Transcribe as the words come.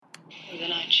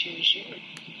then I choose you.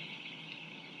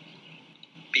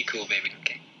 Be cool, baby.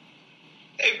 Okay.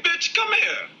 Hey, bitch, come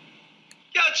here.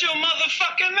 Got your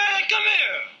motherfucking man. Come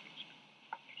here.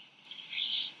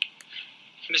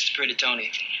 Mr. Pretty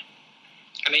Tony,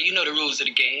 I mean, you know the rules of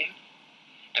the game.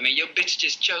 I mean, your bitch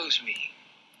just chose me.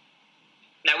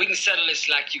 Now, we can settle this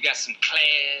like you got some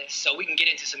class, so we can get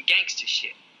into some gangster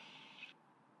shit.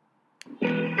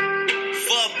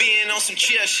 Fuck being on some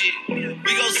chill shit. We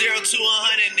go 0 to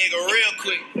 100, nigga, real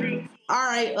quick. All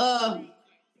right,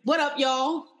 what up,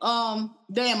 y'all?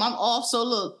 Damn, I'm off. So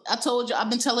look, I told you, I've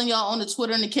been telling y'all on the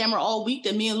Twitter and the camera all week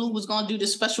that me and Lou was gonna do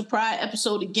this special Pride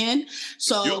episode again.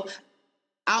 So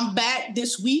I'm back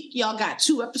this week. Y'all got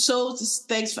 2 episodes.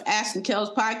 Thanks for asking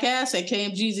KellzPodcast at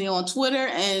KMGZ on Twitter.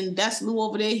 And that's Lou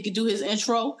over there. He can do his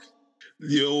intro.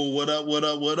 Yo, what up, what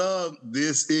up, what up?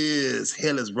 This is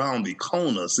Hell is Round the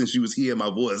Corner, since you was hearing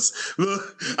my voice.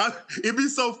 Look, it'd be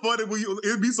so funny when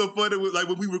like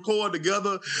when we record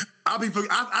together,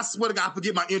 I swear to God, I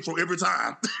forget my intro every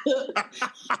time.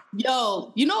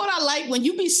 Yo, you know what I like? When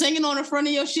you be singing on the front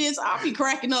of your shits, I'll be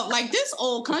cracking up. Like this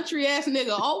old country ass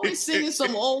nigga always singing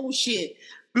some old shit.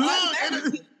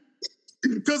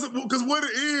 Because what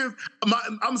it is,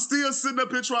 I'm still sitting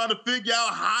up here trying to figure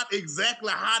out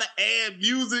exactly how to add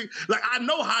music. Like, I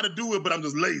know how to do it, but I'm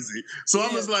just lazy. So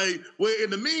I'm just like, well, in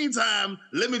the meantime,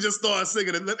 let me just start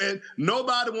singing. And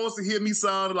nobody wants to hear me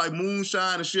sound like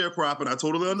moonshine and sharecropping. I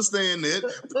totally understand that.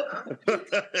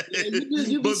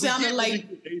 you be sounding like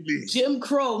Jim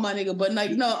Crow, my nigga. But like,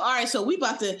 no, all right, so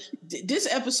this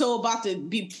episode about to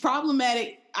be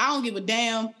problematic. I don't give a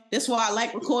damn. That's why I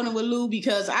like recording with Lou,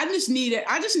 because I just need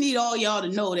all y'all to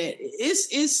know that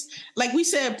it's like we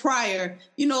said prior,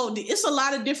 you know, it's a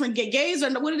lot of different gays are,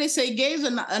 what do they say? Gays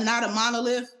are not a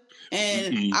monolith.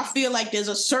 And I feel like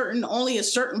there's only a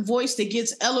certain voice that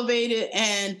gets elevated,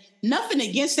 and nothing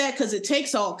against that, because it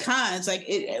takes all kinds. Like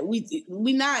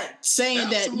we not saying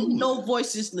that no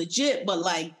voice is legit, but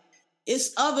like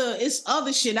it's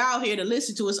other shit out here to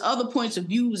listen to. It's other points of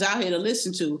views out here to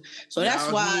listen to. So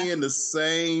that's why hearing the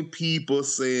same people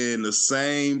saying the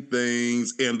same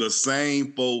things, and the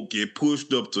same folk get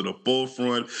pushed up to the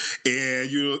forefront. And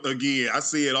again, I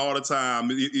say it all the time.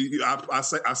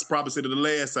 I probably said it the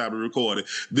last time we recorded.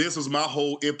 This was my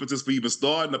whole impetus for even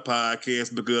starting the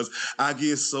podcast, because I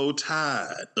get so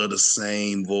tired of the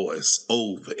same voice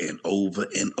over and over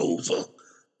and over.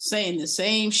 Saying the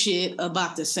same shit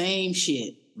about the same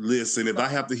shit. Listen, if I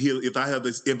have to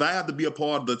be a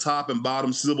part of the top and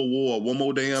bottom civil war one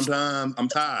more damn time, I'm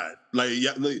tired. Like,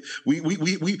 we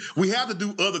have to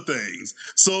do other things.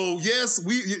 So yes,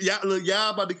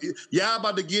 y'all about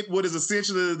to get what is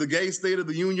essentially the gay State of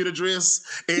the Union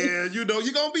address, and you're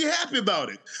gonna be happy about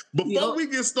it. Before we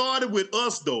get started with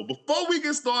us,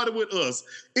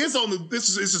 it's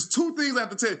just 2 things I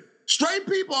have to tell you. Straight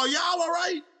people, are y'all all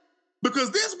right?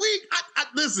 Because this week,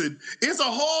 listen, it's a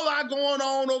whole lot going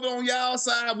on over on y'all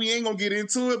side. We ain't gonna get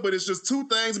into it, but it's just 2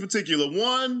 things in particular.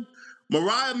 One,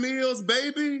 Mariah Mills'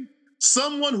 baby,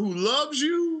 someone who loves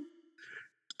you.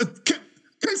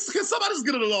 Can somebody just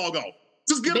get her to log off?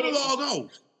 Just get her to log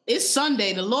off. It's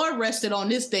Sunday. The Lord rested on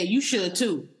this day. You should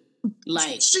too.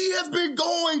 Like, she has been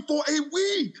going for a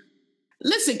week.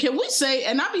 Listen, can we say?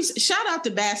 And shout out to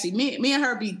Bassie. Me and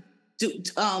her be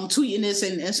tweeting this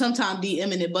and sometimes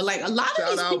DMing it, but like a lot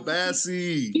of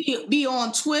these people be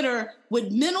on Twitter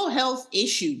with mental health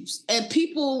issues, and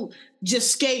people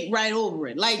just skate right over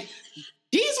it. Like,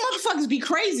 these motherfuckers be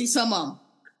crazy, some of them.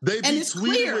 They be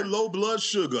tweeting with low blood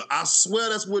sugar. I swear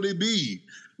that's what it be.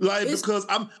 Like, because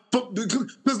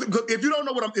if you don't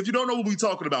know what we're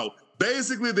talking about,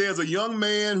 basically there's a young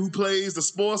man who plays the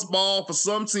sports ball for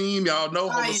some team. Y'all know,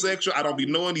 homosexual. I don't be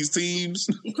knowing these teams.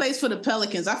 He plays for the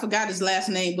Pelicans. I forgot his last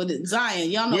name, but it's Zion.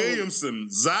 Y'all know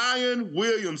Zion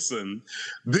Williamson.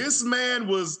 This man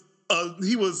was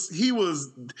he was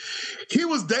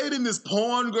dating this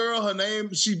porn girl. Her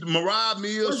name, Mariah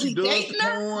Mills. She does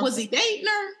porn. Was he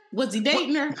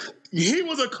dating her? He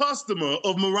was a customer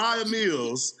of Mariah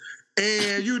Mills,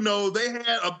 and they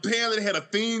had a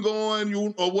thing going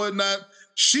or whatnot.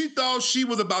 She thought she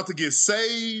was about to get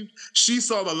saved. She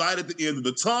saw the light at the end of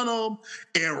the tunnel,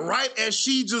 and right as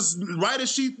she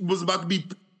was about to be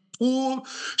pulled,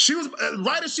 she was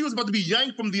about to be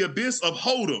yanked from the abyss of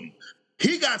Hodom.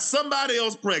 He got somebody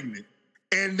else pregnant,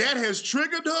 and that has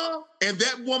triggered her, and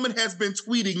that woman has been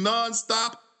tweeting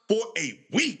nonstop for a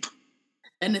week.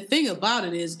 And the thing about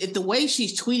it is, if the way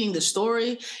she's tweeting the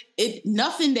story,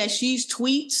 nothing that she's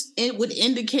tweets, it would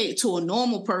indicate to a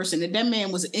normal person that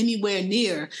man was anywhere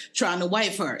near trying to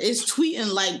wife her. It's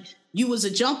tweeting like you was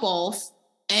a jump off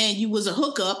and you was a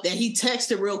hookup that he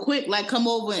texted real quick, like, come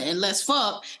over and let's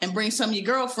fuck and bring some of your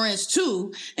girlfriends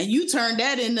too. And you turned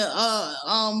that into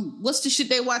what's the shit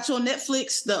they watch on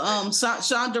Netflix? The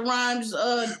Shonda Rhimes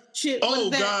shit.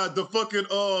 Oh God, the fucking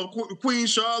Queen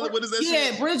Charlotte. What is that?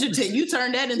 Yeah, shit? Bridgerton. You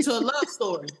turned that into a love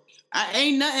story.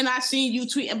 Ain't nothing I seen you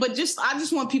tweet, but I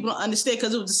just want people to understand,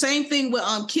 because it was the same thing with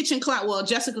Kitchen Clown. Well,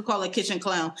 Jessica called it Kitchen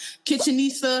Clown,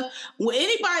 Kitchenista. Well,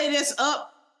 anybody that's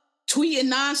up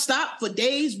tweeting nonstop for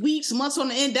days, weeks, months on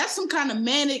the end, that's some kind of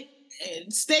manic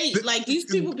state. Like, these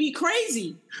people be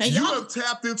crazy. And you have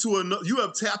tapped into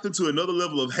another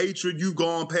level of hatred. You've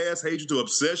gone past hatred to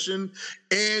obsession,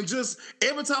 and just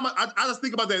every time I just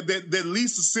think about that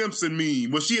Lisa Simpson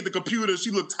meme when she at the computer, she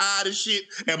looked tired as shit,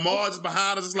 and Marge is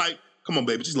behind us, just like, come on,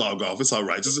 baby, just log off. It's all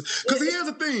right. Just because here's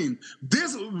the thing: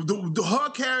 her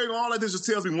carrying all of this just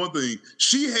tells me one thing: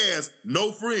 she has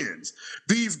no friends.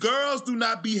 These girls do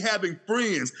not be having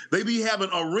friends. They be having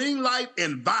a ring light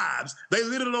and vibes. They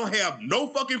literally don't have no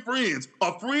fucking friends.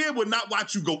 A friend would not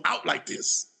watch you go out like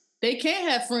this. They can't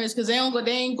have friends because they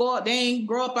ain't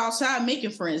grow up outside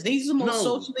making friends. These are the most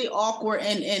socially awkward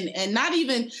and not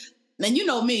even. And you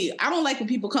know me, I don't like when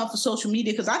people come for social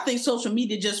media, because I think social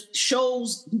media just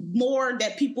shows more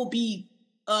that people be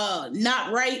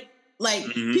not right. Like,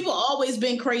 people always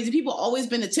been crazy. People always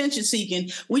been attention seeking.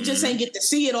 We just ain't get to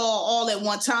see it all at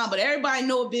one time. But everybody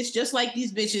know a bitch just like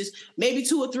these bitches, maybe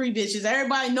 2 or 3 bitches.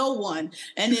 Everybody know one.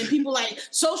 And then people like,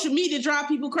 social media drive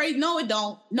people crazy. No, it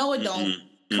don't. No, it don't.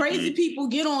 Crazy people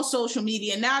get on social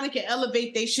media, and now they can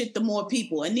elevate their shit to more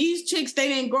people. And these chicks, they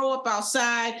didn't grow up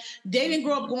outside. They didn't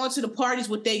grow up going to the parties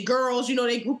with their girls. You know,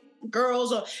 they group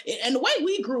girls, and the way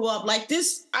we grew up, like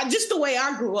this, just the way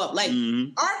I grew up, like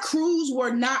our crews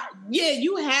were not. Yeah,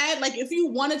 you had, like, if you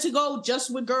wanted to go just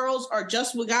with girls or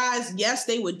just with guys, yes,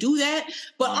 they would do that.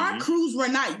 But our crews were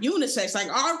not unisex. Like,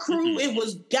 our crew, it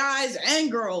was guys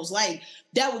and girls. Like,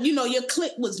 that, you know, your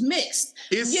clique was mixed.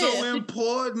 It's so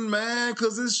important, man,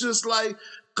 because it's just like,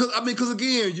 because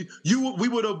again, we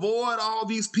would avoid all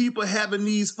these people having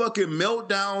these fucking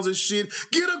meltdowns and shit.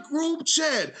 Get a group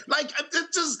chat. Like,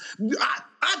 it just,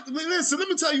 listen, let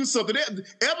me tell you something.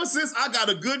 Ever since I got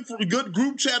a good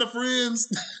group chat of friends,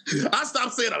 I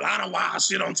stopped saying a lot of wild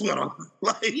shit on Twitter.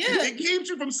 Like, it keeps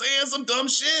you from saying some dumb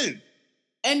shit.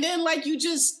 And then, like,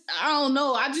 I don't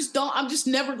know. I'm just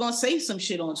never gonna say some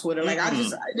shit on Twitter. Like,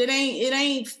 it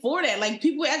ain't for that. Like,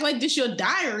 people act like this your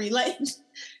diary. Like,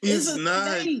 it's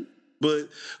not. But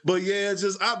yeah,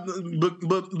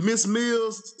 but Miss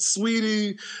Mills,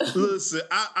 sweetie, listen,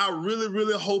 I really,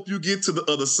 really hope you get to the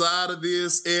other side of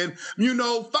this, and, you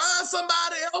know, find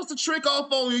somebody else to trick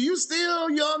off on you. You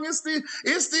still young, it's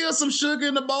still some sugar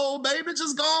in the bowl, baby.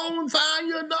 Just go and find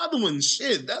you another one.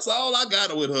 Shit, that's all I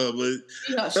got with her. But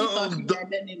she thought she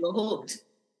had that nigga hooked.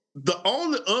 The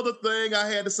only other thing I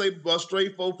had to say about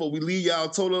straight folk before we leave y'all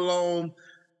totally alone,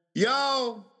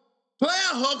 y'all, Claire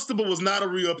Huxtable was not a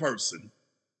real person.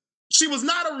 She was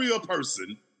not a real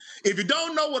person. If you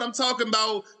don't know what I'm talking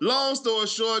about, long story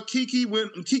short,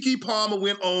 Keke Palmer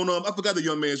went on, I forgot the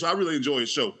young man's show. I really enjoy his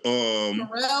show.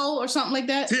 Terrell or something like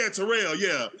that? Yeah, Terrell,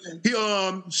 yeah.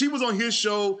 She was on his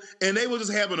show, and they were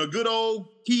just having a good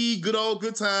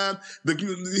time.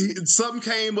 Something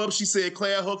came up. She said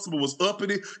Claire Huxtable was up in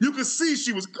it. You could see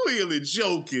she was clearly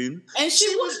joking. And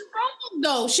she wasn't wrong,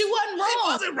 though. She wasn't wrong. She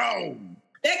wasn't wrong.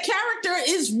 That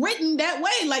character is written that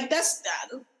way. Like, that's,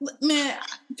 man,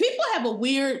 people have a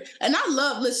weird, and I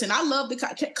love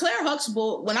the Claire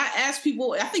Huxtable. When I ask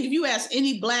people, I think if you ask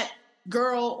any black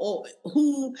girl or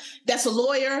who that's a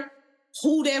lawyer,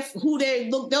 who they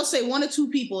look, they'll say 1 or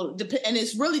 2 people, and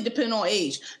it's really depending on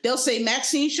age. They'll say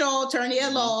Maxine Shaw, attorney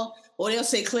at law, or they'll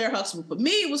say Claire Huxtable. For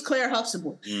me, it was Claire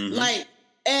Huxtable. Like,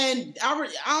 and I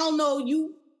don't know,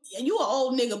 you an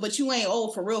old nigga, but you ain't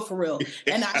old for real.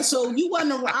 And so you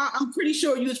wasn't around. I'm pretty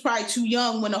sure you was probably too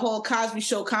young when the whole Cosby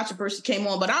Show controversy came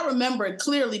on. But I remember it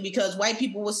clearly because black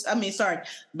people were saying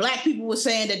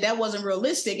that wasn't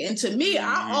realistic. And to me,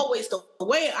 the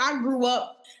way I grew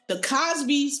up, the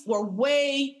Cosbys were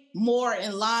way more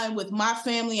in line with my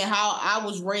family and how I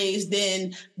was raised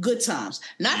than Good Times.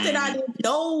 Not that I didn't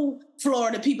know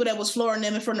Florida, people that was flooring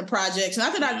them in front of projects.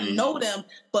 Not that I didn't know them,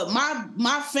 but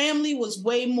my family was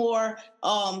way more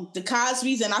the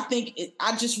Cosbys. And I think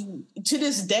to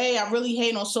this day, I really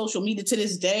hate on social media to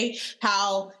this day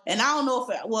how, and I don't know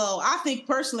I think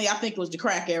it was the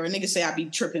crack era. Niggas say I be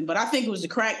tripping, but I think it was the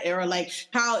crack era. Like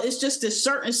how it's just a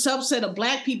certain subset of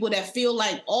black people that feel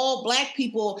like all black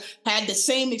people had the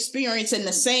same experience and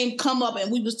the same come up,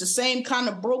 and we was the same kind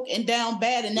of broke and down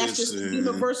bad, and that's just a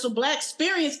universal black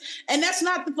experience. And that's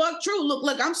not the fuck true.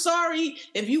 Look, I'm sorry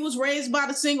if you was raised by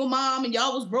the single mom and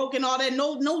y'all was broken, all that.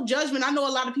 No judgment. I know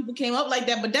a lot of people came up like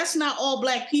that, but that's not all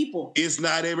Black people. It's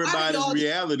not everybody's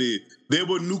reality. There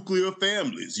were nuclear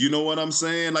families. You know what I'm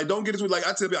saying? Like, don't get into it. Like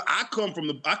I tell you, I come from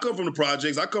the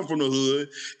projects. I come from the hood,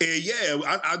 and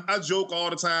yeah, I joke all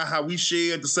the time how we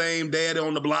shared the same daddy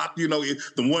on the block. You know,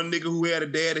 the one nigga who had a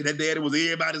daddy, that daddy was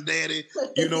everybody's daddy.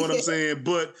 You know what I'm saying?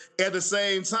 But at the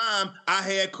same time, I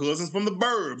had cousins from the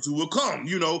burbs who would come,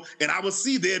 you know, and I would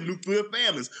see their nuclear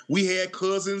families. We had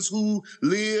cousins who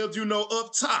lived, you know,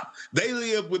 up top. They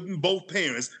lived with both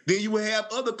parents. Then you would have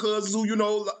other cousins who, you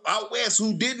know, out west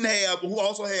who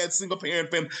also had single parent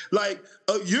family. Like,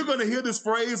 you're going to hear this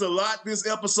phrase a lot this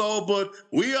episode, but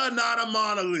we are not a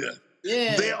monolith.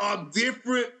 Yeah. There are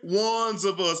different ones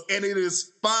of us, and it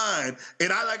is fine.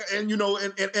 And you know,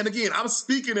 and again, I'm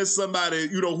speaking as somebody,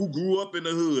 you know, who grew up in the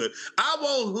hood. I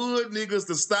want hood niggas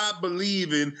to stop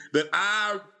believing that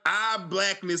our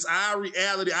Blackness, our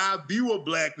reality, our view of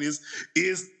Blackness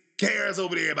cares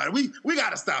over to everybody. We got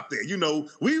to stop that. You know,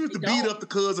 we used to beat up the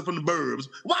cousin from the burbs.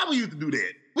 Why we used to do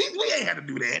that? We ain't had to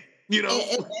do that. You know,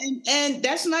 and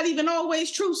that's not even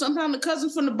always true. Sometimes the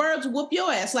cousins from the burbs will whoop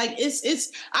your ass. Like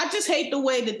it's. I just hate the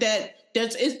way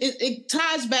it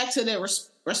ties back to their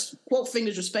quote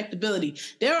fingers respectability.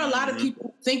 There are a lot of people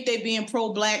who think they being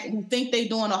pro-Black, who think they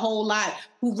doing a whole lot,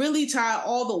 who really tie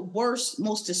all the worst,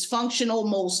 most dysfunctional,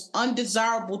 most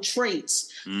undesirable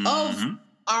traits of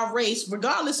our race,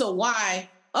 regardless of why,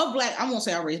 of Black, I won't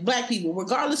say our race, Black people,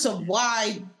 regardless of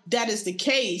why that is the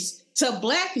case, to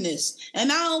Blackness.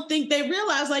 And I don't think they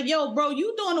realize, like, yo, bro,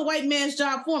 you doing a white man's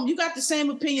job for him. You got the same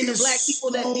opinion of Black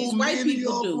people that these white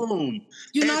people do.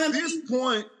 You know what I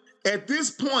mean? At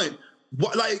this point,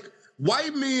 like,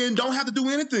 white men don't have to do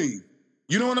anything.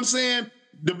 You know what I'm saying?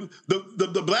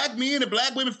 The Black men and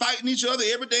Black women fighting each other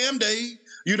every damn day.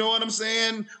 You know what I'm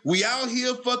saying? We out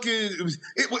here fucking...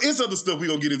 It's other stuff we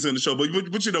gonna get into in the show, but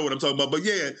you know what I'm talking about. But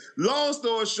yeah, long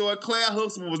story short, Claire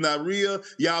Huxtable was not real.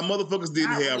 Y'all motherfuckers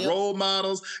didn't have role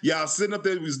models. Y'all sitting up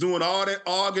there was doing all that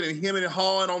arguing and hemming and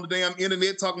hawing on the damn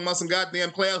internet talking about some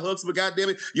goddamn Claire Huxtable. Goddamn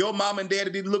it, your mom and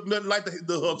daddy didn't look nothing like the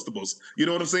Huxtables. You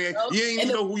know what I'm saying? You ain't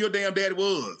even know who your damn daddy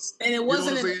was. And it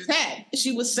wasn't an attack.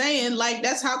 She was saying, like,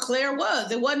 that's how Claire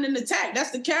was. It wasn't an attack. That's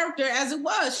the character as it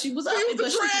was. She was ugly, but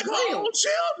she was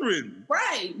real. Children.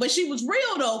 Right, but she was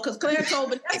real though, because Claire told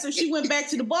Vanessa if she went back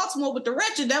to the Baltimore with the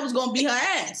wretched, that was gonna be her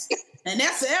ass. And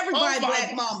that's everybody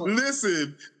Black mama.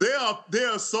 Listen, there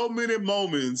are so many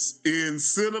moments in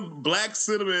Black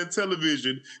cinema and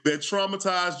television that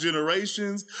traumatize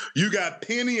generations. You got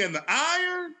Penny and the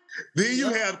Iron. Then you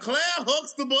have Claire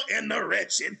Huxtable and the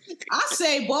Wretched. I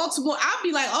say Baltimore. I'll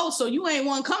be like, oh, so you ain't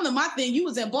want to come to my thing. You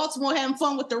was in Baltimore having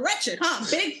fun with the Wretched, huh?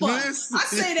 Big fun. Listen. I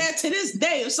say that to this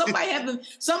day. If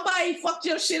somebody fucked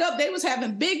your shit up, they was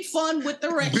having big fun with the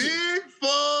Wretched. Big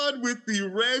fun with the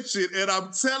Wretched, and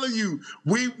I'm telling you,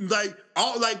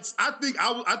 I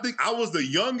think I was the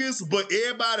youngest, but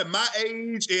everybody my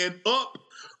age and up,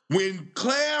 when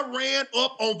Claire ran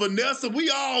up on Vanessa, we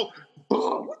all.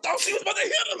 Oh, we thought she was about to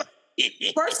hit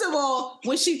her. First of all,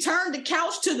 when she turned the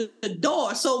couch to the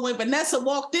door, so when Vanessa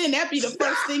walked in, that'd be the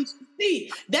first thing you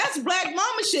see. That's Black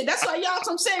mama shit. That's why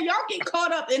I'm saying y'all get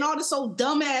caught up in all this old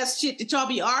dumbass shit that y'all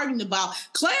be arguing about.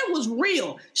 Claire was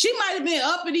real. She might have been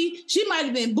uppity, she might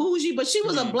have been bougie, but she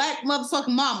was a Black motherfucking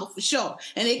mama for sure.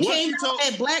 And it came out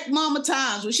at Black mama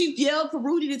times when she yelled for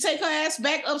Rudy to take her ass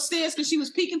back upstairs because she was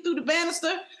peeking through the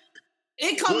banister.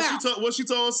 It come out. What she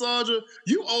told Sandra,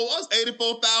 you owe us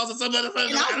 $84,000. Something.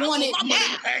 And I want it now.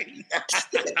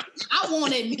 I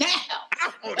want it now. I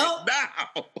want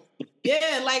it now.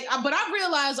 Yeah, like, but I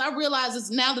realize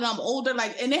it's now that I'm older,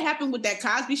 like, and it happened with that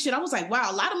Cosby shit. I was like, wow,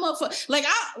 a lot of motherfuckers, like,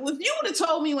 if you would have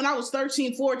told me when I was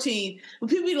 13, 14, when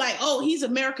people be like, oh, he's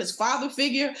America's father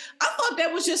figure, I thought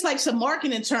that was just like some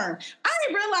marketing term. I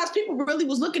didn't realize people really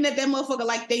was looking at that motherfucker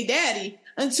like they daddy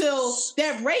until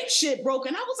that rape shit broke.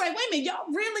 And I was like, wait a minute,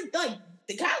 y'all really, like,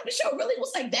 the Cosby Show really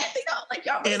was like that thing? Like,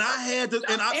 y'all really, and I had to,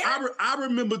 and I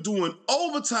remember doing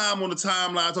overtime on the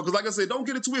timeline, because like I said, don't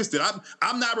get it twisted.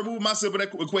 I'm not removing myself from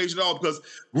that equation at all, because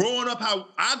growing up how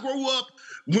I grew up,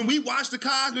 when we watched the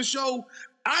Cosby Show,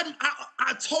 I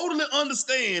totally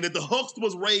understand that the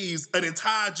Huxtables raised an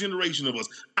entire generation of us.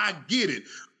 I get it,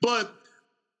 but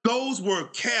those were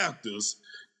characters.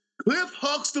 Cliff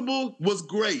Huxtable was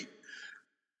great.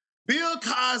 Bill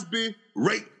Cosby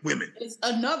raped women. It's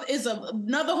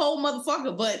another whole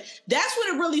motherfucker, but that's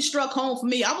when it really struck home for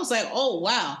me. I was like, oh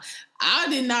wow, I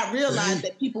did not realize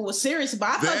that people were serious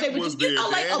about it. I thought they were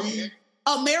just,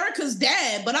 America's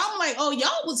Dad, but I'm like, oh,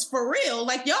 y'all was for real.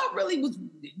 Like, y'all really was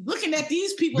looking at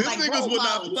these people like niggas were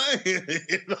not playing.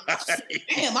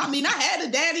 Damn, I mean, I had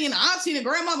a daddy and an auntie and a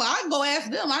grandmama. I can go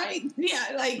ask them.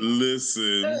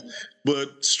 Listen,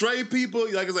 but straight people,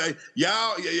 like I say,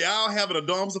 y'all having a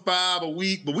dumpster fire a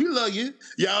week, but we love you.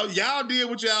 Y'all did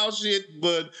with y'all shit,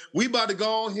 but we about to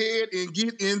go ahead and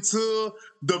get into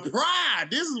the pride.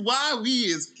 This is why we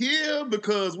is here,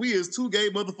 because we is two gay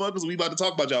motherfuckers. We about to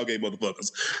talk about y'all gay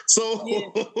motherfuckers. So,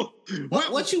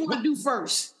 what you want to do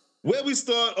first? Where we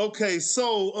start? Okay,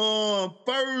 so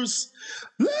first,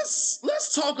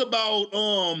 let's talk about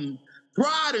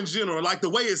pride in general, like the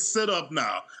way it's set up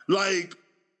now. Like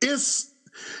it's.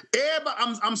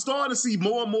 Everybody, I'm starting to see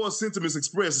more and more sentiments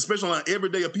expressed, especially on every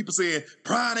day, of people saying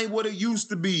pride ain't what it used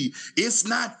to be. It's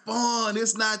not fun.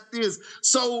 It's not this.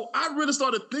 So I really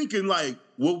started thinking, like,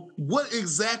 well, what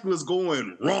exactly is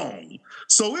going wrong?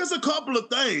 So it's a couple of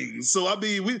things. So I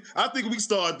mean, I think we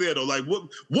start there though. Like,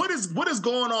 what is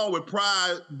going on with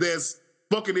pride that's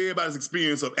fucking everybody's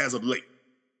experience as of late?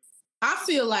 I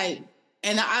feel like.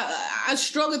 And I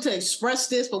struggled to express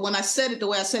this, but when I said it the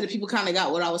way I said it, people kind of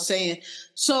got what I was saying.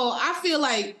 So I feel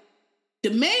like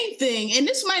the main thing, and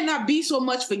this might not be so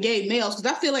much for gay males,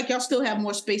 because I feel like y'all still have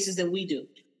more spaces than we do,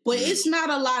 but it's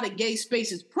not a lot of gay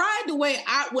spaces. Pride, the way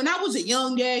when I was a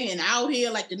young gay and out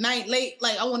here, like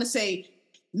I want to say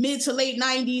mid to late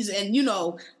 90s, and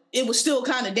it was still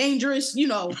kind of dangerous,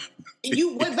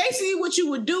 basically what you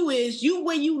would do is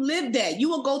where you lived at, you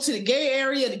would go to the gay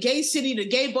area, the gay city, the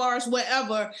gay bars,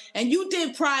 wherever, and you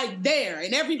did pride there.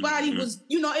 And everybody was,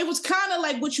 it was kind of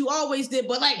like what you always did,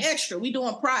 but like extra, we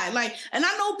doing pride. Like, and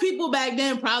I know people back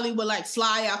then probably would like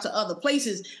fly out to other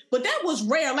places, but that was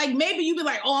rare. Like maybe you'd be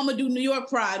like, oh, I'm gonna do New York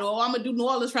pride, or I'm gonna do New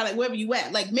Orleans pride, like wherever you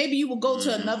at. Like maybe you would go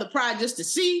to another pride just to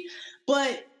see,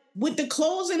 but with the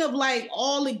closing of like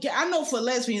I know for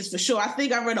lesbians for sure. I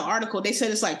think I read an article. They said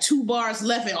it's like 2 bars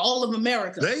left in all of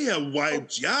America. They have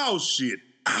wiped y'all shit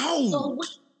out.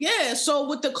 So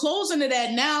with the closing of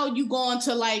that, now you going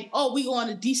to like, oh, we going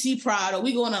to DC Pride, or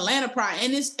we going to Atlanta Pride,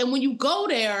 and when you go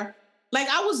there, like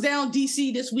I was down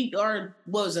DC this week, or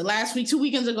what was it, last week, 2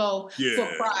 weekends ago for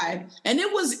Pride. And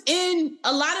it was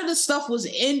a lot of the stuff was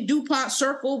in DuPont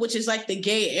Circle, which is like the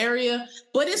gay area,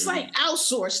 but it's like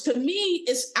outsourced. To me,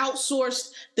 it's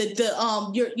outsourced.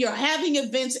 You're having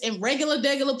events in regular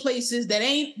places that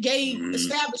ain't gay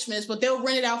establishments, but they'll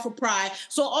rent it out for Pride.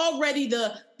 So already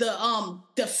the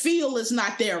feel is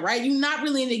not there, right? You're not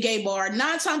really in the gay bar.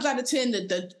 9 times out of 10,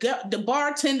 the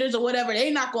bartenders or whatever,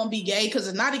 they're not going to be gay because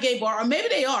it's not a gay bar, or maybe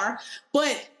they are,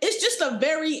 but it's just a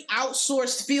very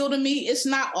outsourced feel to me. It's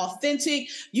not authentic.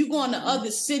 You go into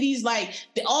other cities, like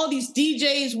all these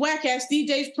DJs, whack-ass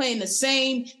DJs playing the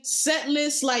same set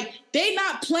list, like they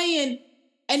not playing,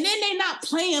 and then they not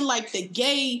playing like the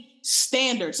gay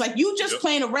standards. Like you just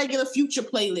playing a regular Future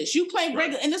playlist. You play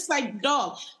regular, and it's like,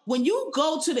 dog, when you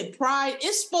go to the Pride,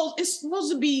 it's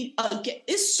supposed to be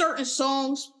it's certain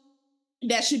songs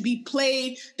that should be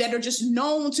played that are just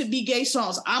known to be gay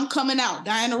songs. I'm Coming Out,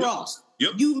 Diana Ross.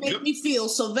 You Make Me Feel,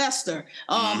 Sylvester.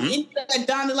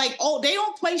 Donna, like, oh, they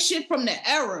don't play shit from the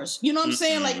eras. You know what I'm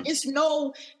saying? Like it's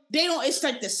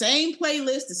like the same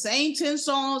playlist, the same 10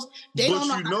 songs. They don't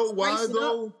know. But you know why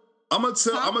though? I'm gonna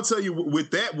tell you with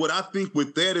that, what I think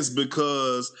with that is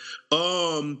because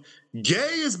gay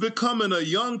is becoming a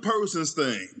young person's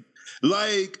thing.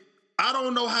 Like, I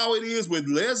don't know how it is with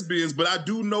lesbians, but I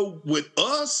do know with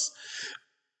us,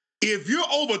 if you're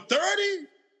over 30,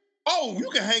 oh, you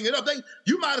can hang it up.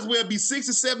 You might as well be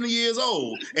 60, 70 years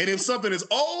old. And if something is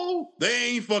old,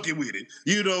 they ain't fucking with it.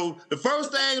 The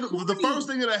first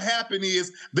thing that'll happen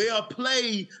is they'll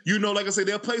play, like I said,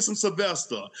 they'll play some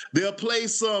Sylvester. They'll play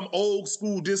some old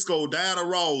school disco, Diana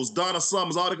Ross, Donna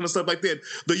Summers, all that kind of stuff like that.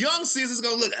 The young sis is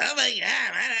going to look, oh my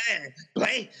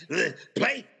God,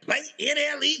 play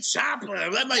NLE Chopper.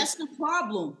 That's the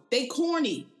problem. They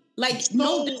corny. Like,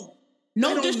 no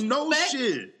disrespect. No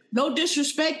shit. No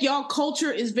disrespect, y'all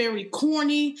culture is very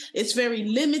corny, it's very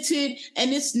limited,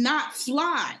 and it's not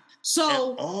fly.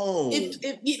 So if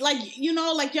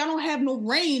y'all don't have no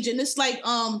range, and it's like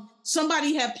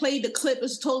somebody had played the clip,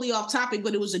 it's totally off topic,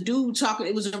 but it was a dude talking,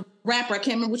 it was a rapper, I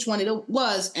can't remember which one it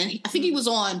was, and I think he was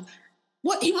on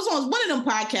one of them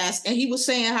podcasts, and he was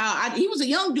saying how he was a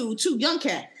young dude too, young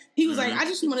cat. He was like, I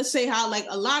just want to say how like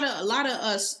a lot of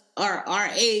us our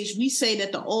age, we say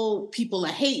that the old people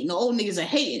are hating, the old niggas are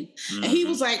hating. And he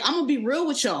was like, I'm gonna be real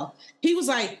with y'all. He was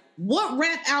like, what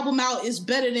rap album out is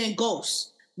better than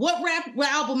Ghost? What rap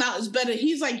album out is better?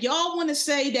 He's like, y'all want to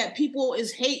say that people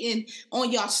is hating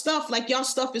on y'all stuff, like y'all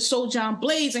stuff is so John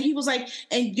Blaze. And he was like,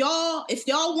 and y'all, if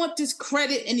y'all want this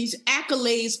credit and these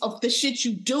accolades of the shit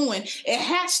you doing, it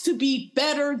has to be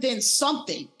better than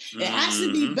something. It has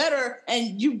to be better.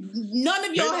 And none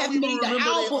of y'all have made the album.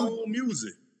 Their own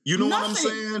music. You know what I'm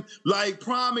saying? Like,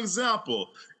 prime example.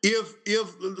 If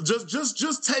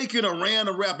just taking a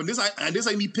random rapper, this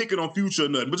ain't me picking on Future or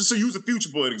nothing, but just to use a Future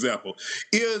for an example.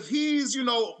 If he's,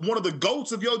 one of the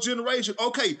GOATs of your generation,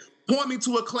 okay, point me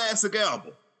to a classic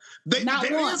album.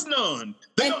 There is none.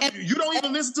 You don't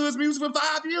even listen to his music from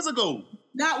 5 years ago.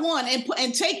 Not one.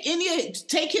 And take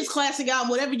his classic album,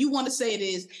 whatever you want to say it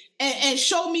is, and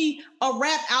show me a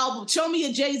rap album. Show me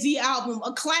a Jay-Z album.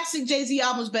 A classic Jay-Z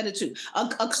album is better too.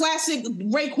 A classic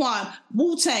Raekwon,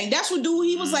 Wu-Tang. That's what dude.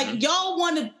 He was like, y'all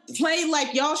want to play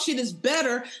like y'all shit is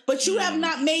better, but you have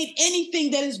not made anything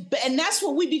that is. And that's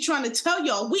what we be trying to tell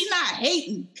y'all. We not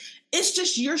hating. It's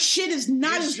just your shit is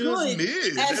not as good.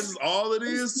 Mid. That's all it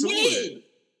is to it.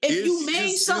 If you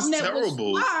made something that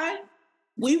terrible. Was fine,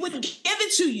 we would give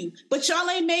it to you. But y'all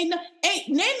ain't made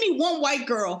name me one white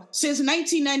girl since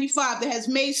 1995 that has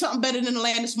made something better than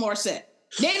Alanis Morissette.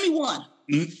 Name me one.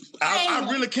 I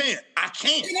really can't. I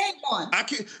can't. It ain't one. I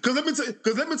can't. Because let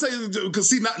me tell you. Because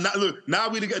see, now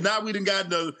we done got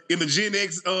in the Gen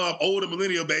X older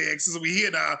millennial bag since we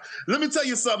here now. Let me tell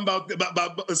you something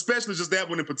about especially just that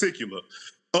one in particular.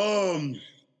 I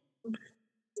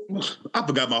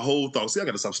forgot my whole thought. See, I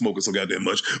got to stop smoking so goddamn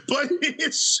much. But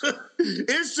it's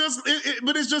just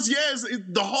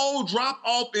the whole drop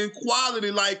off in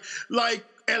quality. Like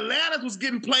Atlantis was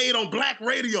getting played on black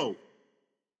radio.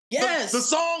 Yes, the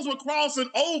songs were crossing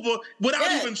over without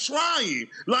even trying.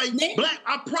 Like black,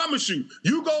 I promise you,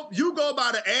 you go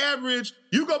by the average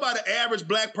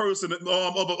black person of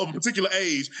a particular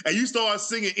age, and you start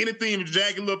singing anything with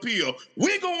Jagged Little Pill.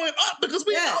 We're going up because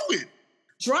we know it.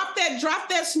 Drop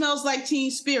that Smells Like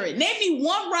Teen Spirit. Name me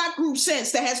one rock group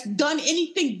since that has done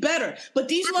anything better. But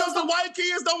because the white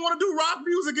kids don't want to do rock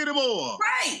music anymore.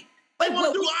 Right. They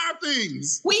want to do our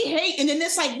things. We hate, and then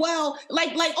it's like, well,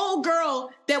 like old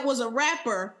girl that was a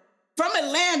rapper from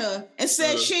Atlanta and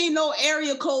said she ain't know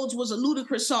Area Codes was a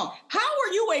Ludacris song. How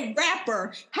are you a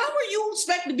rapper? How are you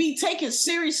expected to be taken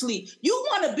seriously? You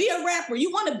want to be a rapper. You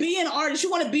want to be an artist.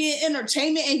 You want to be in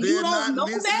entertainment, and you don't know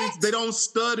that? They don't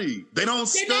study. They don't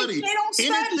study.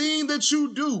 Anything that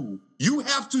you do, you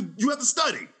have to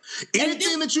study.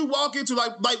 Anything that you walk into,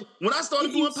 like when I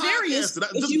started doing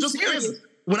podcasting,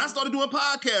 when I started doing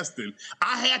podcasting,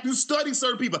 I had to study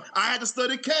certain people. I had to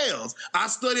study Kells. I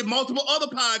studied multiple other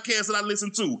podcasts that I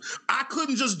listened to. I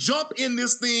couldn't just jump in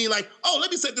this thing like, oh,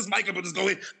 let me set this mic up and just go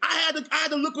in. I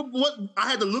had to look at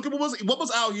what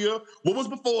was out here, what was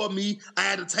before me. I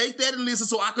had to take that and listen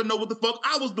so I could know what the fuck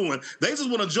I was doing. They just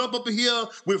want to jump up in here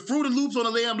with Fruity Loops on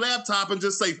a damn laptop and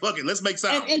just say, fuck it, let's make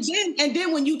sound. And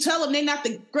then when you tell them they're not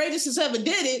the greatest that's ever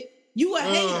did it, you a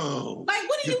hater. Like,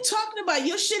 what are you talking about?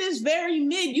 Your shit is very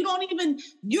mid. You don't even,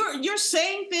 you're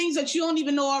saying things that you don't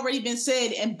even know already been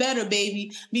said and better,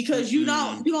 baby, because you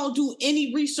don't do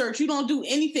any research. You don't do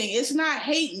anything. It's not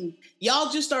hating.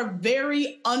 Y'all just are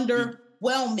very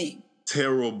underwhelming.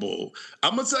 Terrible.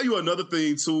 I'm gonna tell you another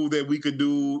thing too that we could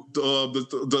do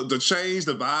to change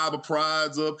the vibe of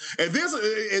Pride's up. And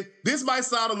this might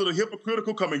sound a little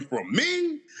hypocritical coming from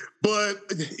me, but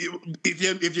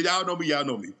if y'all know me, y'all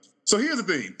know me. So here's the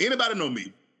thing. Anybody know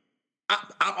me?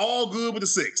 I'm all good with the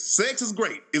sex. Sex is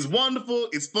great. It's wonderful.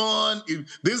 It's fun.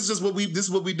 This is what we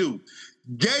do.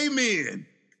 Gay men,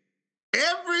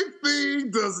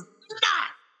 everything does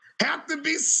not have to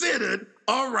be centered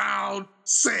around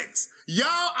sex. Y'all,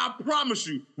 I promise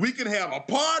you, we can have a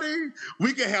party,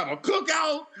 we can have a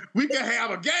cookout, we can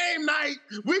have a game night,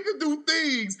 we can do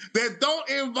things that don't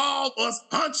involve us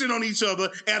punching on each other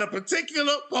at a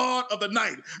particular part of the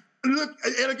night. Look,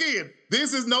 and again,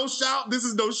 this is no shot to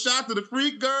the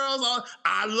freak girls.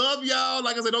 I love y'all.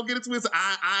 Like I said, don't get it twisted.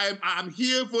 I'm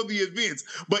here for the events.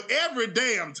 But every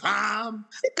damn time,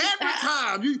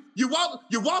 you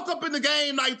walk up in the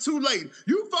game night too late.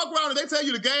 You fuck around and they tell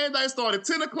you the game night started at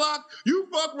 10 o'clock. You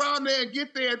fuck around there and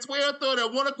get there at 12:30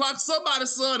 at 1 o'clock. Somebody's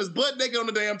son is butt naked on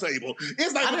the damn table.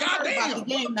 It's like, goddamn.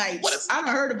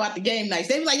 I heard about the game nights.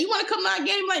 They be like, you want to come to our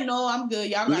game night? No, I'm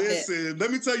good. Y'all got that. Listen, let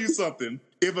me tell you something.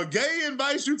 If a gay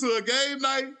invites you to a game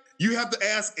night, you have to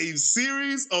ask a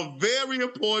series of very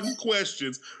important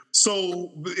questions.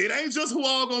 So it ain't just who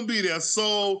all gonna be there.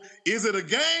 So is it a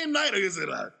game night or is it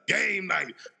a game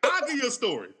night? I'll give you a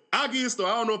story. I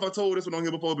don't know if I told this one on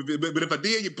here before, but if I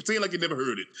did, you pretend like you never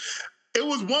heard it. It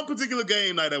was one particular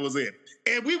game night that was in.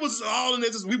 And we was all in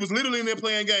there, we was literally in there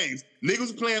playing games. Niggas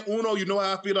was playing Uno. You know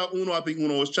how I feel about Uno. I think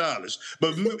Uno is childish.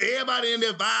 But everybody in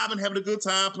there vibing, having a good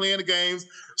time playing the games.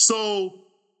 So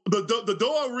the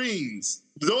door rings.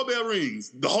 The doorbell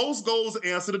rings. The host goes to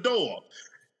answer the door.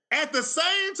 At the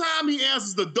same time he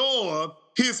answers the door,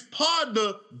 his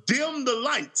partner dimmed the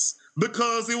lights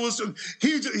because it wasn't fun.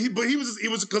 He just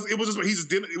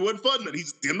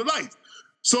dimmed the lights.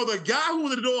 So the guy who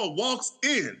was at the door walks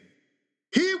in.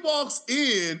 He walks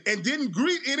in and didn't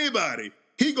greet anybody.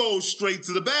 He goes straight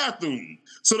to the bathroom.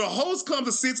 So the host comes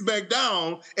and sits back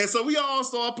down, and so we all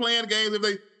start playing games.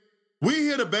 We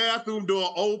hear the bathroom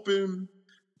door open.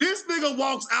 This nigga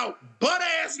walks out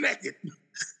butt-ass naked.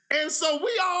 And so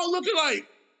we all looking like,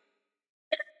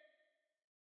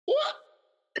 what?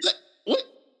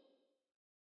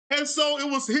 And so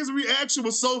his reaction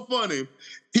was so funny.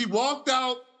 He walked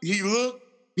out, he looked,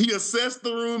 he assessed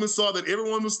the room and saw that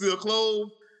everyone was still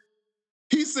clothed.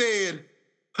 He said,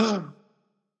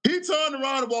 he turned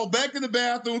around and walked back in the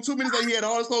bathroom. 2 minutes later, he had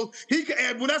all his clothes.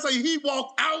 When I say he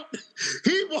walked out,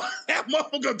 that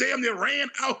motherfucker damn near ran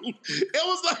out. It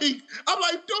was like, I'm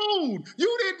like, dude,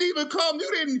 you didn't even come.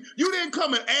 You didn't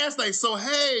come and ask, like, so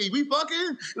hey, we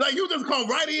fucking? Like, you just come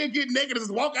right in, get naked, and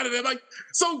just walk out of there. Like,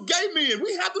 so gay men,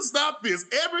 we have to stop this.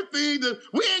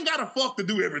 We ain't got to fuck to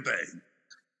do everything.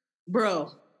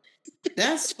 Bro,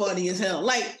 that's funny as hell.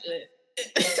 Like,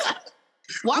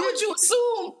 why would you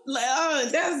assume?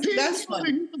 Like, that's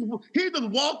funny. He just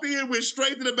walked in, went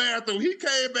straight to the bathroom. He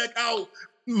came back out.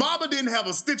 Mama didn't have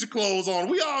a stitch of clothes on.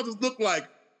 We all just looked like,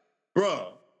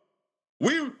 bruh,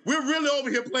 we're really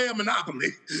over here playing Monopoly.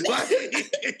 Like,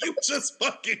 you just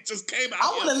came out.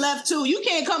 I would have left too. You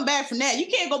can't come back from that. You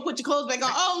can't go put your clothes back on.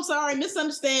 Oh, I'm sorry,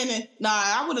 misunderstanding. Nah,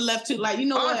 I would have left too. Like, you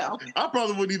know what? I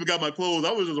probably wouldn't even got my clothes.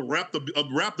 I would just wrapped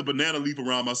a banana leaf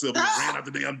around myself and ran out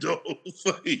the damn door.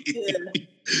 Yeah.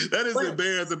 That is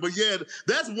embarrassing. But yeah,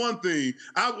 that's one thing.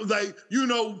 I was like,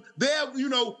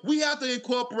 we have to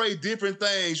incorporate different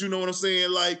things. You know what I'm saying?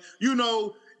 Like,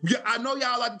 yeah, I know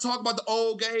y'all like to talk about the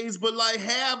old gays, but like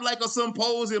have like a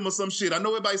symposium or some shit. I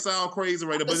know everybody sound crazy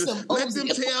right now, but let them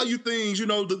tell you things.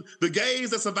 The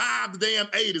gays that survived the damn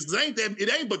 80s.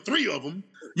 It ain't but 3 of them.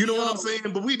 You know what I'm saying?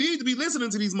 But we need to be listening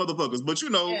to these motherfuckers. But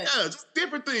just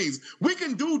different things. We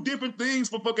can do different things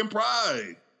for fucking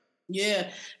pride. Yeah.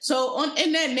 So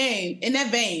in that vein,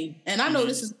 and I know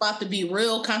this is about to be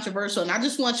real controversial, and I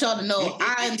just want y'all to know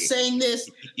I am saying this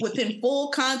within full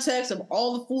context of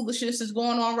all the foolishness that's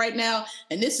going on right now.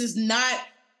 And this is not,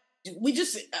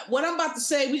 what I'm about to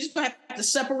say, we just have to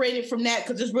separate it from that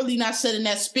because it's really not said in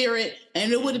that spirit.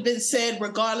 And it would have been said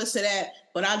regardless of that.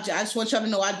 But I just want y'all to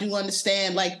know I do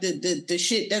understand like the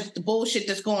shit, that's the bullshit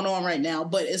that's going on right now.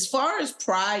 But as far as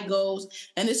pride goes,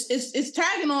 and it's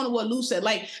tagging on to what Lou said,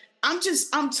 like, I'm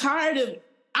tired of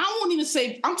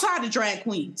drag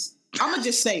queens. I'm going to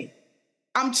just say,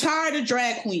 I'm tired of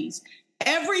drag queens.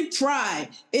 Every pride,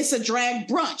 it's a drag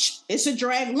brunch. It's a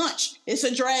drag lunch. It's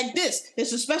a drag this.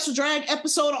 It's a special drag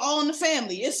episode of All in the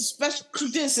Family. It's a special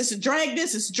this. It's a drag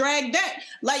this. It's a drag that.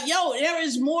 Like, yo, there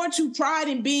is more to pride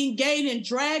in being gay than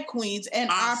drag queens. And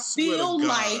I feel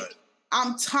like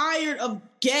I'm tired of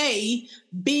gay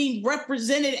being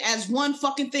represented as one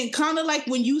fucking thing. Kind of like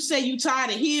when you say you tired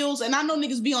of heels, and I know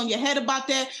niggas be on your head about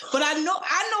that, but I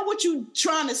know what you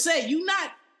trying to say. You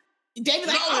not, David.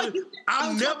 Like,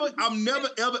 I'm never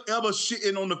ever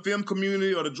shitting on the femme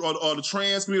community or the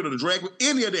trans community or the drag,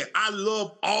 any of that. I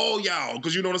love all y'all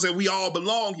because you know what I'm saying. We all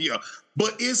belong here,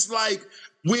 but it's like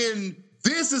when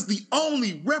this is the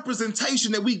only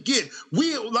representation that we get.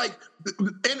 We like,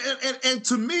 and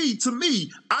to me,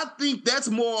 I think that's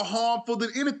more harmful than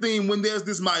anything when there's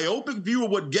this myopic view of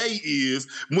what gay is.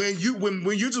 When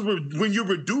you're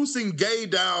reducing gay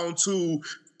down to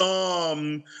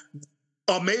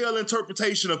a male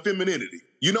interpretation of femininity.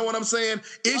 You know what I'm saying?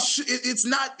 It's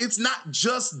not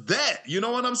just that. You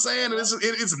know what I'm saying?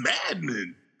 It's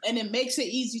maddening. And it makes it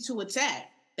easy to attack.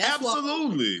 That's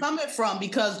absolutely where I'm coming from,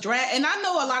 because drag, and I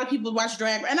know a lot of people watch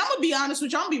drag, and I'm gonna be honest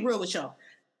with y'all, I'm gonna be real with y'all.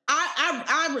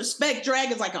 I respect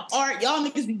drag as like an art. Y'all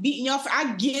niggas be beating y'all.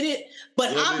 I get it,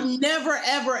 but I've never,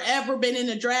 ever been in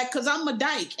a drag because I'm a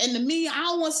dyke. And to me, I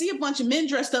don't want to see a bunch of men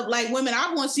dressed up like women.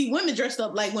 I want to see women dressed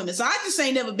up like women. So I just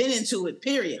ain't never been into it,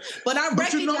 period. But I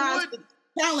recognize the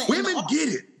talent. Women get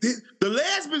it. The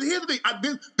lesbians, here's the thing.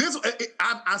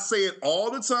 I say it all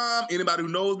the time. Anybody who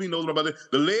knows me knows about it.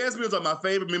 The lesbians are my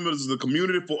favorite members of the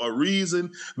community for a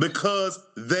reason, because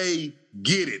they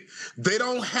get it. They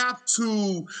don't have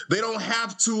to. Their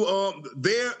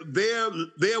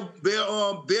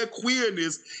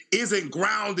queerness isn't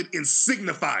grounded in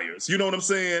signifiers. You know what I'm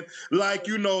saying? Like,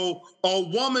 you know, a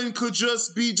woman could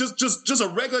just be just a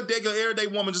regular, everyday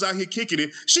woman just out here kicking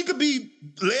it. She could be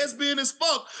lesbian as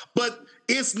fuck, but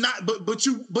it's not.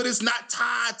 But it's not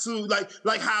tied to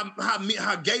like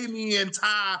how gay men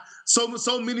tie.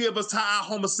 So many of us tie our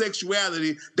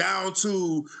homosexuality down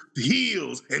to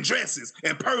heels and dresses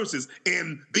and purses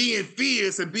and being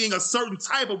fierce and being a certain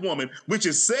type of woman, which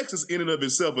is sexist in and of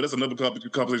itself, but that's another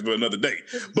conversation for another day.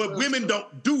 But women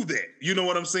don't do that. You know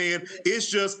what I'm saying? It's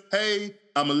just, hey,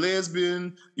 I'm a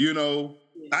lesbian, you know,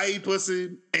 I eat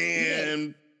pussy,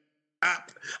 and I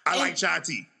like chai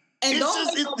tea. And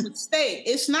don't make no mistake.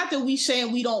 It's not that we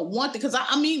saying we don't want it, because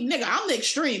I mean, nigga, I'm the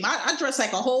extreme. I dress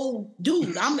like a whole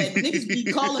dude. I'm that niggas be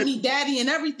calling me daddy and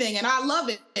everything, and I love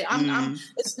it.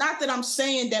 It's not that I'm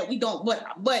saying that we don't,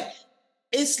 but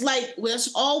it's like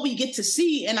that's all we get to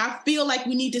see, and I feel like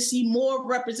we need to see more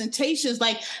representations.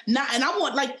 And I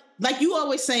want like you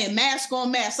always saying, mask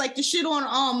on mask, like the shit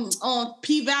on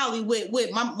P Valley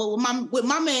with my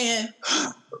man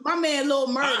Lil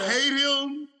Murder. I hate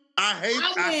him. I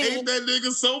hate that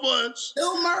nigga so much.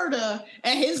 Lil Murder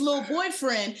and his little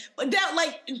boyfriend, but that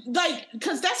like,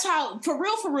 because that's how for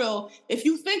real. If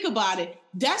you think about it,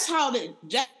 that's how the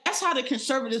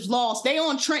conservatives lost. They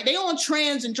on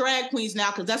trans and drag queens now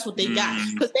because that's what they got.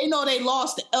 Because they know they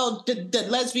lost the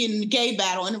lesbian and the gay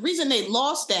battle, and the reason they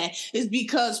lost that is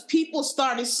because people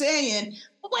started saying,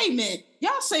 wait a minute,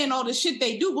 y'all saying all the shit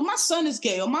they do, but my son is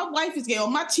gay, or my wife is gay, or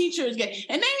my teacher is gay,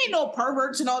 and they ain't no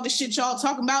perverts and all the shit y'all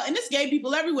talking about, and it's gay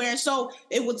people everywhere. And so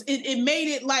it made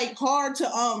it like hard to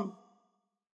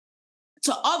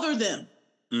other them.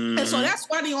 And so that's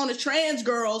why they on the trans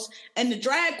girls and the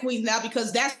drag queens now,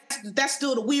 because that's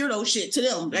still the weirdo shit to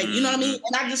them. Like, you know what I mean?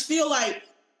 And I just feel like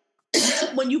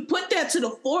when you put that to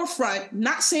the forefront,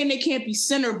 not saying they can't be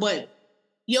centered, but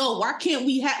yo, why can't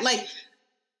we have like,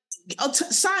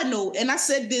 side note, and I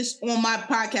said this on my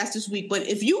podcast this week, but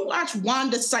if you watch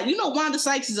Wanda Sykes, you know Wanda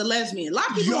Sykes is a lesbian. A lot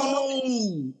of people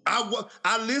don't know.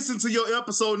 I listened to your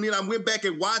episode and then I went back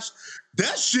and watched.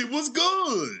 That shit was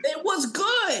good. It was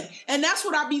good. And that's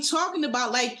what I be talking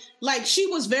about. Like she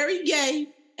was very gay,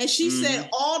 and she said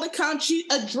she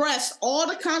addressed all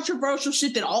the controversial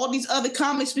shit that all these other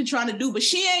comics been trying to do, but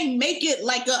she ain't make it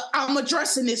like I'm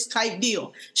addressing this type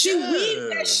deal. She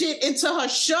weaved that shit into her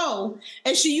show,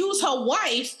 and she used her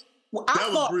wife, I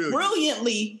thought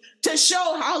brilliantly, to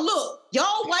show how, look,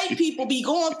 y'all white people be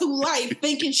going through life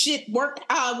thinking shit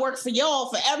how it worked for y'all,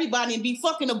 for everybody, and be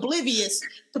fucking oblivious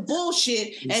to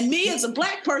bullshit. And me as a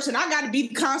black person, I got to be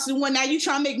the constant one. Now you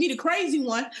trying to make me the crazy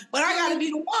one, but I got to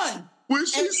be the one. When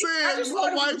she said,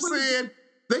 my wife said,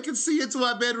 they can see into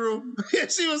our bedroom. And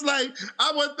she was like,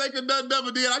 I wasn't thinking nothing of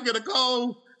it. Then I get a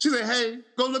call. She said, hey,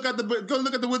 go look at the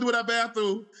window in our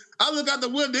bathroom. I look out the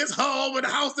window, it's home in the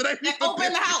house today.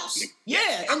 Open the house.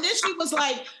 Yeah. And then she was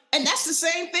like, and that's the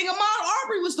same thing Ahmaud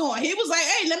Arbery was doing. He was like,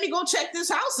 hey, let me go check this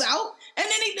house out. And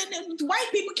then white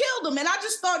people killed him. And I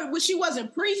just thought she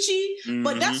wasn't preachy,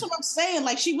 but that's what I'm saying.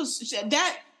 Like she was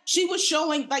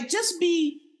showing, like,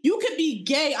 you could be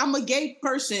gay. I'm a gay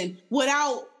person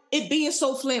without it being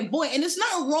so flamboyant. And it's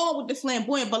nothing wrong with the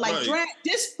flamboyant, but like drag,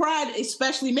 this pride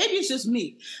especially, maybe it's just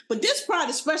me, but this pride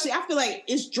especially, I feel like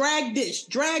it's drag this,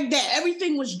 drag that.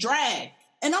 Everything was drag.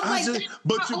 And I'm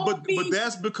but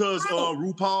that's because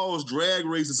RuPaul's Drag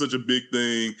Race is such a big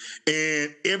thing,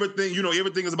 and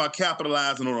everything is about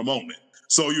capitalizing on a moment.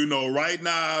 So, right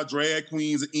now, drag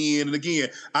queens are in. And again,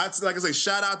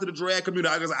 shout out to the drag community.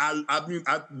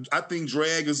 I think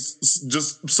drag is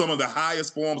just some of the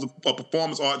highest forms of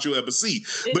performance art you'll ever see.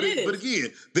 But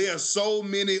again, there are so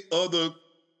many other,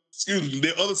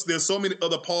 there's so many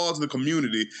other parts of the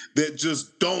community that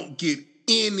just don't get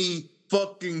any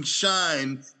fucking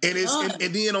shine. And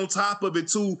and then on top of it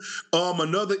too,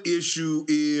 another issue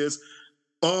is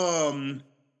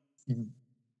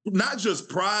not just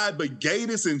pride, but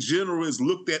gayness in general is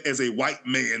looked at as a white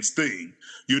man's thing.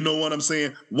 You know what I'm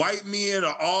saying? White men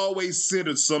are always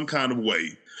centered some kind of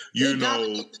way. They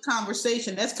dominate the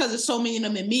conversation. That's because there's so many of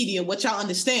them in media, which y'all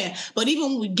understand. But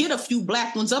even when we get a few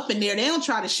black ones up in there, they don't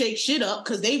try to shake shit up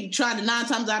because they try to 9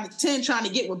 times out of 10 trying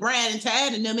to get with Brad and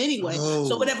Tad and them anyway.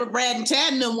 So whatever Brad and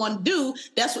Tad and them want to do,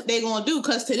 that's what they're going to do,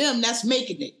 because to them, that's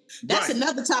making it. That's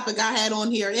another topic I had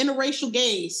on here, interracial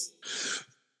gays.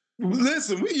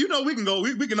 Listen, we can go.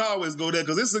 We can always go there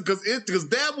because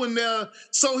that one there.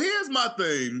 So here's my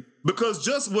thing. Because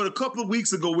just a couple of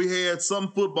weeks ago we had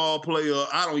some football player.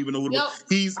 I don't even know who. Yep,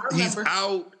 he's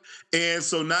out, and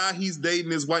so now he's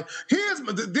dating his wife. Here's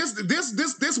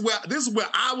this where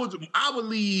I would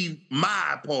leave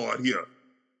my part here.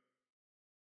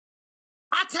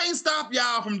 I can't stop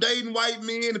y'all from dating white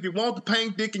men. If you want to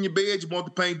paint dick in your bed, you want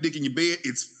to paint dick in your bed.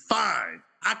 It's fine.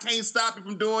 I can't stop you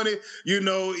from doing it.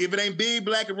 If it ain't big,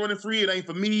 black, and running free, it ain't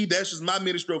for me. That's just my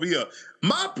ministry over here.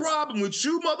 My problem with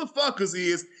you motherfuckers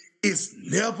is it's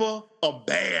never a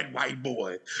bad white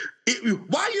boy.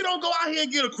 Why you don't go out here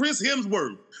and get a Chris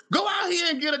Hemsworth? Go out here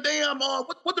and get a damn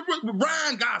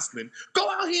Ryan Gosling. Go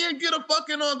out here and get a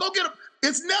fucking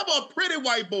It's never a pretty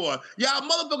white boy. Y'all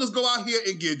motherfuckers go out here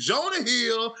and get Jonah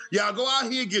Hill. Y'all go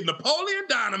out here and get Napoleon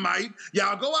Dynamite.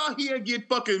 Y'all go out here and get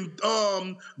fucking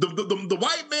the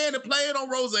white man that played on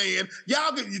Roseanne.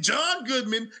 Y'all get John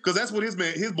Goodman, because that's what his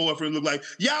boyfriend looked like.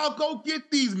 Y'all go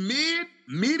get these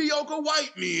mediocre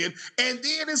white men, and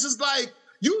then it's just like,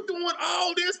 you doing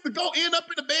all this to go end up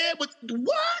in the bed with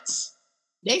what?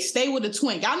 They stay with a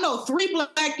twink. I know 3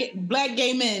 black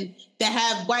gay men that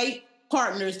have white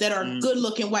partners that are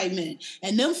good-looking white men,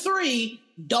 and them 3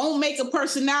 don't make a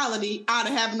personality out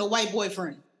of having a white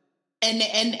boyfriend, and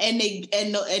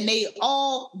they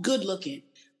all good-looking.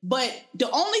 But the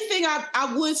only thing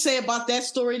I would say about that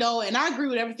story, though, and I agree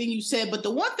with everything you said, but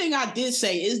the one thing I did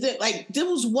say is that, like, there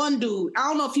was one dude, I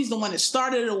don't know if he's the one that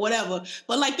started it or whatever,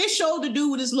 but, like, they showed the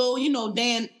dude with his little,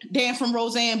 Dan from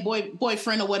Roseanne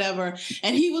boyfriend or whatever,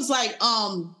 and he was like,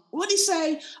 what'd he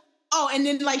say? Oh, and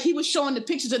then, like, he was showing the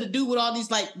pictures of the dude with all these,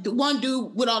 like, the one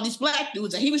dude with all these black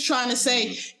dudes, and he was trying to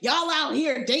say, y'all out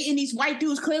here dating these white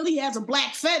dudes, clearly he has a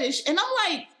black fetish, and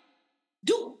I'm like,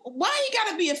 dude, why you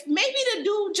gotta be maybe the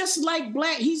dude just like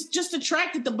black, he's just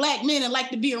attracted to black men and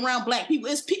like to be around black people.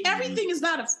 Everything is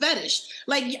not a fetish.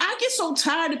 Like, I get so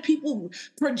tired of people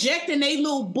projecting they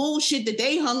little bullshit that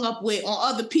they hung up with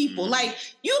on other people. Like,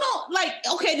 you don't, like,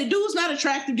 okay, the dude's not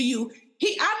attractive to you.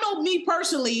 I know me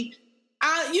personally,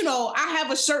 I have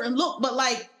a certain look, but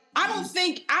like,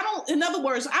 in other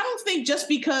words, I don't think just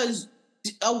because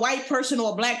a white person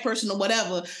or a black person or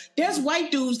whatever, there's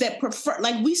white dudes that prefer,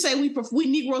 like we say we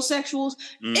Negrosexuals.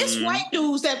 It's white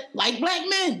dudes that like black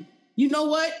men. You know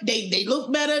what? They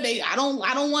look better. I don't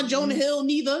want Jonah Hill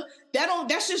neither.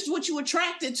 That's just what you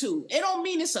attracted to. It don't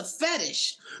mean it's a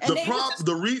fetish. And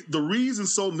the reason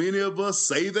so many of us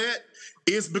say that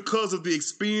is because of the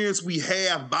experience we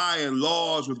have by and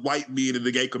large with white men in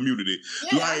the gay community.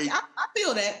 Yeah, like, I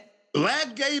feel that.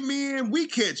 Black gay men, we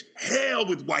catch hell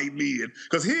with white men.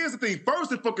 Because here's the thing,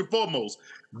 first and fucking foremost,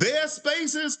 their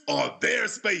spaces are their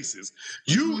spaces.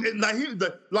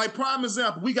 Like prime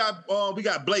example, we got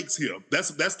Blake's here. That's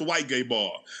the white gay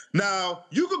bar. Now,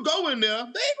 you could go in there, they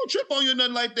ain't gonna trip on you or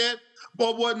nothing like that,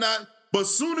 or whatnot. But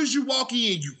as soon as you walk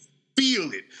in, you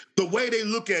feel it. The way they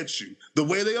look at you, the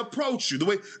way they approach you, the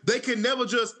way they can never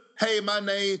just, hey, my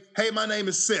name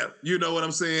is Seth. You know what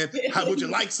I'm saying? How would you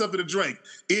like something to drink?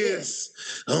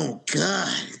 Oh,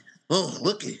 God. Oh,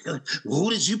 look at who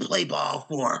did you play ball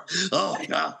for? Oh,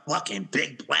 God, fucking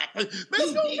big black. Man,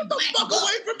 get the fuck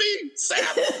away from me,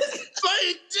 Seth.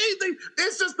 Like, gee,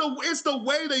 it's the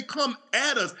way they come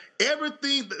at us.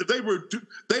 Everything,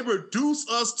 they reduce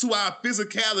us to our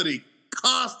physicality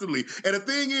constantly. And the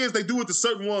thing is, they do it to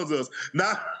certain ones of us.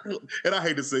 Now, and I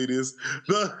hate to say this,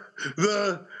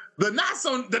 the not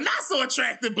so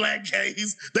attractive black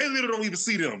gays, they literally don't even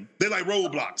see them. They're like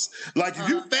roadblocks. Like, if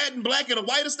you fat and black in a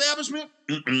white establishment,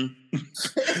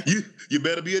 you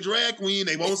better be a drag queen.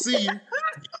 They won't see you.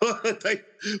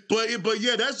 but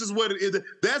yeah, that's just what it is.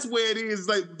 That's where it is.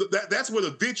 Like that's where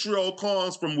the vitriol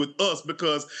comes from with us,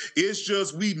 because it's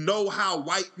just, we know how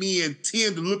white men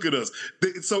tend to look at us.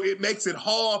 So it makes it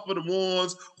hard for the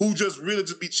ones who just really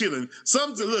just be chilling.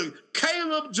 Look,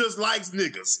 Caleb just likes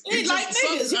niggas. He like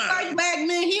niggas. He like black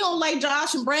men. He don't like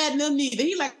Josh and Brad and them neither.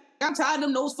 He like, I'm tired of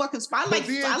them those fucking spots. I like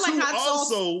hot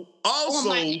sauce.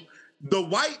 Also, the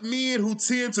white men who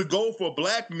tend to go for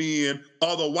black men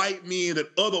are the white men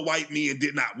that other white men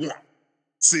did not want.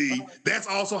 See, that's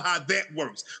also how that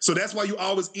works. So that's why you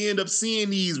always end up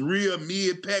seeing these real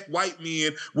mid-pack white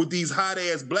men with these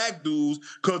hot-ass black dudes,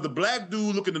 because the black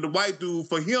dude looking at the white dude,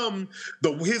 for him,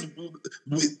 his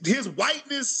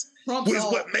whiteness is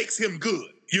what makes him good.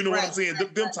 You know what I'm saying?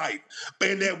 Them type.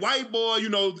 And that white boy, you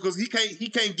know, because he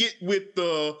can't get with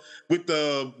the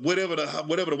whatever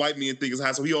the white men think is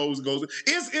hot, so he always goes.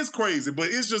 It's crazy, but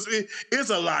it's just it's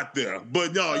a lot there.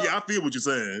 But no, yeah, I feel what you're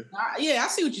saying. Yeah, I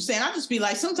see what you're saying. I just be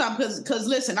like, sometimes because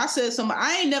listen, I said something.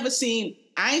 I ain't never seen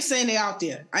I ain't saying they out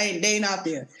there. They ain't out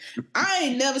there. I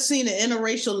ain't never seen an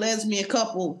interracial lesbian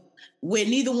couple where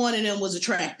neither one of them was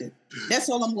attractive. That's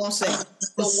all I'm gonna say.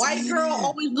 The white girl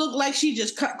always looked like she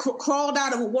just crawled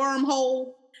out of a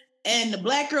wormhole, and the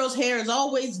black girl's hair is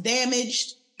always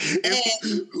damaged. And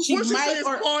she might say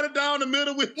it's parted down the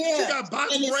middle with she got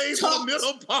box braids on the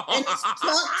middle part. And it's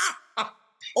tucked.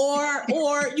 Or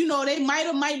you know, they might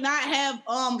or might not have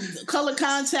color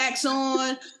contacts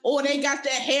on, or they got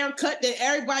that haircut that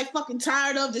everybody fucking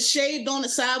tired of, the shaved on the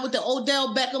side with the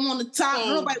Odell Beckham on the top.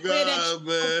 Nobody wear that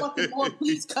shit. Fucking boy,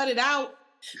 please cut it out.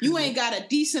 You ain't got a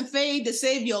decent fade to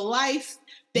save your life.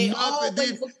 They always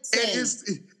look the same.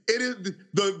 It is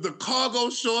the cargo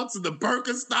shorts and the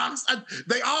Birkenstocks.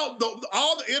 All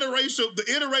the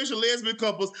interracial lesbian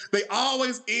couples, they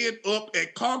always end up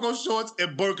at cargo shorts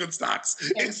and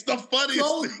Birkenstocks. And it's the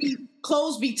funniest thing.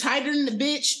 Clothes be tighter than the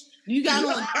bitch. You got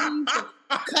on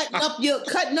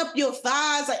cutting up your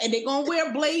thighs, and they're gonna wear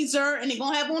a blazer and they're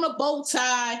gonna have on a bow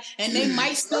tie, and they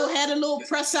might still have a little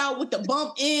press out with the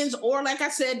bump ends, or like I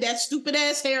said, that stupid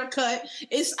ass haircut.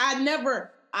 I've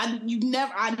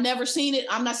never seen it.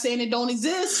 I'm not saying it don't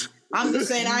exist. I'm just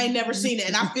saying I ain't never seen it.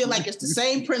 And I feel like it's the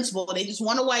same principle. They just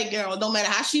want a white girl. Don't matter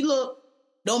how she look.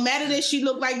 Don't matter that she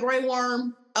look like Grey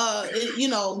Worm. None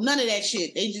of that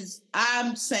shit.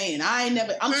 I'm saying I'm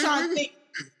trying to think.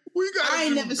 We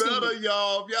gotta do better,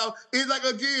 y'all. It's like,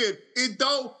 again,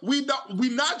 we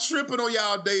not tripping on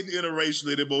y'all dating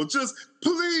interracial anymore. Just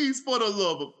please, for the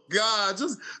love of God,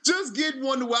 just get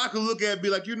one where I can look at and be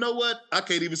like, you know what? I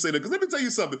can't even say that. Because let me tell you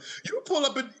something. If you pull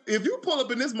up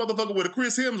in this motherfucker with a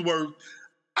Chris Hemsworth,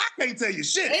 I can't tell you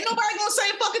shit. Ain't nobody gonna say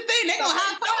a fucking thing. They gonna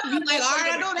high five you like, all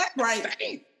right, I know that's right.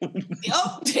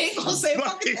 Yup, they ain't gonna say a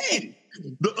fucking thing.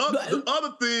 The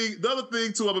other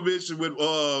thing too, I'm gonna mention with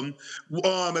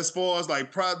as far as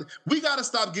like pride, we gotta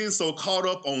stop getting so caught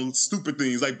up on stupid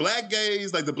things like black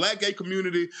gays, like the black gay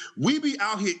community. We be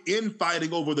out here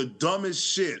infighting over the dumbest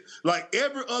shit. Like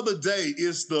every other day,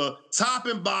 it's the top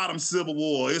and bottom civil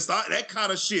war. It's that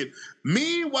kind of shit.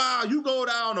 Meanwhile, you go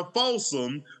down to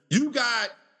Folsom, you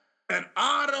got an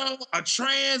otter, a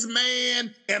trans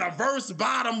man, and a verse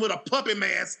bottom with a puppy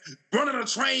mask running a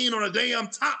train on a damn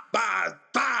top by a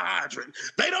fire hydrant.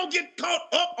 They don't get caught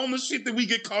up on the shit that we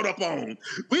get caught up on.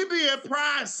 We be at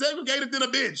Pride segregated than a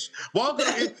bitch.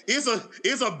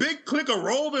 It's a big clique of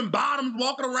roving bottoms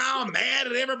walking around mad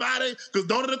at everybody because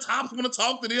none of the tops want to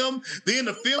talk to them. Then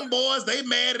the film boys, they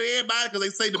mad at everybody because they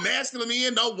say the masculine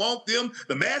men don't want them.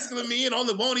 The masculine men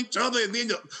only want each other, and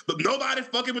then nobody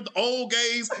fucking with the old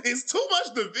gays. It's too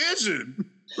much division.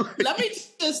 Let me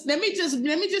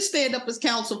just stand up as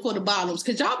counsel for the bottoms,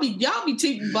 because y'all be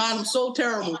treating bottoms so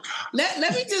terrible. Let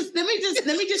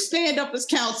me just stand up as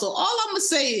counsel. All I'm gonna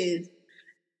say is,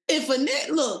 if a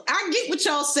nigga, look, I get what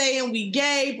y'all saying, we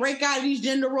gay, break out of these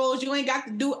gender roles, you ain't got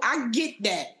to do, I get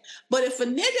that. But if a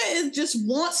nigga just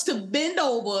wants to bend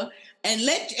over and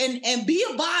and be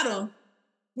a bottom,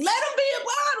 let him be a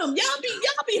bottom. Y'all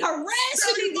be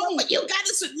harassing these women. You got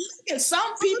to look at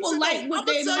some people like what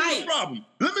they like.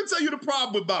 Let me tell you the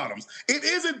problem with bottoms. It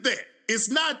isn't that. It's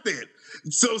not that.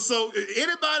 So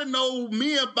anybody know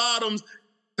me and bottoms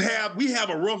we have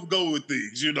a rough go with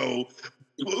things, you know,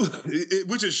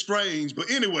 which is strange.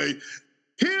 But anyway,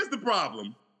 here's the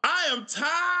problem. I am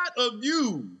tired of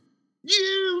you.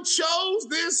 You chose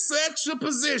this sexual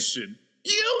position.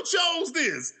 You chose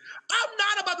this. I'm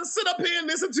not about to sit up here and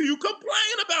listen to you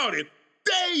complain about it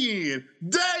day in,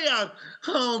 day out.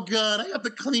 Oh God, I have to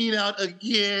clean out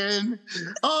again.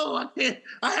 Oh,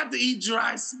 I have to eat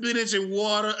dry spinach and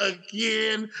water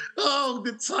again. Oh,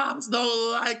 the tops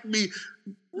don't like me.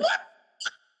 What?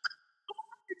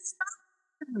 It's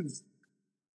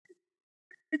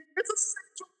a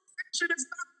sexual position. It's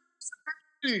not.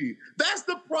 That's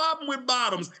the problem with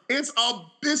bottoms. It's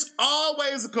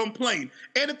always a complaint.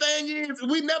 And the thing is,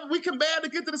 we can barely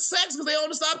get to the sex because they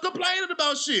don't stop complaining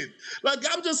about shit. Like,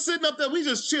 I'm just sitting up there, we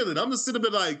just chilling. I'm just sitting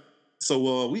up there like,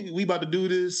 so we about to do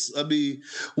this? I mean,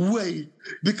 wait,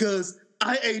 because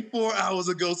I ate 4 hours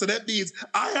ago, so that means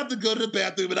I have to go to the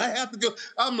bathroom and I have to go.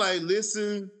 I'm like,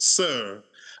 listen, sir,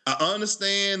 I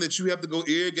understand that you have to go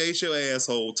irrigate your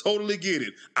asshole. Totally get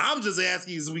it. I'm just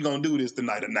asking you if we gonna do this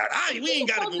tonight or not. We ain't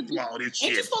gotta go through all this shit.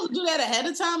 Ain't you supposed to do that ahead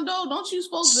of time though? Don't you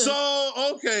supposed to?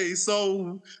 So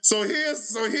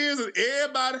here's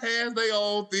everybody has their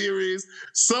own theories.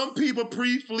 Some people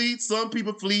pre-fleet, some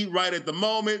people fleet right at the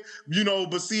moment. You know,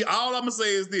 but see, all I'm gonna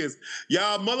say is this.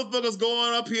 Y'all motherfuckers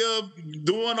going up here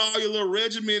doing all your little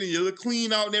regimen and your little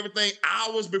clean out and everything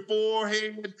hours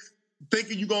beforehand,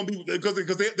 thinking you're going to be, because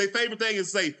their favorite thing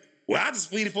is to say, well, I just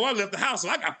fleeted before I left the house, so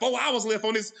I got 4 hours left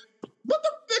on this. What the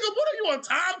nigga, what are you a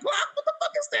time clock? What the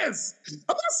fuck is this?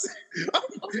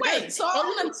 Wait, so I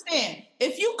don't understand.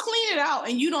 If you clean it out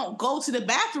and you don't go to the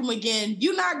bathroom again,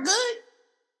 you're not good?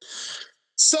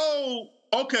 So,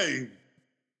 okay.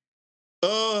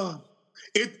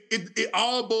 It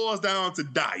all boils down to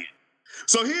diet.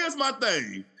 So here's my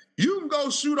thing. You can go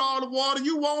shoot all the water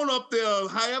you want up there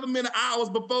however many hours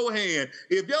beforehand.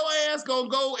 If your ass gonna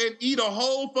go and eat a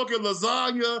whole fucking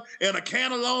lasagna and a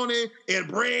cannelloni and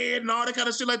bread and all that kind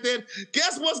of shit like that,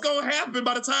 guess what's gonna happen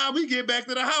by the time we get back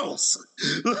to the house?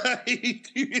 Like,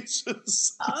 it's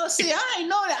just... See, I ain't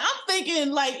know that. I'm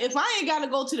thinking, like, if I ain't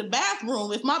gotta go to the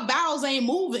bathroom, if my bowels ain't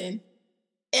moving,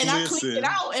 and I clean it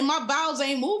out, and my bowels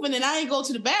ain't moving, and I ain't go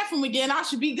to the bathroom again, I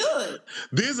should be good.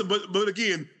 But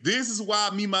again, this is why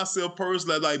me myself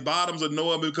personally, like, bottoms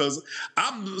annoy me, because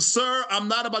I'm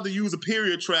not about to use a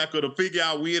period tracker to figure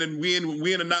out when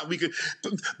or not we could.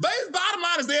 Bottom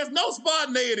line is there's no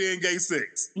spontaneity in gay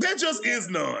sex. There just is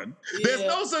none. Yeah. There's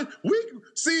no such. We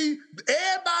see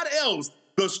everybody else.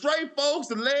 The straight folks,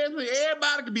 the lesbians,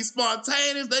 everybody can be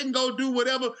spontaneous. They can go do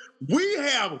whatever. We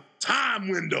have time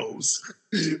windows.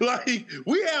 Like,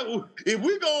 if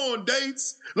we go on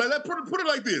dates, like, let's put it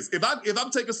like this. If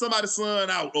I'm taking somebody's son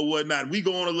out or whatnot, we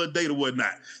go on a little date or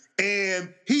whatnot,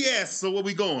 and he asks, so where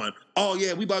we going? Oh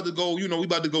yeah, we about to go, we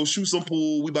about to go shoot some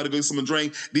pool, we about to go get something to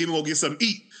drink, then we gonna get something to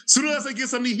eat. Soon as I get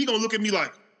something to eat, he gonna look at me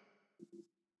like,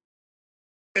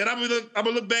 and I'm gonna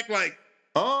look back like,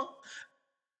 huh?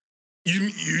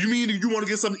 You mean you want to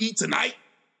get something to eat tonight?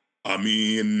 I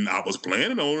mean, I was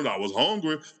planning on it. I was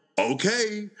hungry.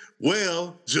 Okay,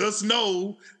 well, just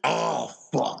know, oh,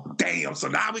 fuck, damn. So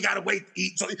now we got to wait to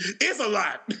eat. So it's a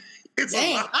lot. It's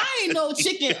a lot. I ain't know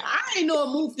chicken. I ain't know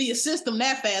it moved through your system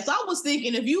that fast. I was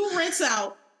thinking if you rinse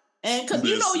out, and because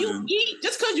you eat,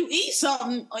 just because you eat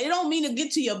something, it don't mean to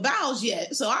get to your bowels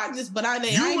yet. So you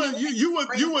would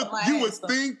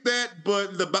think that,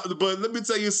 but let me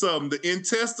tell you something. The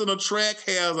intestinal tract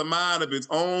has a mind of its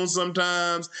own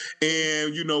sometimes,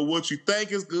 and what you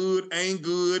think is good ain't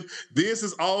good. This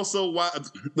is also why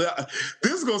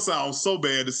this is gonna sound so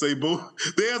bad to say, boo.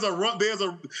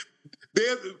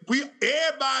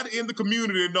 Everybody in the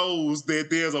community knows that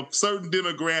there's a certain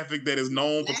demographic that is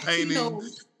known for painting.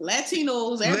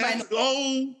 Latinos, everybody knows.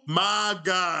 Oh my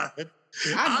God.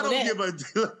 I don't give a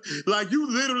like, you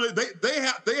literally they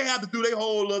have to do their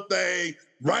whole little thing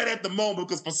right at the moment,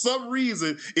 because for some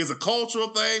reason it's a cultural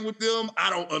thing with them.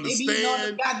 I don't understand.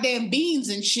 Maybe the goddamn beans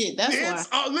and shit. That's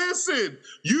why. Listen,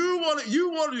 you want to eat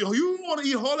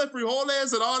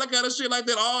frijoles and all that kind of shit like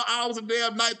that all hours of the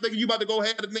damn night, thinking you about to go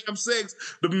have the damn sex.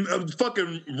 The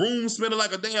fucking room smelling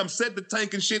like a damn septic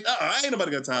tank and shit. I ain't nobody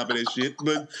got time for that shit.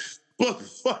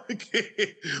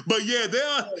 But yeah,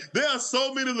 there are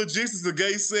so many logistics of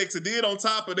gay sex, and then on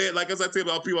top of that, like as I tell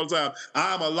people all the time,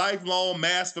 I'm a lifelong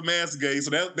mass gay, so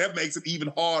that makes it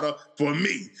even harder for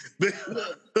me. Now,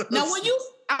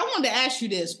 I wanted to ask you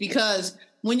this, because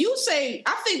when you say,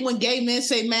 I think when gay men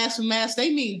say mass for mass,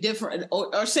 they mean different,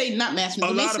 or say not mass. A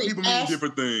lot of people mean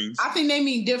different things. I think they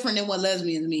mean different than what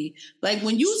lesbians mean. Like,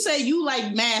 when you say you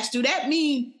like mass, do that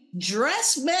mean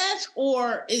dress match,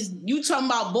 or is you talking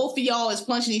about both of y'all is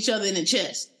punching each other in the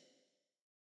chest?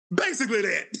 Basically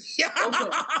that.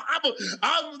 Okay.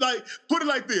 I'm like, put it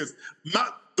like this.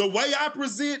 The way I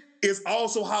present is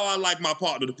also how I like my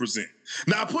partner to present.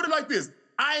 Now, put it like this.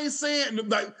 I ain't saying,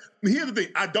 like, here's the thing.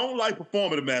 I don't like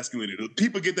performative masculinity.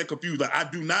 People get that confused. Like, I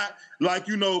do not like,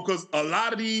 because a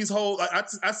lot of these a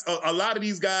lot of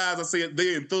these guys, I say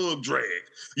they're in thug drag.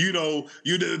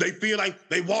 They feel like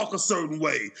they walk a certain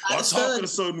way, or talk in a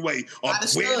certain way, or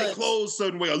wear their clothes a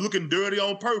certain way, or looking dirty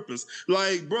on purpose.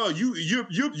 Like, bro, you're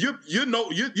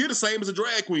the same as a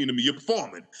drag queen to me. You're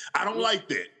performing. I don't like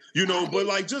that. But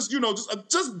like, just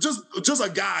a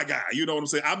guy. You know what I'm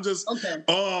saying? I'm just okay.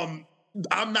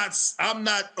 I'm not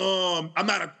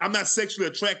sexually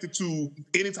attracted to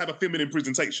any type of feminine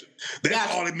presentation.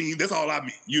 That's all it means. That's all I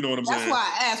mean. You know what I'm saying? That's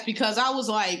why I asked, because I was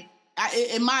like,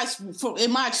 in my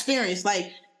experience,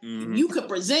 like, you could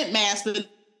present masculine.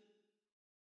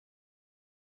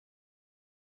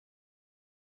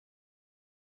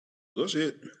 Oh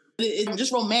shit! It's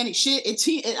just romantic shit.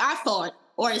 I thought,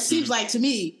 or it seems like to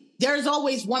me, there's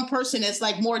always one person that's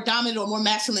like more dominant or more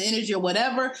masculine energy or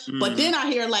whatever. Mm-hmm. But then I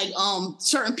hear like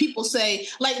certain people say,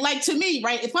 like to me,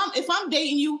 right? If I'm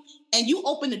dating you and you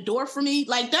open the door for me,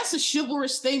 like, that's a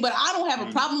chivalrous thing, but I don't have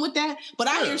a problem with that. But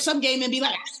I hear some gay men be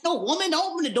like, no, woman,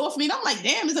 don't open the door for me. And I'm like,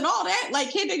 damn, is it all that?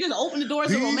 Like, can't they just open the door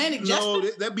as a romantic gesture? No,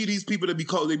 that be these people that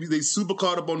they super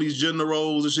caught up on these gender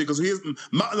roles and shit. Because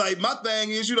my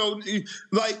thing is,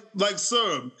 like,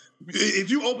 sir, if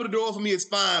you open the door for me, it's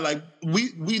fine. Like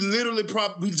we literally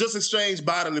we just exchanged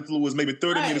bodily fluids maybe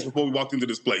 30 minutes before we walked into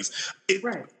this place.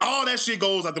 All that shit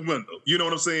goes out the window. You know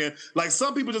what I'm saying? Like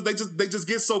some people they just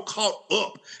get so caught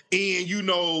up in, you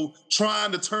know,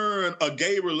 trying to turn a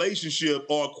gay relationship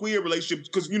or a queer relationship,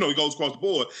 because you know it goes across the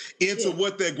board, into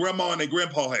what their grandma and their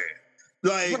grandpa had.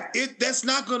 Like that's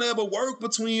not gonna ever work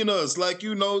between us. Like,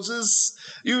 you know, just,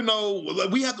 you know,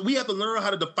 like we have to learn how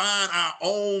to define our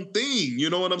own thing. You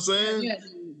know what I'm saying? Yeah.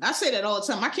 I say that all the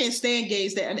time. I can't stand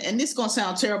gays that, and this is gonna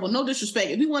sound terrible. No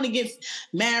disrespect. If we want to get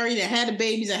married and have the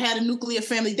babies and have a nuclear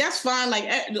family, that's fine. Like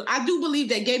I do believe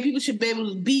that gay people should be able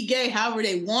to be gay however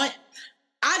they want.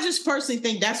 I just personally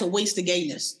think that's a waste of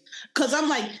gayness. Cause I'm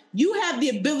like, you have the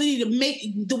ability to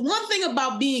make the one thing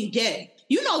about being gay.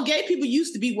 You know, gay people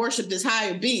used to be worshipped as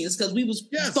higher beings because we was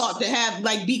thought to have,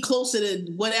 like, be closer to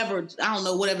whatever, I don't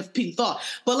know, whatever people thought.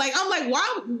 But, like, I'm like,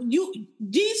 why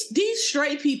these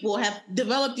straight people have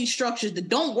developed these structures that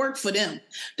don't work for them,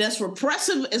 that's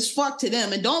repressive as fuck to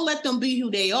them, and don't let them be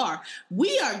who they are.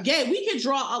 We are gay. We can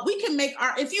draw up, we can make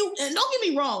our, and don't get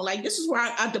me wrong, like, this is where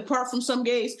I depart from some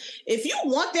gays. If you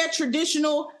want that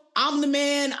traditional, I'm the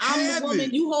man, I'm the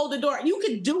woman, you hold the door, you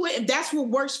can do it if that's what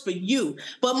works for you.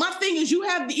 But my thing is, you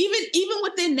have even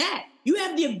within that, you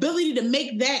have the ability to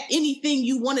make that anything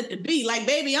you want it to be. Like,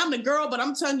 baby, I'm the girl, but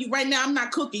I'm telling you right now, I'm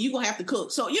not cooking. You're going to have to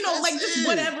cook. So, you know, that's like just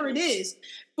whatever it is.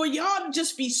 For y'all to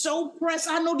just be so pressed.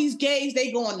 I know these gays, they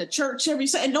go to church every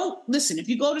Sunday. And don't listen, if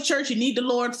you go to church, you need the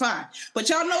Lord, fine. But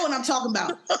y'all know what I'm talking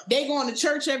about. They going to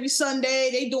church every Sunday.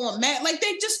 They doing like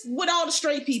they just with all the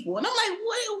straight people. And I'm like,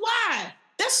 why?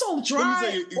 That's so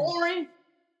dry, boring.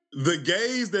 The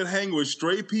gays that hang with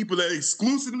straight people, that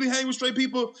exclusively hang with straight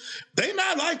people, they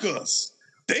not like us.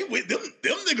 Them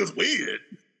niggas weird.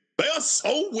 They are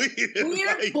so weird.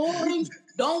 Weird, like, boring.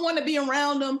 Don't want to be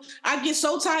around them. I get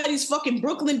so tired of these fucking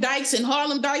Brooklyn dykes and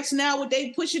Harlem dykes now, with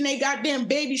they pushing their goddamn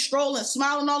baby stroller and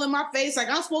smiling all in my face. Like,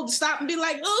 I'm supposed to stop and be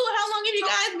like, oh, how long have you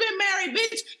guys been married,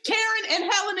 bitch? Karen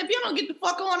and Helen, if you don't get the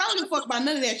fuck on, I don't give a fuck about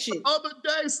none of that shit. The other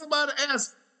day, somebody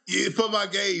asked, for my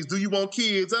gays, do you want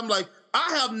kids? I'm like,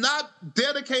 I have not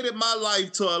dedicated my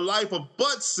life to a life of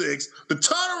butt sex to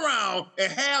turn around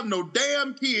and have no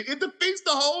damn kid. It defeats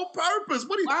the whole purpose.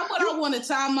 Why would I want to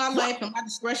time my life and my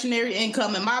discretionary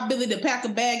income and my ability to pack a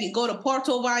bag and go to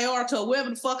Puerto Vallarta or wherever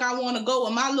the fuck I want to go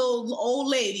with my little old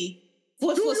lady? Do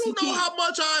you know how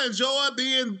much I enjoy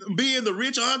being the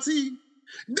rich auntie?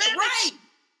 Right.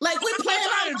 Like, we playing.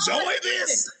 I enjoy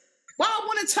this. Well, I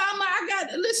want to time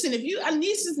listen, if you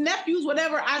nieces, nephews,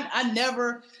 whatever, I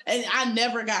never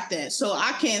got that. So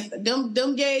I can't,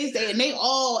 them gays, they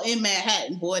all in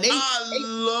Manhattan, boy. I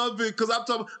love it, because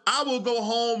I will go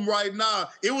home right now.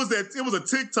 It was a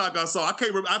TikTok I saw. I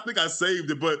can't remember, I think I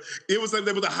saved it, but it was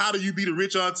like, how do you be the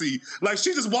rich auntie? Like,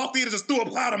 she just walked in and just threw a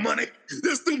pot of money.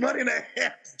 Just threw money in her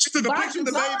hair. She took a picture of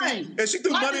the baby and she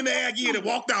threw money in the hair again and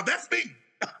walked out. That's me.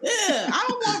 Yeah, I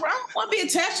don't want to be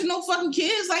attached to no fucking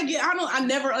kids. Like, I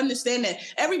never understand that.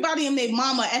 Everybody and their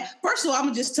mama. First of all, I'm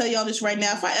gonna just tell y'all this right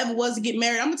now. If I ever was to get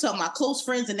married, I'm gonna tell my close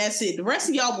friends, and that's it. The rest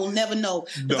of y'all will never know.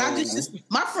 No.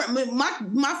 My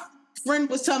friend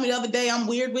was telling me the other day, I'm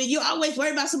weird with you. Always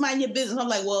worry about somebody in your business. I'm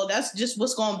like, well, that's just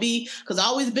what's gonna be, because I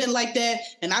always been like that,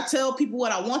 and I tell people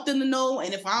what I want them to know,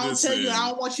 and if I don't tell you, I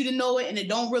don't want you to know it, and it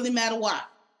don't really matter why.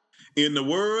 In the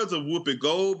words of Whoopi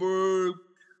Goldberg,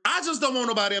 I just don't want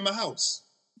nobody in my house.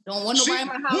 Don't want nobody in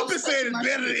my house. Whoopi said it's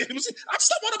better than I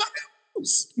just don't want nobody in my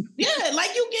house. Yeah, like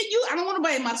I don't want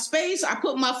nobody in my space. I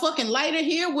put my fucking lighter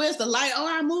here. Where's the light? Oh,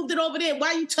 I moved it over there. Why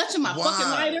are you touching my fucking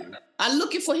lighter? I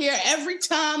look it for here every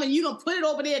time, and you don't put it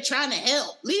over there trying to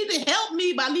help. Help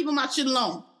me by leaving my shit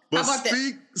alone. But how about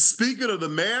that? Speaking of the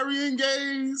marrying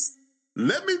gays,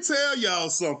 let me tell y'all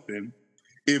something.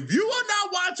 If you are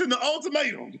not watching the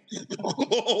Ultimatum,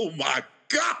 oh my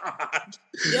God.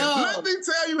 Yo. Let me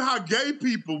tell you how gay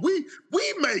people, we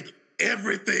make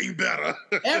everything better.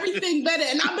 Everything better.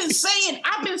 And I've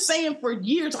been saying for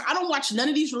years, I don't watch none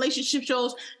of these relationship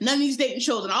shows, none of these dating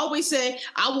shows. And I always say,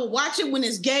 I will watch it when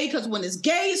it's gay, because when it's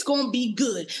gay, it's going to be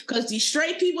good. Because these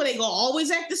straight people, they going to always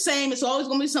act the same. It's always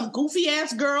going to be some goofy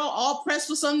ass girl all pressed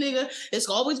for some nigga. It's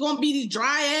always going to be these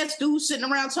dry ass dudes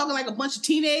sitting around talking like a bunch of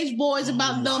teenage boys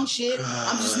about dumb shit.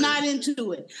 I'm just not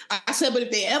into it. I said, but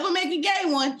if they ever make a gay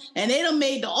one, and they done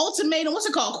made the ultimatum, what's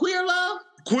it called? Queer Love?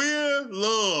 Queer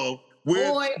Love.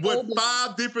 With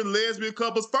 5 different lesbian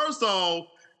couples. First off,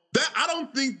 I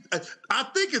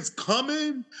think it's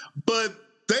coming, but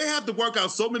they have to work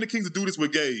out so many things to do this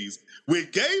with gays.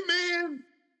 With gay men,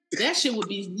 that shit would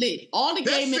be lit. All the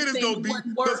gay men is gonna be,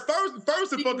 because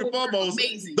first and fucking foremost,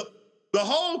 the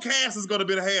whole cast is gonna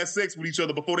have sex with each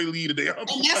other before they leave the damn. And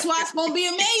that's why it's gonna be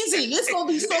amazing. It's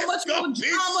gonna be so much more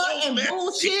drama and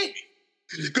bullshit.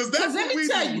 Because let me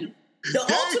tell you, the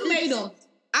Ultimatum.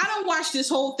 I don't watch this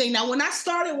whole thing. Now, when I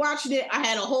started watching it, I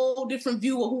had a whole different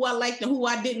view of who I liked and who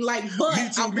I didn't like.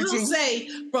 But I will say,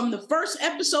 from the first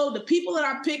episode, the people that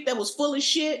I picked that was full of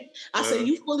shit, I said,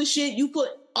 you full of shit. You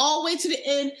put all the way to the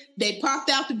end. They popped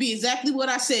out to be exactly what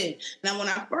I said. Now, when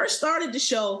I first started the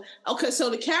show, okay, so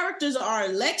the characters are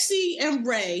Lexi and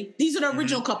Ray. These are the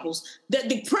original couples.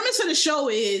 The premise of the show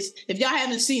is, if y'all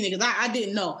haven't seen it, because I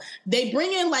didn't know, they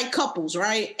bring in like couples,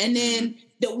 right? And then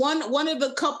that one of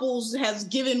the couples has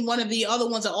given one of the other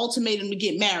ones an ultimatum to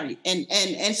get married.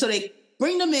 And so they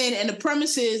bring them in, and the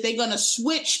premise is they're going to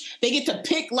switch. They get to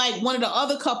pick like one of the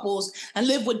other couples and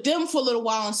live with them for a little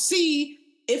while and see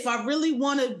if I really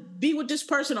want to be with this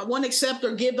person, I want to accept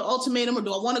or give the ultimatum, or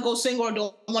do I want to go single, or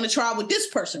do I want to try with this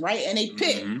person, right? And they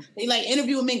pick. They like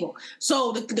interview and mingle.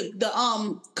 So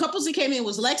the couples that came in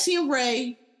was Lexi and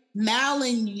Ray, Mal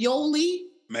and Yoli.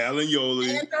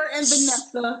 Xander and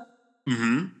Vanessa.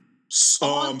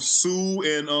 Sue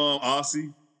and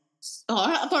Aussie. Oh,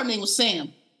 I thought her name was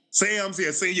Sam. Sam. I got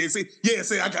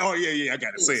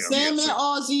it. Sam and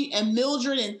Aussie and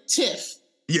Mildred and Tiff.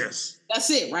 Yes. That's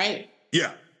it, right?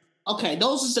 Yeah. Okay,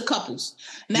 those is the couples.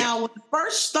 Now, when it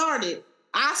first started,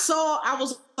 I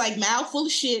was like, Mal full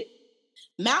of shit.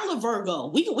 Mal a Virgo.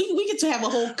 We get to have a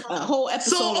whole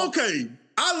episode. So okay,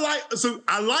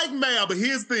 I like Mal, but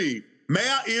here's the thing: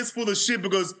 Mal is full of shit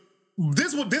because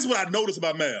this what I noticed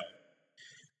about Mal.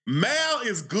 Mal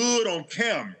is good on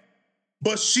camera,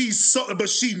 but she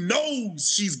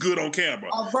knows she's good on camera.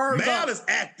 A Virgo. Mal is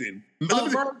acting.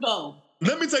 Virgo.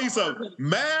 Let me tell you something.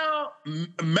 Mal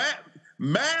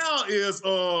is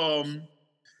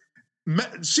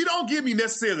she don't give me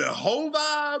necessarily the whole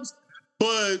vibes,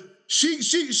 but she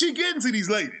getting to these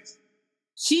ladies.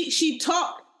 She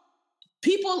talk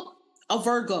people a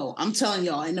Virgo. I'm telling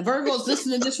y'all, and the Virgos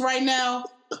listening to this right now,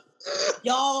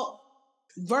 y'all.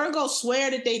 Virgos swear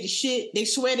that they the shit. They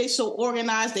swear they so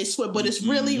organized. They swear, but it's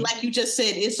really like you just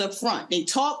said. It's a front. They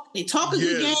talk a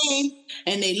good game,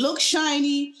 and they look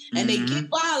shiny, and they get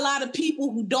by a lot of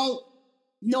people who don't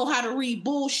know how to read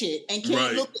bullshit and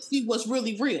can't look to see what's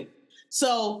really real.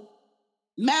 So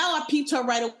Mal, I peeped her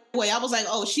right away. I was like,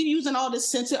 oh, she using all this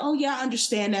sense. Oh yeah, I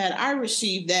understand that. I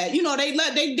received that. You know,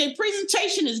 their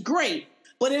presentation is great,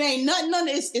 but it ain't nothing.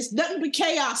 It's nothing but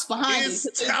chaos behind it.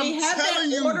 They have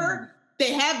that order.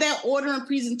 They have that order and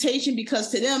presentation because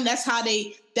to them that's how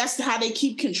they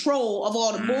keep control of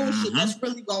all the bullshit that's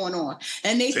really going on,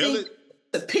 and they think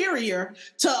superior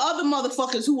to other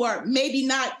motherfuckers who are maybe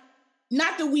not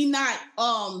that we not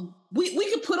we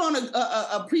could put on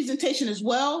a presentation as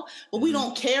well, but we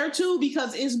don't care to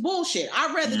because it's bullshit.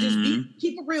 I'd rather just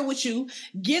keep it real with you,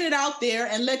 get it out there,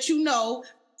 and let you know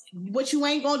what you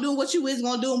ain't gonna do, what you is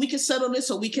gonna do, and we can settle this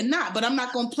or we cannot. But I'm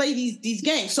not gonna play these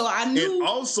games. So I knew. And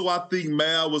also, I think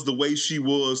Mal was the way she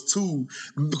was too,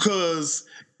 because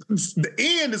the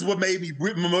end is what made me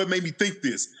think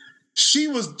this. She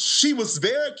was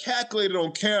very calculated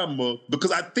on camera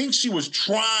because I think she was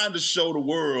trying to show the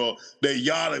world that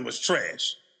Yali was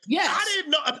trash. Yes.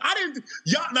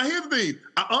 Now here's the thing.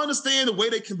 I understand the way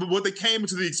what they came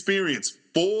into the experience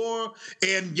for,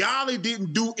 and Yali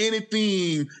didn't do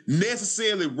anything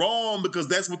necessarily wrong because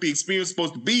that's what the experience is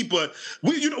supposed to be. But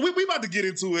we about to get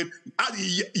into it.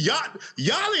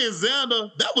 Yali and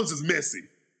Xander, that was just messy.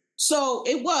 So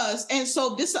it was, and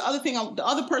so this is the other thing. The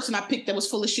other person I picked that was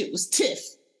full of shit was Tiff,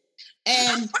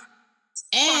 and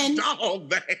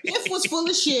Tiff was full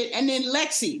of shit. And then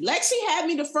Lexi had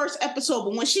me the first episode,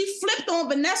 but when she flipped on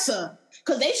Vanessa,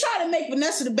 because they tried to make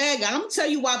Vanessa the bad guy. I'm gonna tell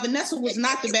you why Vanessa was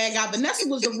not the bad guy. Vanessa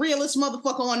was the realest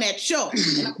motherfucker on that show.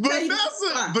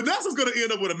 Vanessa's gonna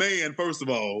end up with a man. First of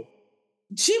all,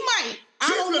 she might.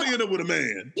 She's gonna end up with a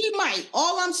man. He might.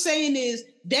 All I'm saying is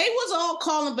they was all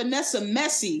calling Vanessa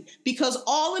messy because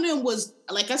all of them was,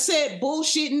 like I said,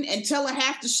 bullshitting and telling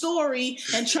half the story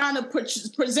and trying to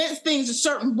present things a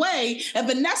certain way. And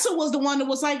Vanessa was the one that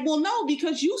was like, well, no,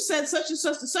 because you said such and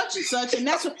such and such and such. And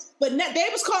that's what, but they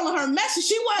was calling her messy.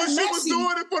 She wasn't messy. She was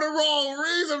doing it for the wrong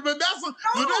reason. Vanessa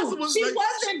was she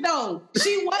wasn't though.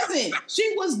 She wasn't.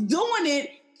 She was doing it.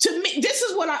 To me, this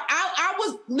is what I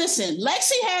was. Listen,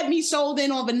 Lexi had me sold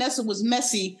in on Vanessa was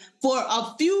messy for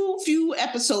a few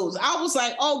episodes. I was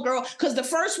like, oh, girl, because the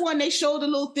first one, they showed a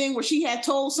little thing where she had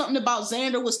told something about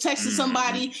Xander was texting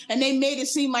somebody, and they made it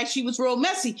seem like she was real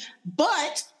messy.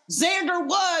 But Xander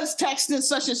was texting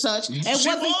such and such, and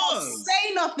wasn't going to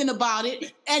say nothing about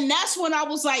it. And that's when I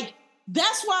was like,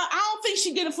 that's why I don't think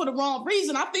she did it for the wrong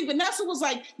reason. I think Vanessa was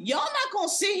like, y'all not going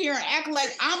to sit here and act like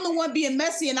I'm the one being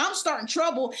messy and I'm starting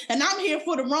trouble and I'm here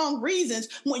for the wrong reasons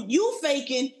when you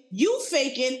faking, and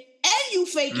you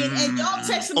faking, and y'all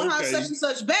texting behind such and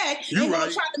such back, and y'all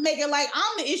trying to make it like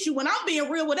I'm the issue when I'm being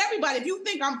real with everybody. If you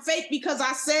think I'm fake because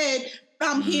I said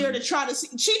I'm here to try to see,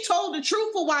 she told the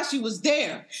truth for why she was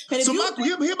there. And if so I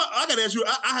got to ask you,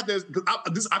 I had this,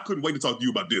 I couldn't wait to talk to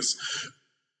you about this.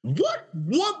 What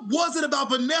was it about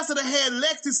Vanessa that had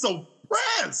Lexi so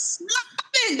pressed?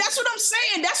 Nothing. That's what I'm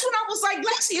saying. That's what I was like,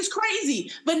 Lexi is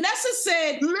crazy. Vanessa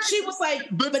said, she was like...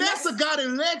 Vanessa got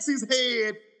in Lexi's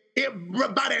head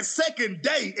by that second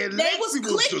day. And they was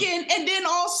clicking, and then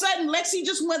all of a sudden, Lexi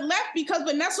just went left because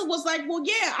Vanessa was like, well,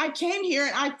 yeah, I came here,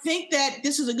 and I think that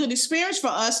this is a good experience for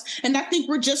us, and I think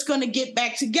we're just going to get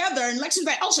back together. And Lexi's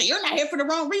like, oh, so you're not here for the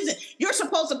wrong reason. You're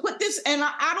supposed to put this... And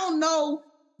I don't know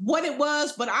what it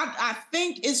was, but I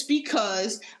think it's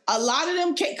because a lot of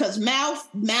them came, because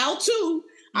Mal too,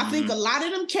 I think a lot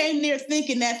of them came there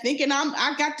thinking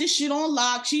I got this shit on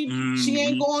lock. She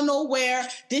ain't going nowhere.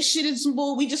 This shit is some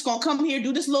bull. We just gonna come here,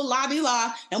 do this little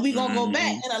la-di-la, and we gonna go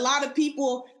back. And a lot of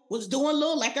people was doing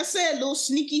little, like I said, little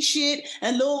sneaky shit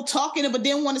and little talking, but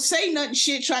didn't want to say nothing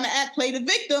shit, trying to play the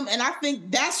victim. And I think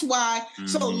that's why.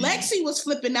 So Lexi was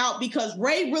flipping out because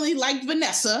Ray really liked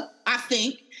Vanessa, I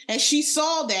think. And she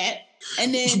saw that,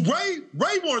 and then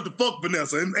Ray wanted to fuck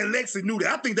Vanessa, and Lexi knew that.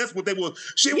 I think that's what they was.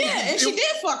 She did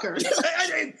fuck her.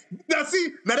 Now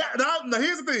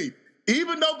here's the thing.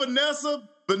 Even though Vanessa,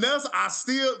 I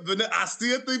still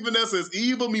think Vanessa is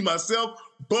evil, me myself.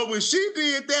 But when she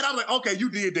did that, I was like, okay, you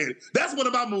did that. That's one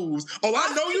of my moves. Oh,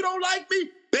 I know you don't like me.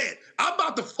 Bet I'm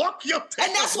about to fuck your tail.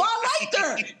 And that's why I liked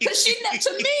her. Because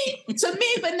to me,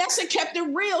 Vanessa kept it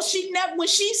real. When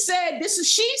she said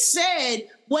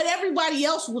what everybody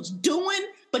else was doing,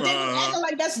 but they were acting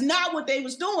like that's not what they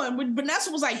was doing. When Vanessa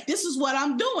was like, this is what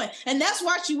I'm doing. And that's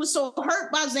why she was so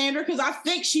hurt by Xander, because I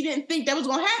think she didn't think that was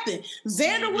going to happen.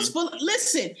 Xander was full of,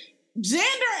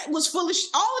 Xander was full of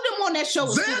all of them on that show.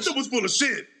 Xander was full of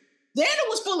shit. Xander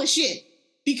was full of shit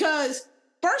because,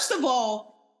 first of all,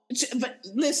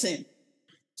 listen.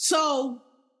 So,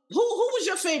 who was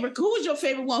your favorite? Who was your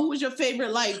favorite one? Who was your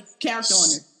favorite character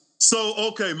on it? So,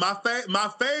 okay, my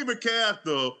favorite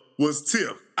character was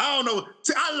Tiff. I don't know.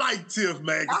 I like Tiff,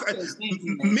 man.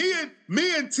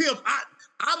 Me and Tiff.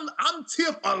 I'm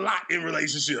Tiff a lot in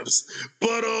relationships,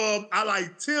 but I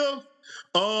like Tiff.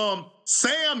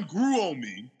 Sam grew on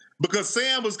me because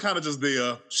Sam was kind of just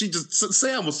there.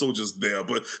 Sam was so just there,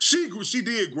 but she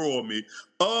did grow on me.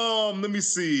 Let me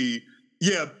see.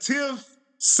 Yeah, Tiff,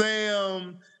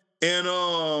 Sam,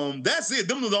 and that's it.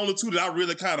 Them are the only two that I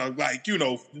really kind of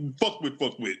fuck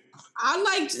with.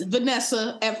 I liked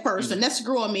Vanessa at first. Vanessa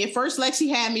grew on me. At first, Lexi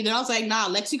had me. Then I was like, nah,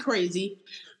 Lexi crazy.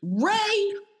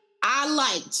 Ray, I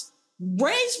liked.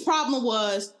 Ray's problem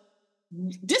was,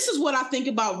 this is what I think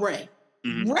about Ray.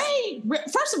 Ray,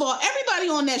 first of all, everybody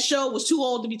on that show was too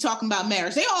old to be talking about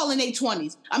marriage. They all in their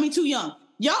 20s. I mean, too young.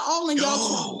 Y'all all in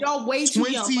y'all way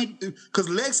too young. Because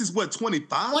Lexi's what,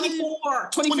 25?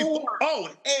 24. Oh,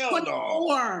 hell 24.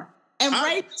 No. And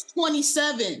Ray's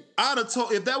 27. I'd have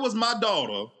told, if that was my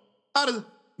daughter,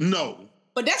 no.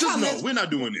 But that's just how no, we're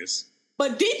not doing this.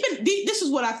 But deep, this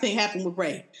is what I think happened with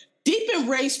Ray. Deep in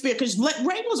Ray's spirit, because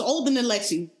Ray was older than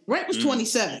Lexi. Ray was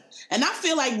 27. And I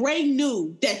feel like Ray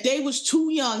knew that they was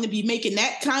too young to be making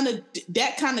that kind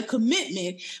of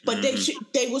commitment, but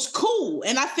they was cool.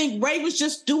 And I think Ray was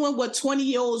just doing what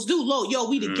 20-year-olds do. Look,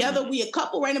 we together, we a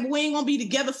couple right now, but we ain't gonna be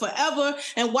together forever.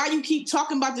 And why you keep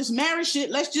talking about this marriage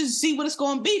shit, let's just see what it's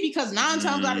gonna be, because 9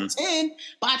 times out of 10,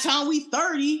 by the time we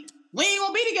 30, we ain't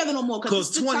gonna be together no more.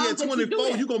 Because 20 and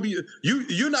 24, you're gonna be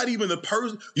you're not even the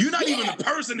person. You're not even the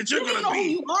person that you're gonna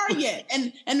be. Who you are yet.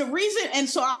 And the reason, and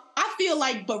so I feel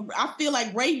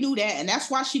like Ray knew that, and that's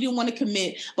why she didn't want to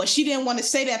commit, but she didn't want to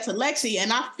say that to Lexi.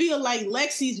 And I feel like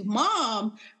Lexi's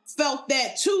mom felt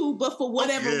that too, but for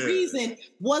whatever reason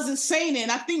wasn't saying it.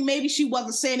 And I think maybe she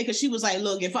wasn't saying it because she was like,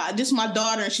 look, this is my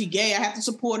daughter and she gay, I have to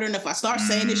support her, and if I start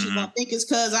saying this, she's gonna think it's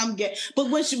because I'm gay. But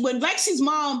when Lexi's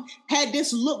mom had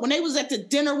this look, when they was at the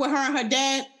dinner with her and her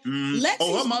dad,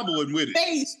 Lexi's her mama wasn't with it.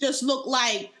 Face just looked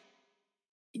like,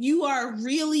 you are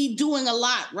really doing a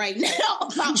lot right now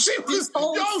about this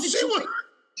whole situation.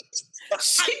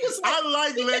 She was like, I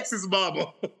like Lexi's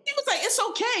mama. She was like, it's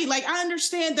okay. Like, I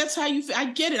understand that's how you feel.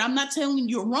 I get it. I'm not telling you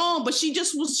you're wrong. But she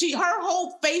just was, her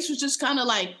whole face was just kind of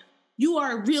like, you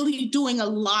are really doing a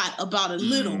lot about a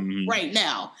little right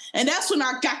now. And that's when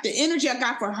I got the energy I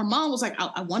got for her mom was like,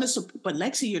 I want to support, but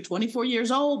Lexi, you're 24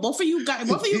 years old. Both of you girls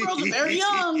are very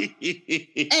young. And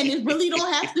it really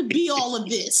don't have to be all of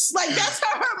this. Like, that's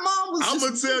how her mom was. I'm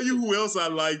going to tell you who else I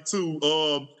like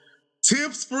too.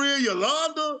 Tiff's friend,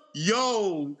 Yolanda.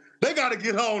 Yo, they got to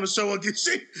get her on the show again.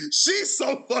 She's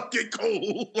so fucking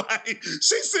cool. Like,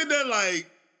 she's sitting there like,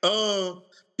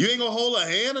 you ain't gonna hold her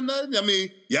hand or nothing? I mean,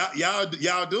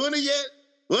 y'all doing it yet?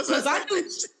 Because I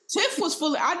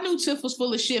knew Tiff was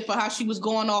full of shit for how she was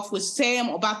going off with Sam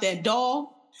about that dog.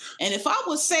 And if I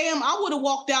was Sam, I would have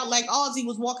walked out like Ozzy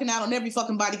was walking out on every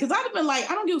fucking body. Because I'd have been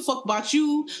like, I don't give a fuck about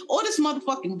you or this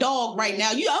motherfucking dog right now.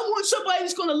 I want somebody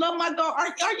that's gonna love my dog.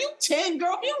 Are you 10,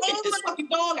 girl? You don't get this fucking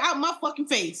dog out my fucking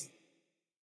face.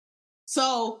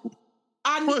 So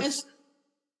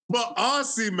But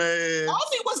Ozzy, man.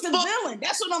 Ozzy was the villain.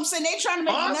 That's what I'm saying. They trying to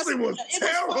make Ozzy was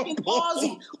terrible.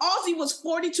 Ozzy was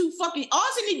 42 fucking.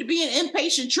 Ozzy need to be in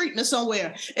inpatient treatment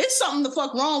somewhere. It's something the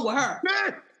fuck wrong with her.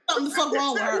 Man, something the fuck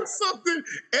wrong with her. Something.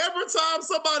 Every time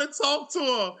somebody talk to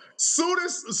her, soon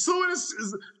as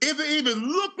if it even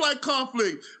looked like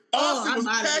conflict, Ozzy was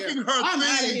packing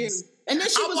her things. And then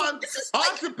she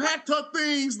Ozzy packed her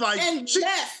things like and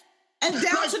left. And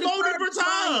down like to the 4 different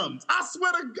times. I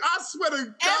swear to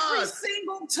God. Every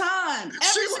single time.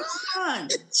 I'm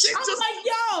just like,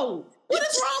 yo, what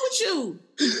is wrong with you?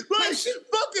 Like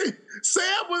fucking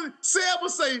Sam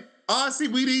would say, Ozzy,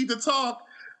 we need to talk.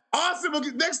 Ozzy will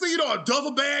get, next thing you know, a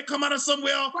duffel bag come out of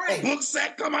somewhere, a book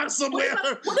sack come out of somewhere.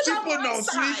 She putting on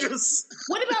sneakers.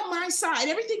 What about my side?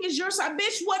 Everything is your side.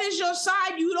 Bitch, what is your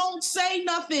side? You don't say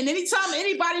nothing. Anytime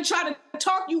anybody try to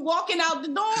talk, you walking out the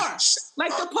door.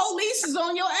 Like the police is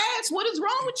on your ass. What is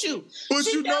wrong with you? But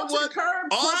she you know what?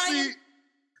 Ozzy,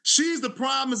 she's the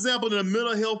prime example of the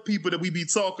mental health people that we be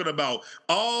talking about.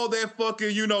 All that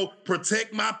fucking,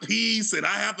 protect my peace and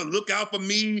I have to look out for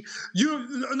me. You're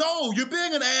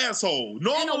being an asshole.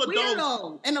 Normal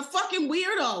adult. And a fucking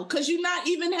weirdo. Because you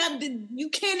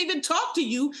can't even talk to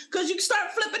you because you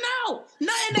start flipping out.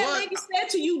 Nothing that lady said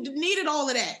to you needed all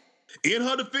of that. In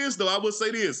her defense, though, I would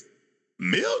say this.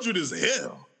 Mildred is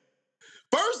hell.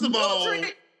 First of all,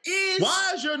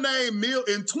 why is your name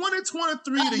Mildred? In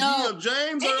 2023, the year of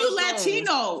James Earl Jones. And you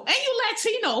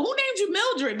Latino. Who named you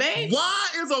Mildred, babe? Why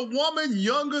is a woman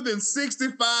younger than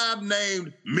 65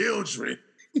 named Mildred?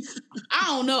 I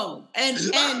don't know. And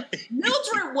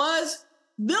Mildred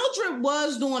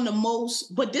was doing the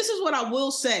most, but this is what I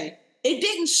will say. It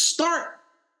didn't start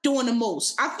doing the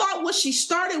most. I thought what she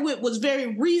started with was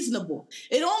very reasonable.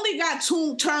 It only got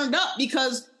turned up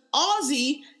because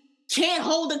Ozzy can't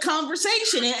hold a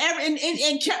conversation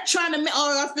and kept trying to,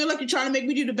 I feel like you're trying to make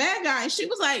me do the bad guy. And she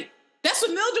was like, that's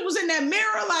when Mildred was in that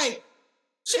mirror, like,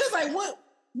 she was like, what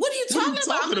are you talking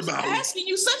about? I'm just asking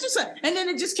you such and such. And then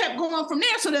it just kept going from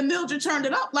there. So then Mildred turned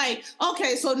it up like,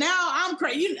 okay, so now I'm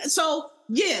crazy. So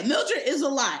yeah, Mildred is a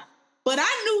lot. But I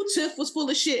knew Tiff was full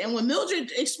of shit. And when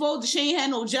Mildred exposed that she ain't had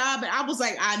no job, and I was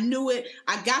like, I knew it.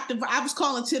 I was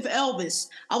calling Tiff Elvis.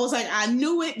 I was like, I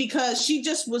knew it because she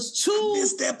just was too. I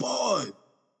missed that part.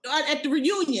 At the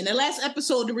reunion, the last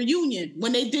episode, the reunion,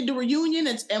 when they did the reunion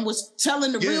and was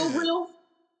telling the real,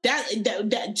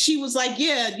 that she was like,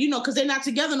 yeah, because they're not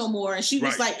together no more. And she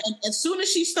was like, and as soon as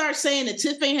she starts saying that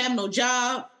Tiff ain't have no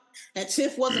job and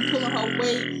Tiff wasn't pulling her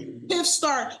weight, Tiff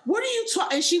what are you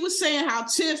talking? And she was saying how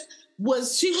Tiff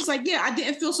she was like, yeah, I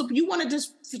didn't feel so. You wanted to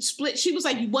split. She was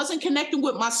like, you wasn't connecting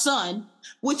with my son,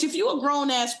 which if you're a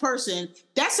grown ass person,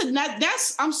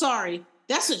 I'm sorry.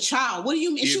 That's a child. What do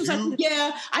you mean? She was like,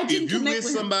 yeah, I didn't connect with him. If you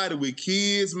miss somebody with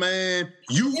kids, man,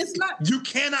 you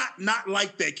cannot not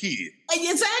like that kid.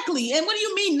 Exactly. And what do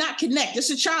you mean not connect? It's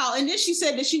a child. And then she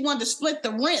said that she wanted to split the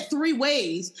rent 3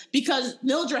 ways because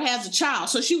Mildred has a child.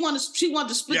 So she wanted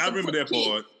to split. Yeah, I remember that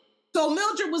part. So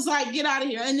Mildred was like, get out of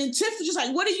here. And then Tiff was just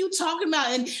like, what are you talking about?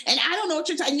 And I don't know what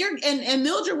you're talking. And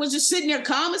Mildred was just sitting there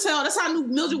calm as hell. That's how I knew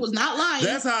Mildred was not lying.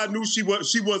 That's how I knew she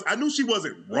was. I knew she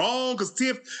wasn't wrong because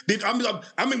Tiff did. I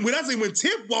mean, when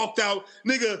Tiff walked out,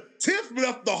 nigga, Tiff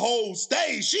left the whole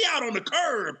stage. She out on the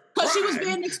curb. Because she was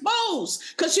being exposed.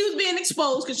 Because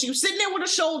she was sitting there with her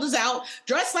shoulders out,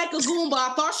 dressed like a Goomba.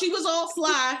 I thought she was all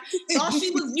fly. Thought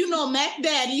she was, Mac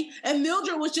Daddy. And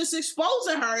Mildred was just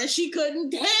exposing her, and she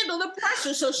couldn't handle the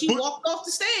pressure, so she walked off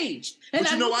the stage. And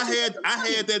I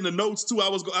had that in the notes too. I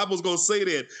was gonna say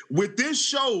that with this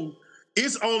show,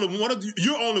 it's only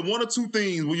you're only one or two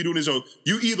things when you're doing this show.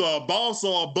 You either a boss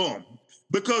or a bum.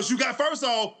 Because you got, first of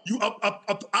all, you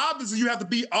obviously you have to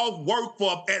be off work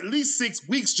for at least 6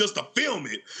 weeks just to film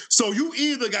it. So you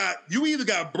either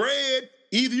got bread,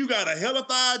 either you got a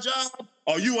hellified job,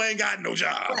 or you ain't got no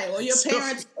job. Right,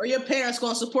 or your parents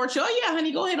gonna support you. Oh yeah,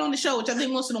 honey, go ahead on the show, which I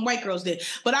think most of them white girls did.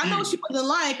 But I know she wasn't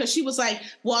lying because she was like,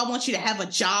 well, I want you to have a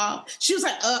job. She was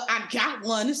like, I got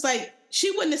one. It's like, she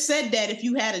wouldn't have said that if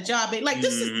you had a job. Like,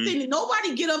 this is the thing.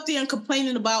 Nobody get up there and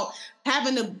complaining about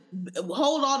having to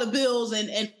hold all the bills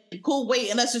and pull weight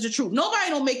unless it's the truth. Nobody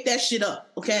don't make that shit up,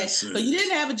 okay? But you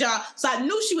didn't have a job. So I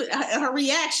knew she was, her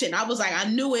reaction, I was like, I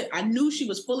knew it. I knew she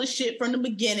was full of shit from the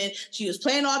beginning. She was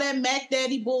playing all that Mac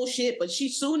Daddy bullshit, but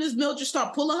soon as Mildred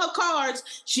started pulling her cards,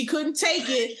 she couldn't take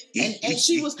it. And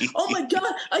she was, oh my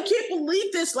God, I can't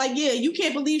believe this. Like, yeah, you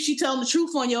can't believe she telling the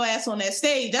truth on your ass on that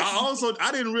stage.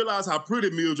 I didn't realize how pretty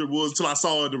Mildred was until I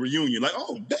saw her at the reunion. Like,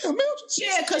 oh, damn, Mildred.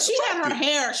 Yeah, because she had her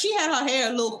hair. She had her hair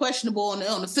a little questionable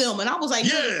on the film, and I was like,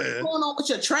 yeah, what's going on with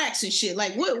your tracks and shit?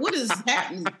 Like, what is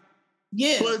happening?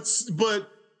 Yeah, but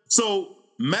so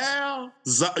Mal,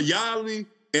 Yali,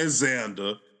 and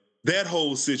Xander, that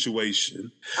whole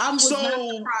situation. I was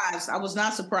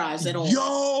not surprised at all.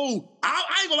 Yo, I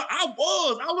ain't gonna. I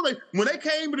was like, when they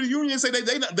came to the union and say they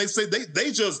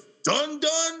just done.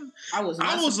 I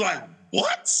was like,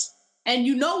 what? And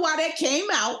you know why that came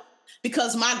out?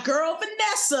 Because my girl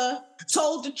Vanessa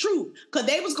told the truth. Because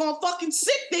they was going to fucking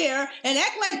sit there and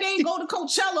act like they ain't go to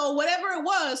Coachella or whatever it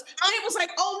was. They was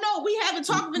like, oh, no, we haven't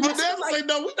talked. Vanessa was like,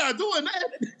 no, we're not doing that.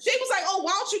 She was like, oh,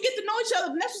 why don't you get to know each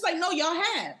other? Vanessa was like, no, y'all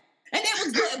have. And it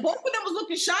was good. Both of them was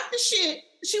looking shocked as shit.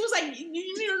 She was like,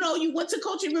 you know, you went to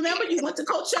Coachella. Remember, you went to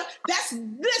Coachella. That's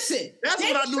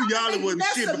when I knew Yali wasn't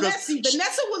shit. Messy.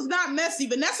 Vanessa was not messy.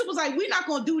 Vanessa was like, we're not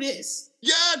going to do this.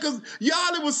 Yeah, because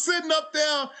Yali was sitting up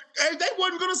there and they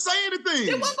wasn't going to say anything.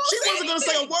 She wasn't going to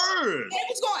say a word. They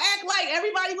was going to act like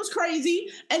everybody was crazy,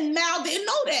 and Mal didn't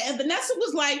know that. And Vanessa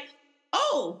was like,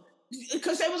 oh,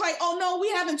 because they was like, oh, no,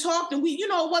 we haven't talked, and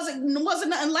it wasn't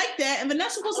nothing like that. And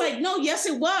Vanessa was like, no, yes,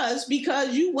 it was,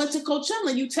 because you went to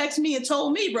Coachella and you texted me and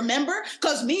told me, remember?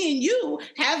 Because me and you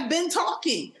have been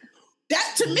talking.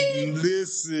 That to me.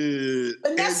 Listen.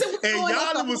 Vanessa and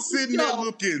Yali was sitting there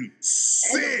looking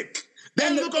sick.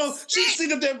 That look on, she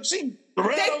seen them, she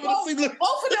ran over the seat.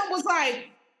 Both of them was like,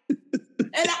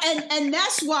 and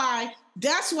that's why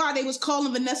they was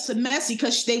calling Vanessa messy,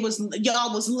 because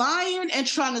y'all was lying and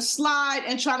trying to slide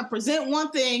and trying to present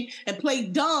one thing and play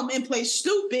dumb and play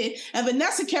stupid, and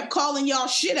Vanessa kept calling y'all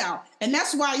shit out, and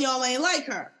that's why y'all ain't like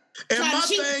her. And my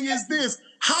thing is this,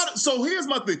 so here's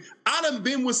my thing. I done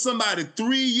been with somebody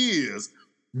 3 years.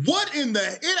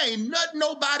 It ain't nothing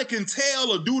nobody can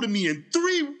tell or do to me in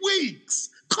 3 weeks.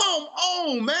 Come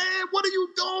on, man. What are you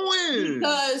doing?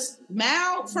 Because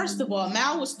first of all,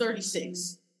 Mal was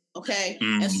 36. Okay.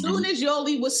 Mm-hmm. As soon as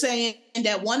Yoli was saying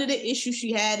that one of the issues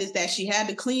she had is that she had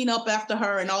to clean up after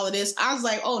her and all of this, I was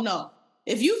like, oh no.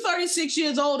 If you 36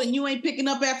 years old and you ain't picking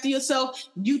up after yourself,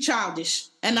 you childish.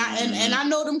 And I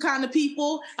know them kind of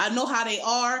people. I know how they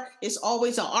are. It's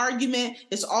always an argument.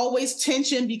 It's always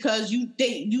tension because you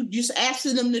just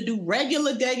asking them to do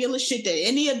regular shit that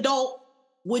any adult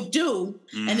would do.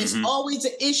 Mm-hmm. And it's always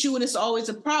an issue and it's always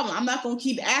a problem. I'm not going to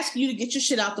keep asking you to get your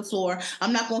shit out the floor.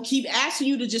 I'm not going to keep asking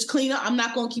you to just clean up. I'm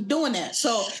not going to keep doing that.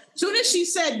 So as soon as she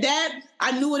said that,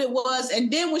 I knew what it was.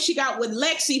 And then when she got with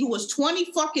Lexi, who was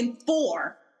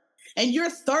 24, and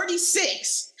you're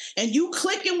 36, and you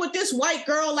clicking with this white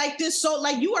girl like this, so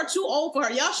like you are too old for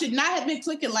her. Y'all should not have been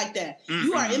clicking like that. Mm-hmm.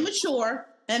 You are immature.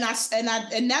 And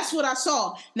that's what I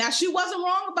saw. Now, she wasn't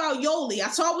wrong about Yoli. I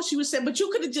saw what she was saying, but you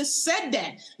could have just said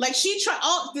that. Like she tried.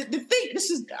 The thing. This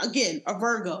is again a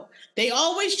Virgo. They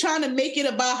always trying to make it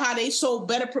about how they so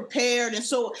better prepared and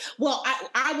so well.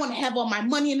 I want to have all my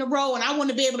money in a row and I want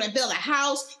to be able to build a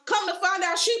house. Come to find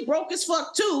out, she broke as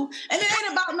fuck too. And it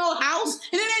ain't about no house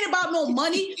and it ain't about no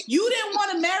money. You didn't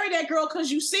want to marry that girl because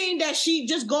you seen that she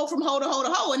just go from hoe to hoe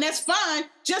to hoe, and that's fine.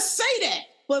 Just say that.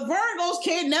 But Virgos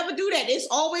can't never do that. It's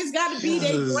always got to be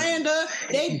they grander,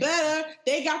 they better,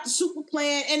 they got the super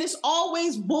plan, and it's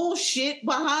always bullshit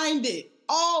behind it.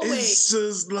 Always. It's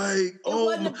just like, it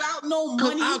wasn't about no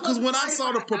money. Because when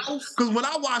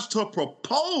I watched her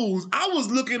propose, I was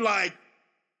looking like,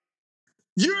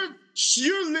 and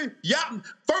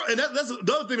that's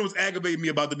the other thing that was aggravating me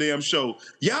about the damn show.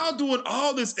 Y'all doing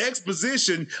all this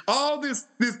exposition, all this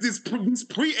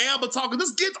preamble talking.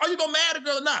 Are you gonna marry the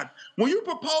girl or not? When you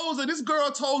propose and this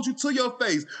girl told you to your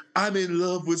face, I'm in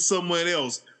love with someone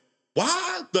else.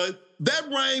 Why? That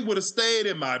ring would have stayed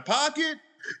in my pocket.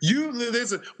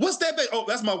 Listen. What's that thing? Oh,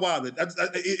 that's my wallet.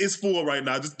 It's full right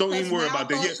now. Just don't even worry about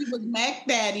that. Yeah. She was Mac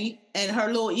Daddy, and her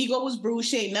little ego was bruised.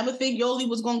 She ain't never think Yoli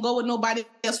was gonna go with nobody,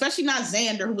 especially not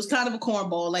Xander, who was kind of a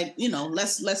cornball. Like,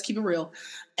 let's keep it real.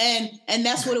 And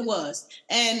that's what it was.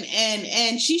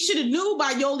 And she should have knew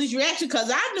by Yoli's reaction,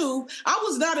 because I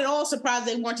was not at all surprised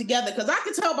they weren't together, because I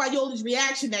could tell by Yoli's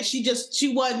reaction that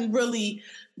she wasn't really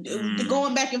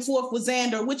going back and forth with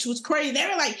Xander, which was crazy. They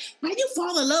were like, "Man, you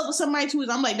fall in love with somebody too?"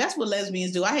 I'm like, that's what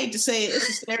lesbians do. I hate to say it. It's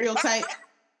a stereotype.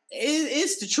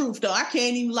 It's the truth, though. I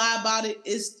can't even lie about it.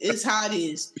 It's how it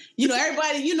is.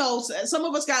 Everybody, some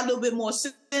of us got a little bit more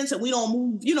sense, and we don't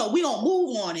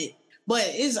move on it. But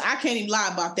I can't even lie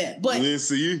about that. But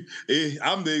listen,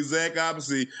 I'm the exact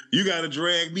opposite. You got to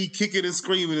drag me kicking and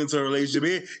screaming into a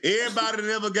relationship. Everybody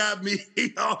that ever got me, you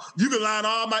can line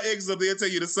all my exes up there and tell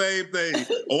you the same thing.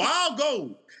 Oh, I'll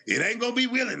go. It ain't gonna be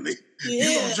willingly. Yeah.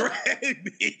 You gonna drag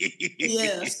me.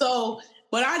 Yeah. So,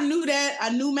 but I knew that. I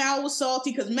knew Mal was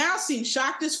salty, because Mal seemed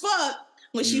shocked as fuck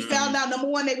when she found out. Number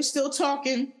one, they were still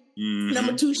talking. Mm-hmm.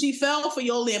 Number two, she fell for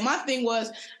Yoli. And my thing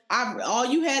was, all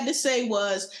you had to say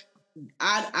was,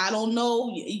 I don't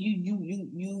know,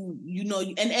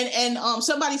 and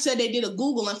somebody said they did a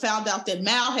Google and found out that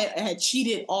Mal had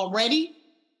cheated already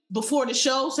before the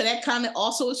show, so that kind of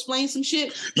also explains some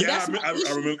shit. But I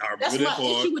remember that's that my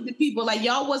part. issue with the people. Like,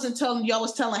 y'all was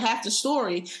telling half the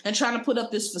story and trying to put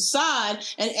up this facade,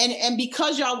 and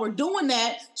because y'all were doing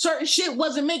that, certain shit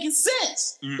wasn't making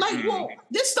sense. Mm-hmm. Like, well,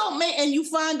 this don't make, and you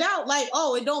find out like,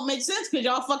 oh, it don't make sense because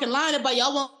y'all fucking lying about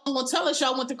y'all won't gonna tell us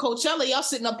y'all went to Coachella. Y'all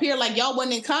sitting up here like y'all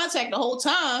wasn't in contact the whole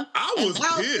time. I was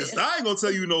pissed. I ain't gonna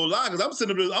tell you no lie, because I'm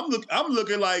sitting there, I'm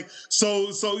looking like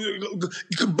so.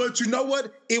 But you know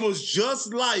what? It was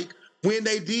just like when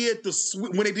they did the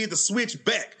switch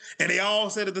back, and they all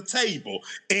sat at the table,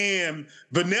 and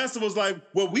Vanessa was like,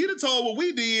 "Well, we done told what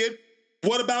we did.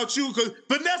 What about you?" Because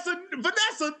Vanessa knew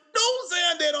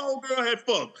Zan that old girl had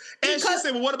fucked, and she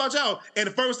said, "Well, what about y'all?" And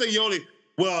the first thing Yoli,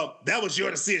 "Well, that was your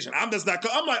decision. I'm just not."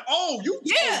 I'm like, "Oh, you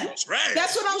trash."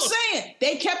 That's what I'm saying.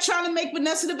 They kept trying to make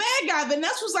Vanessa the bad guy.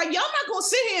 Vanessa was like, "Y'all not gonna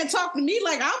sit here and talk to me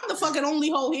like I'm the fucking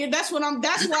only hoe here." That's why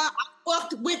I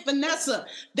fucked with Vanessa.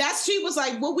 She was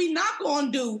like, "What we not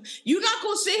gonna do? You're not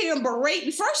gonna sit here and berate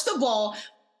me." First of all,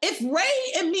 if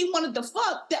Ray and me wanted to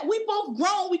fuck, that we both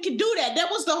grown, we could do that.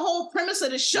 That was the whole premise of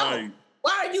the show. Right.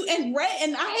 Why are you and Ray?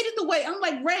 And I hated the way I'm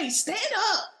like, "Ray, stand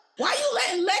up. Why you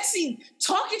letting Lexi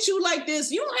talk at you like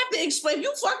this? You don't have to explain. If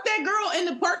you fuck that girl in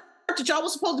the park that y'all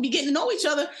was supposed to be getting to know each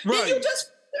other, then you just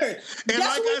her." And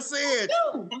that's like I said,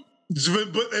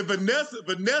 but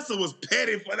Vanessa was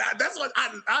petty for that. That's what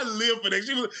I live for that.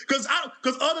 She was, because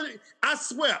I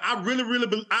swear,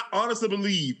 I honestly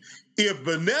believe if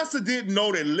Vanessa didn't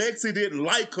know that Lexi didn't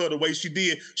like her the way she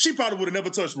did, she probably would have never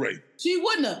touched Ray. She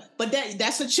wouldn't have. But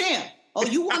that's a champ. Oh,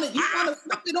 you want to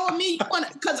flip it on me?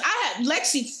 Because I had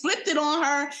Lexi flipped it on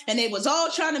her, and they was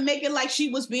all trying to make it like she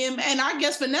was being. And I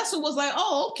guess Vanessa was like,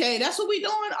 "Oh, okay, that's what we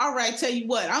doing. All right, tell you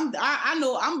what, I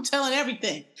know I'm telling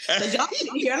everything. Because y'all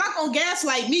here, not gonna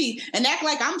gaslight me and act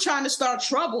like I'm trying to start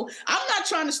trouble. I'm not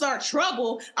trying to start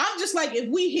trouble. I'm just like, if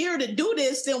we here to do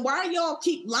this, then why y'all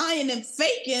keep lying and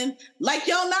faking like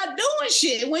y'all not doing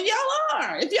shit when y'all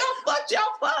are? If y'all fucked,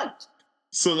 y'all fucked."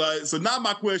 So now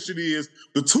my question is,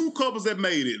 the two couples that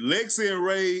made it, Lexi and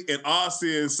Ray and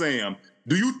Aussie and Sam,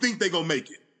 do you think they gonna make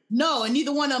it? No, and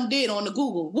neither one of them did on the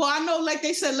Google. Well, I know, like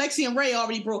they said, Lexi and Ray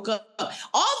already broke up.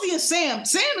 Aussie and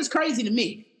Sam is crazy to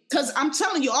me. Because I'm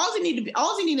telling you, Aussie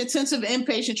need intensive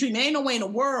inpatient treatment. Ain't no way in the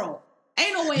world.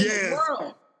 In the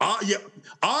world.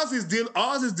 Oz is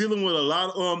dealing with a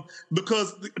lot of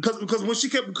because when she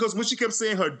kept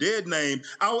saying her dead name,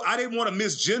 I didn't want to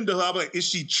misgender her. I was like, is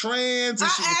she trans?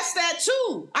 Asked that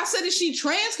too. I said, is she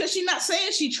trans? Because she's not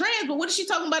saying she trans, but what is she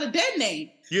talking about a dead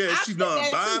name? Yeah, she's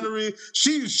non-binary.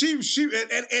 She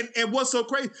and what's so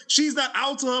crazy? She's not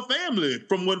out to her family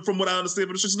from what I understand,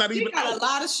 but she's not even out. She got a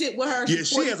lot of shit with her. Yeah,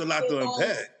 she has a lot to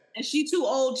unpack. And she too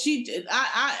old.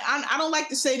 I don't like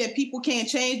to say that people can't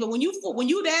change, but when you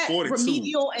that 42.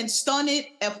 Remedial and stunted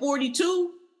at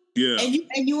 42, yeah, and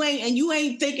you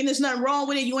ain't thinking there's nothing wrong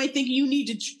with it. You ain't thinking you need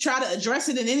to try to address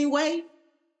it in any way.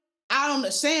 I don't know.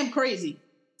 Sam crazy.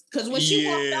 Because when she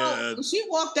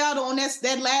walked out on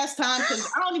that last time,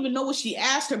 because I don't even know what she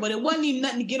asked her, but it wasn't even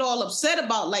nothing to get all upset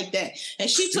about like that. And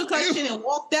she took her shit and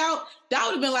walked out. That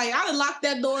would have been like, I'd have locked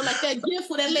that door like that gif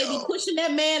with that lady pushing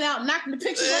that man out, knocking the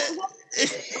pictures off.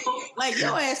 Like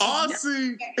your ass.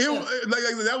 Aussie,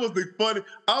 that was the funny.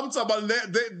 I'm talking about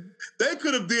that. They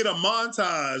could have did a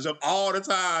montage of all the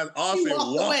time Aussie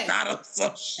walked out of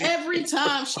some shit. Every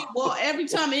time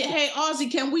hey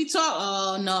Aussie, can we talk?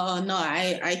 Oh no,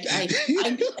 I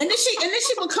and then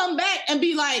she would come back and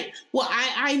be like, well,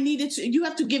 I needed to. You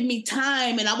have to give me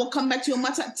time, and I will come back to you on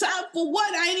my time. Time for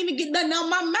what? I ain't even get nothing out of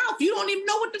my mouth. You don't even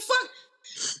know what the fuck.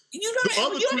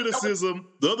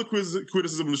 The other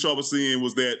criticism the show was seeing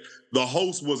was that the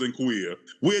host wasn't queer,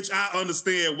 which I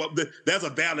understand. That's a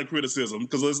valid criticism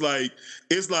because it's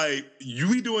like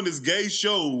you doing this gay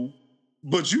show,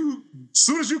 but as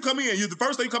soon as you come in, the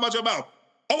first thing come out your mouth.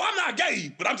 Oh, I'm not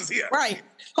gay, but I'm just here. Right.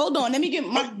 Hold on. Let me get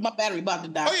my battery about to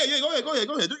die. Oh yeah. Go ahead.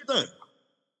 Do your thing.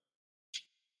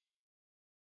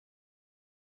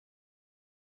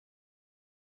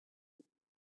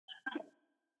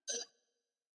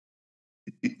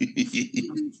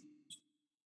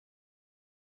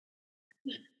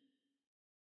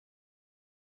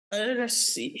 Let's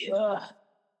see.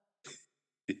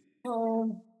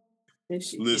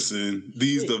 Listen,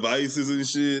 these devices and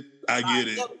shit, I get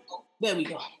it. There we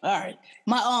go. All right.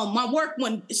 My work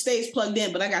one stays plugged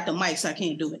in, but I got the mic, so I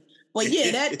can't do it. But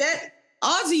yeah, that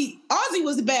Ozzy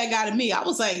was the bad guy to me. I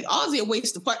was like, Ozzy a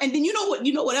waste of fun. And then you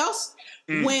know what else?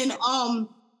 When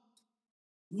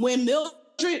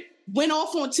Mildred went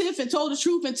off on Tiff and told the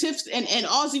truth, and Tiff and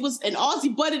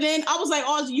Ozzy butted in. I was like,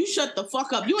 Ozzy, you shut the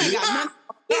fuck up. You ain't got nothing.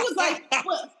 He was like,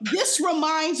 well, this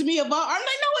reminds me of I'm like,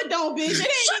 no, it don't, bitch. It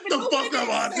ain't Shut the fuck up,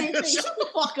 Ozzy. Shut the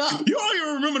fuck up. You don't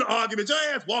even remember the argument. Your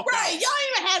ass walked out. Right, y'all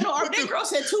even had no argument. That girl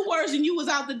said 2 words and you was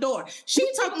out the door. She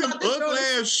talking about this girl. Ugly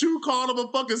ass shoe carnival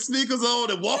fucking sneakers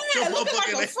on and walked your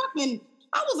motherfucking like fucking.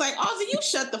 I was like, Ozzy, you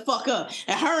shut the fuck up.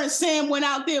 And her and Sam went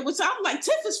out there, which I was like,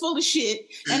 Tiff is full of shit.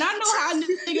 And I know how a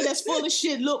nigga that's full of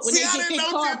shit look when they get their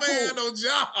car pulled. Tiff had no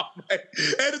job. Man.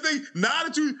 And the thing, now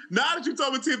that you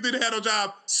told me Tiff didn't have no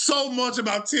job, so much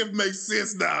about Tiff makes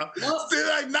sense now.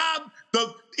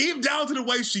 Even down to the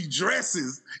way she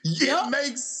dresses, it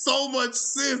makes so much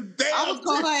sense. Damn, I would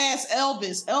call her ass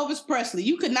Elvis Presley.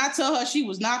 You could not tell her she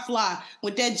was not fly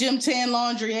with that Jim Tan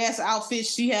laundry ass outfit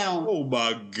she had on. Oh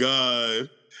my God.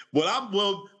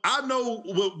 I know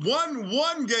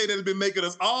one gay that has been making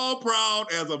us all proud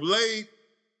as of late.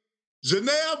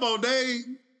 Janelle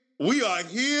Monae, we are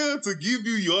here to give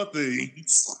you your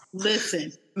things.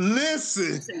 Listen.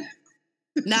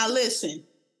 Now listen.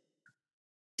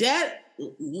 That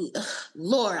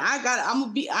Lord,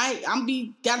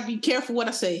 gotta be careful what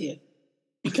I say here,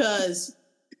 because,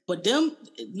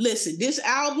 listen, this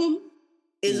album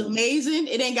is amazing.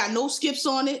 It ain't got no skips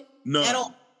on it at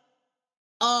all.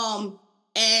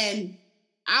 And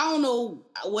I don't know,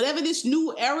 whatever this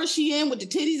new era she in with the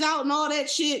titties out and all that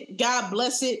shit, God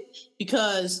bless it,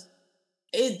 because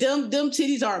them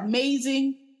titties are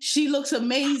amazing. She looks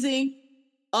amazing.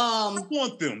 I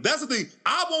want them. That's the thing.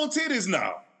 I want titties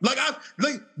now. Look at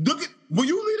when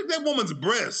you look at that woman's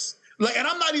breasts. And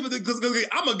I'm not even because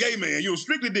I'm a gay man.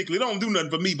 Strictly dickly. It don't do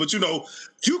nothing for me. But you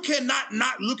cannot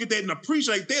not look at that and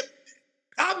appreciate that.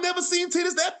 I've never seen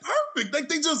titties that perfect. They're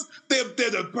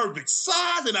the perfect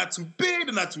size. They're not too big.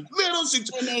 They're not too little.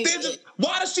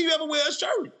 Why does she ever wear a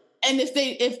shirt? And if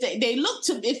they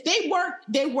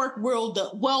work well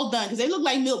done, because they look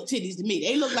like milk titties to me.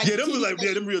 They look like them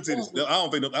real titties. I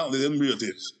don't think them real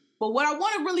titties. But what I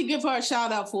want to really give her a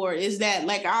shout out for is that,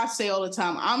 like I say all the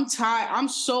time, I'm tired.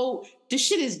 This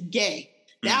shit is gay.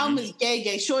 The album is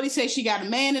gay. Shorty says she got a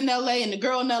man in LA and the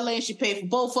girl in LA and she paid for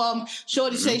both of them.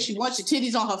 Shorty says she wants your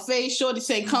titties on her face. Shorty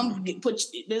say,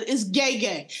 it's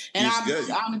gay. And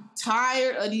I'm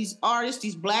tired of these artists,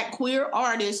 these black queer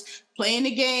artists playing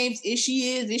the games. Is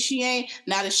she ain't.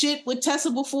 Now the shit with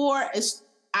Tessa before is,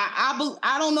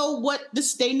 I don't know what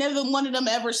this. They never one of them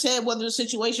ever said whether the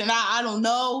situation. I don't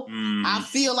know. I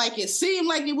feel like it seemed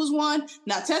like it was one.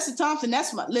 Now Tessa Thompson,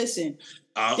 that's my listen.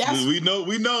 We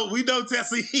know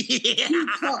Tessa.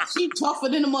 She tougher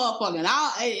than a motherfucker.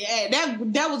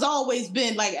 And that was always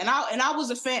been like. And I was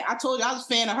a fan. I told you I was a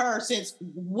fan of her since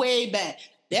way back.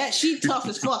 That she tough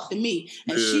as fuck to me,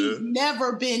 and she's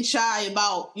never been shy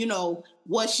about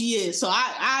what she is. So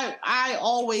I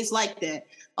always like that.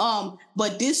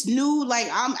 But this new,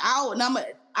 I'm out and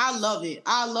I love it.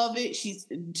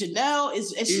 Janelle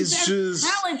she's very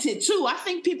talented too. I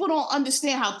think people don't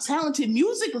understand how talented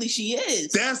musically she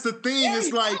is. That's the thing.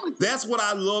 It's talented. That's what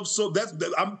I love. So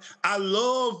I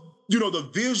love, the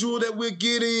visual that we're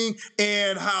getting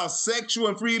and how sexual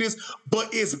and free it is,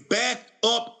 but it's backed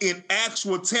up in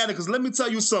actual talent. Because let me tell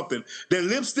you something, that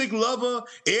Lipstick Lover,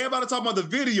 everybody talking about the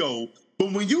video,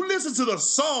 but when you listen to the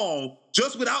song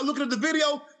just without looking at the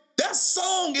video, That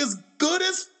song is good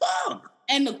as fuck.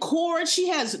 And the chords, she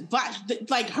has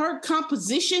like her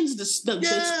compositions,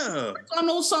 the on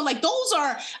those songs, like those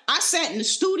are. I sat in the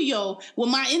studio with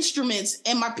my instruments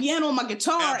and my piano and my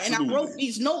guitar, and I wrote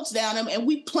these notes down, and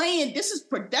we playing. That's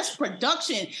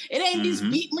production. It ain't this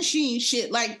beat machine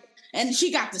shit. Like, and she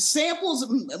got the samples.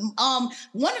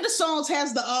 One of the songs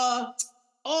has the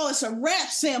it's a rap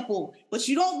sample, but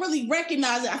you don't really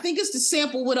recognize it. I think it's the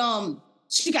sample with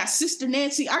she got Sister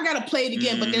Nancy. I gotta play it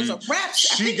again, but there's a rap.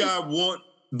 She got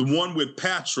the one with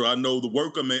Patra. I know the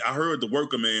Worker Man. I heard the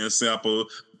Worker Man sample.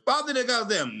 Probably that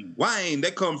goddamn Wayne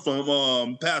that comes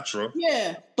from Patra.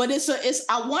 Yeah, but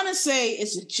I want to say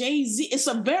it's a Jay-Z. It's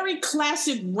a very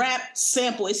classic rap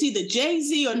sample. It's either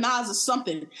Jay-Z or Nas or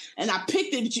something. And I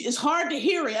picked it. It's hard to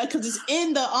hear it because it's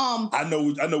in the I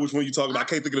know which one you're talking about. I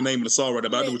can't think of the name of the song right now,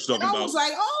 but I know what you're talking about. I was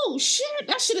like, oh shit,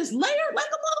 that shit is layered like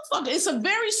a motherfucker. It's a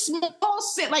very small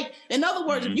set. Like, in other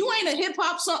words, if you ain't a hip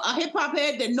hop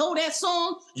head that know that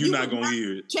song, you're not gonna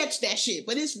hear it. Catch that shit.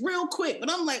 But it's real quick.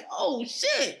 But I'm like, oh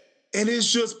shit. And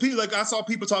it's just people, like I saw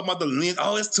people talking about the length.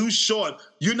 Oh, it's too short.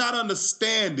 You're not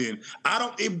understanding.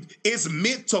 It's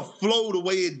meant to flow the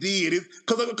way it did.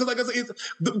 Because like I said,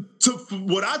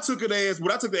 what I took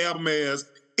the album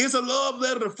as, it's a love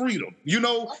letter to freedom. You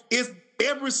know,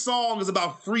 every song is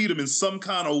about freedom in some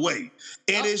kind of way.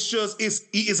 And it's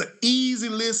an easy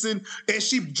listen, and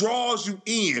she draws you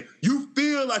in. You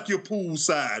feel like you're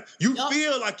poolside. You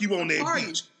feel like you on that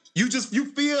beach. You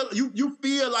feel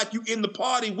like you in the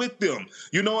party with them.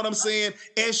 You know what I'm saying?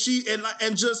 And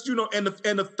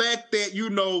the fact that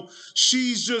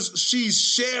she's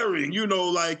sharing.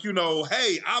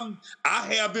 Hey,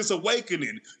 I have this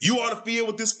awakening. You ought to feel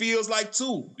what this feels like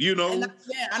too. And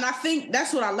I think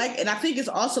that's what I like. And I think it's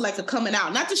also like a coming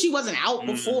out. Not that she wasn't out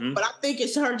before, but I think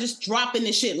it's her just dropping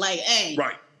the shit. Like, hey,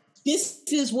 right. This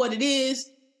is what it is.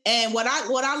 And what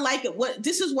I like,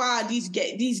 this is why these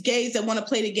gays that want to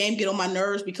play the game get on my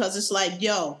nerves, because it's like,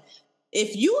 yo,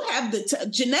 if you have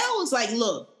Janelle is like,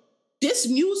 look, this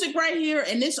music right here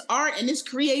and this art and this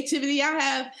creativity I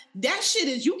have, that shit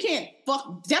is,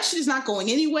 that shit is not going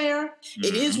anywhere.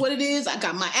 It is what it is. I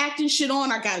got my acting shit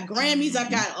on. I got Grammys. I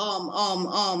got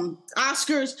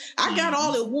Oscars. I got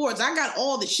all the awards. I got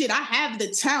all the shit. I have the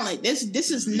talent. This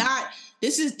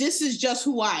is just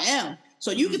who I am. So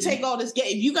you can take all this gay.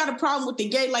 If you got a problem with the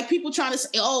gay, like people trying to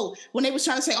say, when they was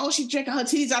trying to say, she drinking her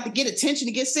titties out to get attention,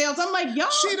 to get sales. I'm like,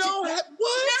 y'all. She don't have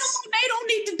what? They don't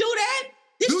need to do that.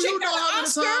 Do you know how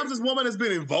many times this woman has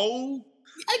been in Vogue?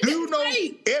 Do you know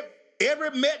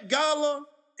every Met Gala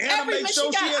anime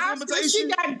show she has an invitation? She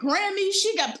got Grammys.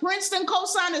 She got Princeton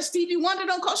co-signer, Stevie Wonder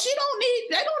don't co. They don't need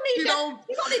that.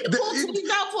 You don't need to pull titties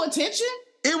out for attention.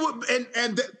 It would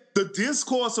the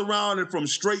discourse around it from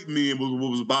straight men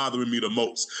was bothering me the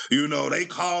most. They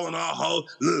calling her,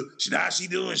 look, she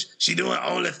doing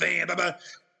OnlyFans. Blah, blah.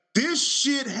 This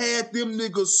shit had them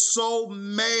niggas so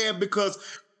mad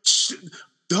because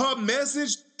her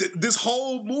message, this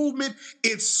whole movement,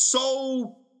 it's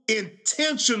so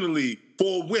intentionally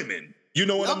for women. You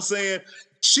know what I'm saying?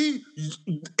 She,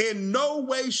 in no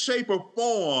way, shape, or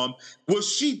form was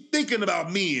she thinking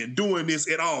about men doing this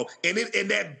at all. And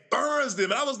that burns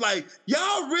them. And I was like,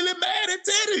 y'all really mad at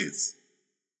titties.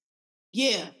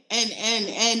 Yeah. And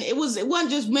it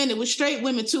wasn't just men, it was straight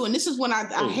women too. And this is when I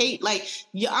hate, like,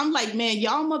 I'm like, man,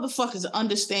 y'all motherfuckers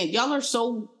understand. Y'all are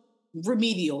so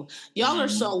remedial. Y'all are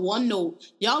so one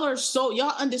note. Y'all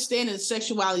understanding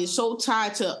sexuality is so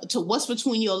tied to what's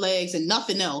between your legs and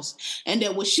nothing else. And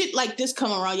that with shit like this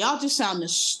coming around, y'all just sound the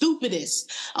stupidest.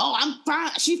 I'm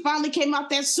fine. She finally came out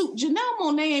that suit. Janelle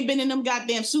Monae ain't been in them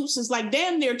goddamn suits since like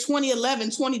damn near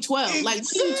 2011, 2012. Exactly. Like,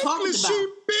 what are you talking about?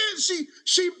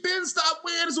 She been stopped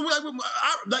wearing this.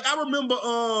 I remember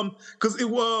because it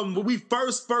when we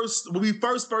first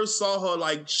saw her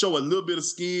like show a little bit of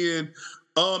skin.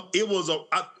 It was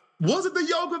was it the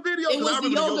yoga video? It was the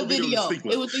yoga video.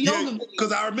 It was the yoga video.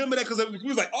 Because I remember that because we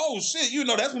was like, oh shit,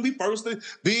 that's when we first.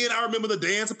 Then I remember the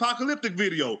Dance Apocalyptic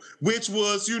video, which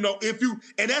was, and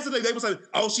that's the thing, they was like,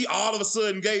 oh, she all of a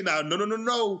sudden gay now.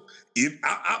 No. If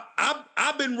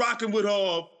I've been rocking with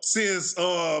her since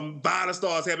Violent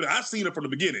Stars happened. I've seen her from the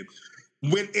beginning.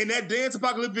 When in that Dance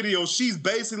Apocalypse video, she's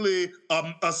basically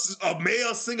a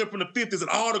male singer from the 50s, and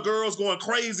all the girls going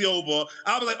crazy over her.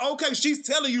 I was like, okay, she's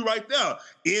telling you right there.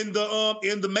 In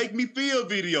the Make Me Feel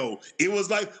video, it was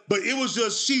like, but it was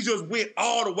just she just went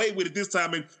all the way with it this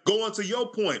time. And going to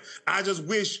your point, I just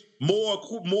wish more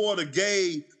of the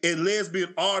gay and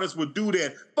lesbian artists would do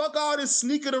that. Fuck all this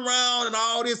sneaking around and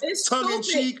all this tongue in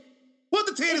cheek. Put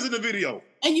the titties in the video.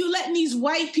 And you letting these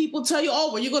white people tell you,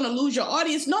 oh, well, you're going to lose your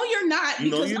audience. No, you're not.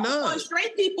 Because no, you're not.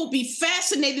 Straight people be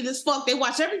fascinated as fuck. They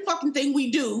watch every fucking thing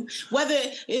we do, whether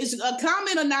it's a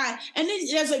comment or not. And then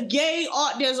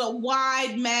there's a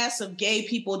wide mass of gay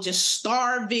people just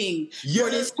starving for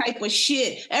this type of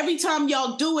shit. Every time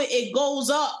y'all do it, it goes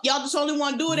up. Y'all just only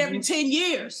want to do it every 10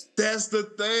 years. That's the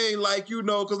thing, like, you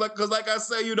know, because like I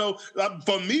say, you know,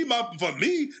 for me,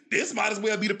 this might as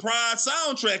well be the prime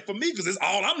soundtrack for me, because it's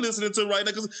all I'm listening to right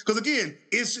now. Because again,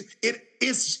 it's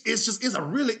a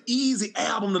really easy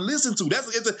album to listen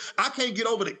to. I can't get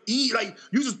over the like,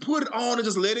 you just put it on and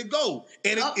just let it go,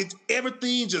 and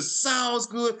everything just sounds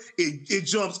good. It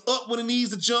jumps up when it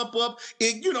needs to jump up.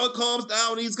 It comes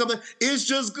down when it needs to come down. It's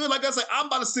just good. Like I say, I'm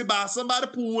about to sit by somebody's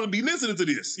pool and be listening to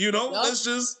this. You know, that's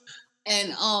just.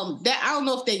 And that I don't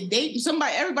know if they date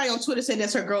somebody. Everybody on Twitter said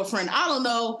that's her girlfriend. I don't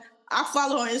know. I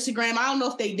follow her on Instagram. I don't know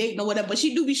if they dating or whatever, but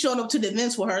she do be showing up to the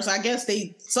events with her. So I guess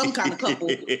they some kind of couple,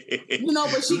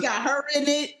 but she got her in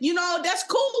it. That's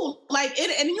cool. Like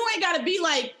it, and you ain't got to be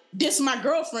like, this my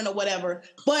girlfriend or whatever.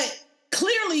 But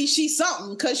clearly she's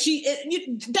something, because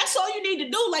that's all you need to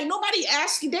do. Like, nobody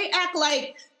asks you. They act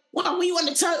like, well, we want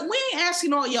to tell. We ain't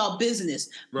asking all y'all business.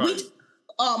 Right.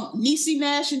 Niecy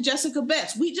Nash and Jessica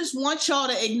Betts. We just want y'all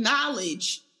to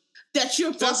acknowledge that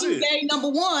you're fucking gay, number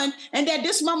one, and that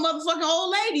this is my motherfucking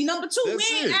old lady, number two. We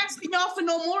ain't asking y'all for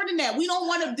no more than that. We don't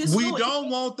want to We don't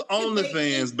want the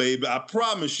OnlyFans, baby. I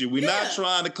promise you. We're not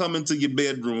trying to come into your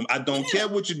bedroom. I don't care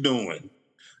what you're doing.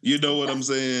 You know what I'm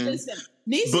saying? Listen,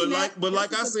 But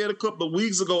like I said a couple of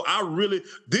weeks ago,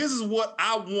 this is what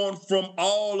I want from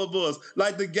all of us.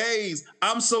 Like the gays,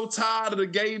 I'm so tired of the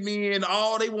gay men.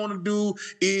 All they want to do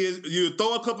is you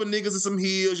throw a couple of niggas in some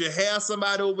heels, you have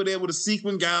somebody over there with a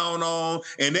sequin gown on,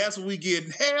 and that's what we get.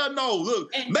 Hell no,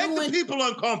 look, make the people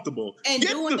uncomfortable. And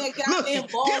get some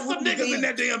niggas in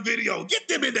that damn video. Get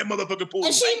them in that motherfucking pool.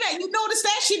 And you notice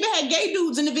that she even had gay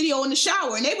dudes in the video in the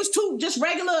shower, and they was two just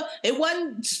regular. It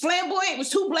wasn't flamboyant. It was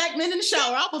two black men in the shower.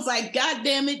 I was like, God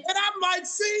damn it. And I'm like,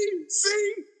 see,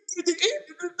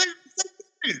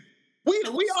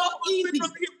 we all easy.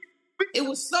 It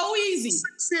was so easy.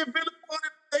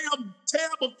 Damn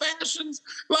terrible fashions.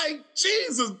 Like,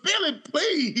 Jesus, Billy,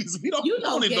 please. We don't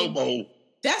want it no more.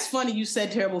 That's funny you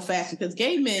said terrible fashion, because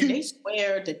gay men, they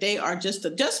swear that they are just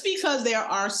because there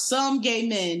are some gay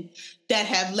men that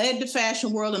have led the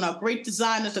fashion world and are great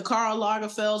designers, the Karl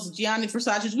Lagerfelds, the Gianni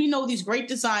Versace's. We know these great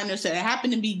designers that happen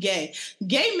to be gay.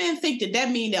 Gay men think that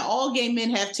means that all gay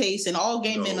men have taste and all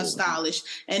gay men are stylish.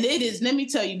 And it is, let me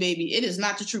tell you, baby, it is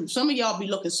not the truth. Some of y'all be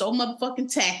looking so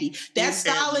motherfucking tacky. That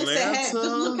stylist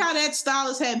look how that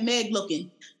stylist had Meg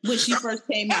looking when she first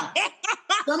came out.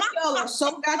 Some of y'all are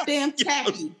so goddamn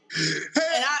tacky.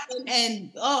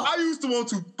 I used to want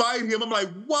to fight him. I'm like,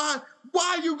 why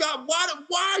are you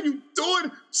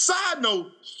doing? Side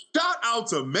note, shout out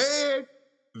to Meg.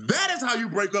 That is how you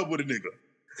break up with a nigga.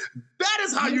 That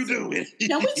is how you do it.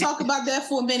 Can we talk about that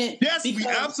for a minute? Yes, we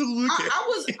absolutely can.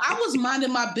 I was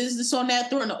minding my business on that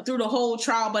through the whole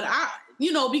trial, but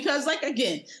because like,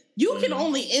 again, you can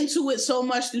only intuit so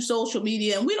much through social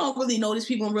media, and we don't really know these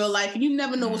people in real life, and you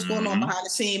never know what's going on behind the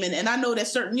scene. And I know that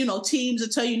certain, teams will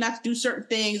tell you not to do certain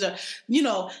things, or,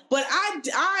 but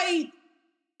I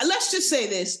let's just say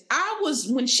this.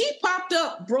 When she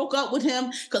broke up with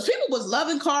him, because people was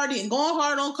loving Cardi and going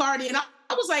hard on Cardi, and I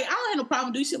was like, I don't have no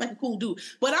problem. You seem like a cool dude.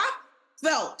 But I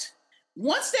felt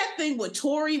once that thing with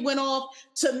Tory went off,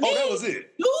 to me, that was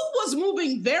it. Dude was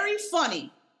moving very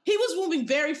funny. He was moving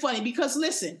very funny, because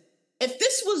listen, if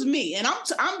this was me, and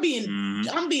I'm being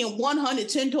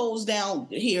 110 toes down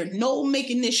here, no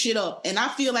making this shit up, and I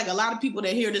feel like a lot of people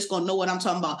that hear this gonna know what I'm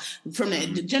talking about from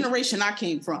the generation I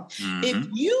came from. If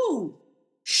you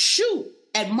shoot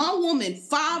at my woman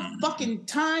 5 fucking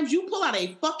times, you pull out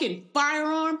a fucking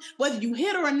firearm, whether you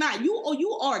hit her or not,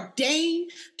 you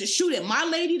ordained to shoot at my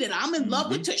lady that I'm in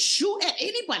love with, to shoot at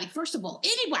anybody. First of all,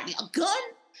 anybody, a gun.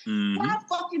 5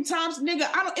 fucking times, nigga.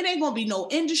 It ain't gonna be no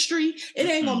industry. It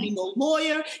ain't gonna be no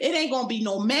lawyer. It ain't gonna be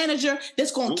no manager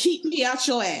that's gonna keep me out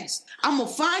your ass. I'm gonna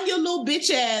find your little bitch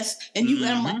ass, and and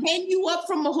I'm gonna hang you up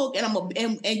from a hook,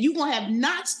 and you gonna have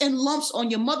knots and lumps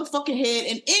on your motherfucking head.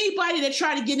 And anybody that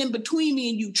try to get in between me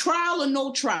and you, trial or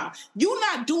no trial, you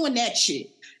not doing that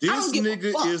shit. This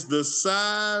nigga is the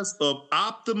size of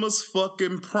Optimus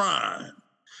fucking Prime.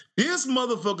 This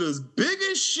motherfucker is big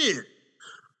as shit.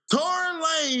 Tory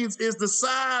Lanez is the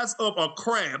size of a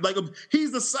crab. Like,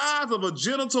 he's the size of a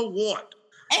genital wart.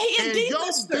 And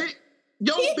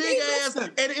your big ass.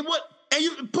 And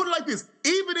you put it like this.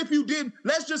 Even if you didn't,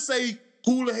 let's just say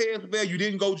cooler heads there, you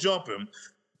didn't go jumping.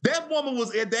 That woman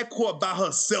was at that court by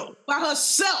herself.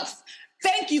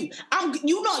 Thank you.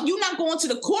 You're not going to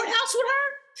the courthouse with her.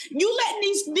 You letting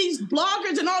these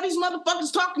bloggers and all these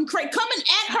motherfuckers talking crazy coming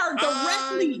at her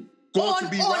directly on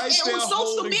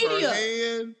social media. Her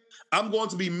hand. I'm going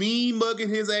to be mean mugging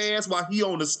his ass while he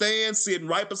on the stand sitting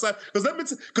right beside.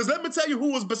 Because let me tell you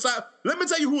who was beside. Let me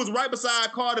tell you who was right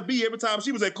beside Cardi B every time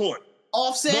she was at court.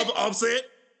 Offset. Offset.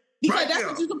 Because right that's there.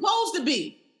 what you're supposed to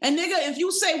be. And nigga, if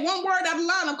you say one word out of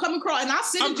line, I'm coming across, and I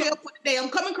sit in jail for the day. I'm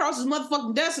coming across this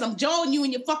motherfucking desk, and I'm jawing you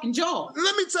in your fucking jaw.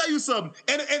 Let me tell you something.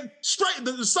 And straight,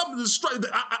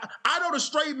 I know the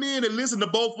straight men that listen to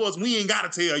both of us. We ain't gotta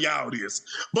tell y'all this,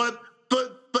 but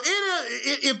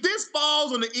if this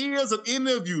falls on the ears of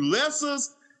any of you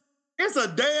lessers, it's a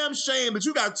damn shame that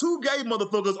you got two gay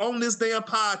motherfuckers on this damn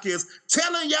podcast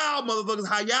telling y'all motherfuckers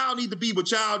how y'all need to be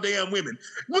with y'all damn women.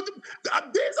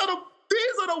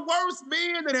 These are the worst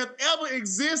men that have ever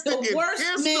existed in history. The worst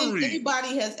men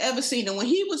anybody has ever seen. And when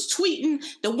he was tweeting,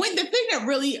 the thing that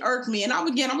really irked me, and I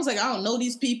was like, I don't know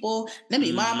these people. Let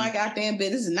me mind my goddamn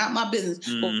business. It's not my business.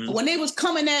 But when they was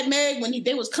coming at Meg,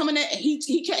 they was coming at,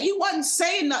 he wasn't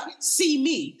saying nothing. See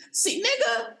me. See,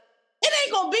 nigga. It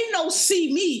ain't gonna be no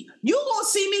see me. You gonna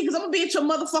see me because I'm gonna be at your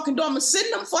motherfucking door. I'm gonna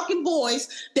send them fucking boys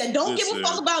that don't give a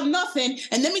fuck about nothing.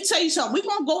 And let me tell you something. We're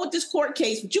gonna go with this court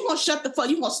case, but you gonna shut the fuck.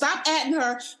 You gonna stop atting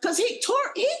her because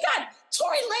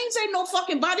Tory Lanez ain't no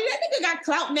fucking body. That nigga got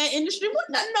clout in that industry.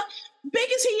 Big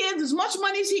as he is, as much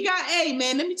money as he got. Hey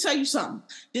man, let me tell you something.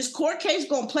 This court case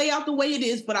gonna play out the way it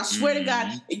is, but I swear to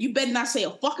God, you better not say a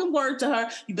fucking word to her.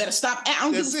 You better stop. I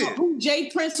don't give a fuck who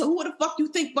Jay Prince or who the fuck you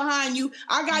think behind you.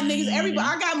 I got niggas, everybody.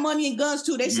 I got money and guns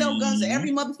too. They sell guns to every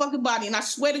motherfucking body, and I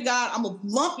swear to God, I'm gonna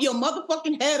lump your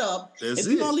motherfucking head up if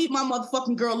you don't leave my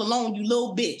motherfucking girl alone, you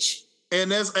little bitch.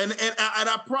 And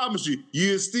I promise you,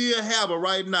 you still have her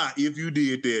right now if you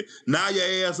did that. Now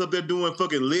your ass up there doing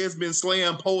fucking lesbian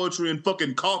slam poetry and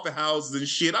fucking coffee houses and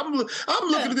shit. I'm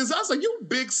looking at this. I was like, you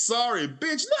big sorry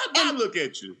bitch. Now look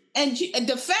at you. And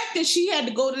the fact that she had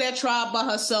to go to that trial by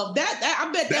herself, I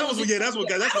bet that was that's what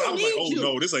I was like, oh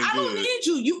no, this ain't good. I don't need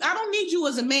you. I don't need you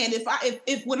as a man.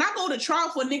 If when I go to trial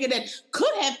for a nigga that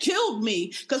could have killed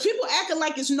me, because people acting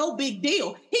like it's no big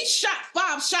deal. He shot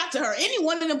 5 shots at her. Any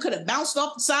one of them could have bounced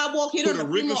off the sidewalk, hit her. Could have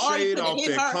ricocheted off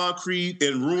that concrete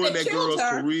and ruined that girl's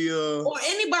career. Or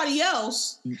anybody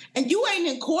else. And you ain't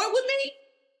in court with me?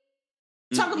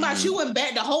 Talking about you and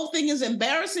the whole thing is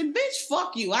embarrassing, bitch.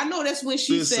 Fuck you. I know that's when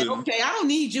she said, "Okay, I don't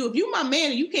need you. If you my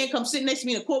man and you can't come sit next to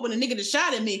me in a court with a nigga that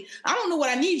shot at me, I don't know what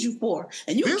I need you for."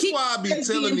 And you this is why I be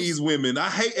telling these women. I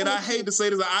hate to say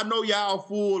this. I know y'all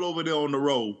fool over there on the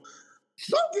road.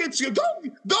 Don't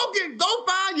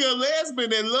find your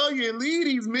lesbian that love you and leave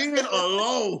these men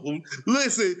alone.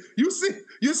 Listen, you see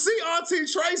Auntie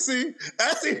Tracy.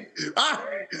 Let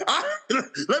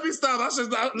me stop. I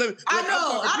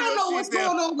don't know what's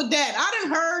going on with that. I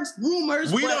done heard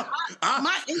rumors, but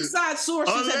my inside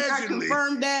sources have not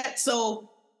confirmed that, so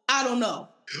I don't know.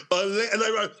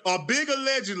 A big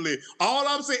allegedly. All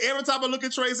I'm saying, every time I look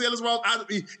at Tracy Ellis Ross,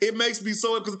 it makes me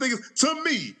so, because the thing is, to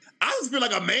me, I just feel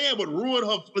like a man would ruin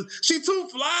her. She too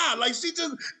fly. Like, she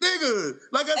just, nigga.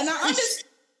 Like,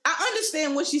 I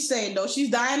understand what she's saying, though.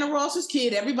 She's Diana Ross's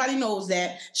kid. Everybody knows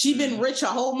that. She been rich her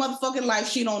whole motherfucking life.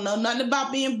 She don't know nothing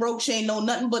about being broke. She ain't know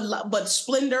nothing but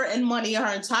splendor and money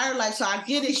her entire life. So I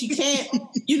get it. She can't,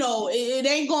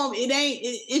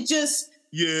 it just.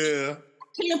 Yeah.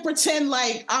 Can't pretend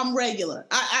like I'm regular.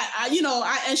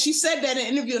 And she said that in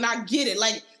an interview, and I get it.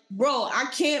 Like, bro, I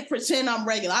can't pretend I'm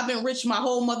regular. I've been rich my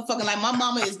whole motherfucking life. My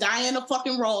mama is Diana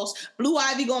fucking Ross. Blue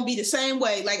Ivy gonna be the same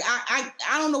way. Like, I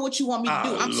don't know what you want me to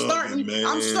do. I'm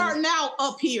starting out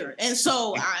up here, and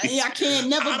so I can't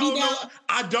never be down.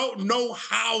 I don't know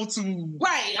how to.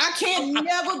 Right, I can't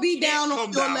never be down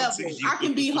on your level. I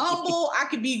can be humble, I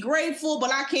can be grateful,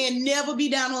 but I can never be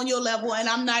down on your level, and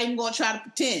I'm not even gonna try to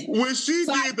pretend. When she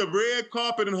did the red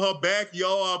carpet in her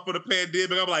backyard for the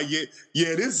pandemic, I'm like, yeah,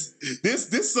 this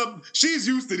she's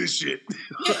used to this shit.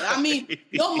 Yeah, I mean,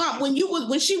 your mom when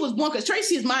she was born, because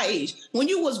Tracy is my age. When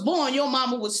you was born, your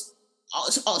mama was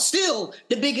still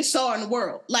the biggest star in the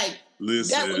world. Like,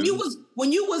 listen, that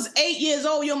when you was 8 years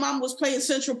old, your mama was playing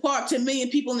Central Park, 10 million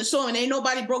people in the store, and ain't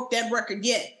nobody broke that record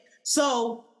yet.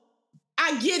 So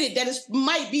I get it that it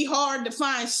might be hard to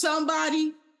find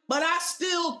somebody, but I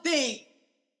still think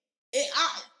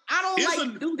I don't like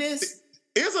to do this.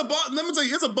 Let me tell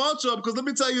you, it's a bunch of them, because let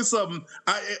me tell you something.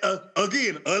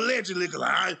 Again, allegedly, because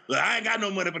I ain't got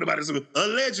no money for nobody. So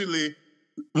allegedly,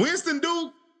 Winston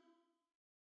Duke,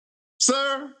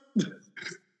 sir,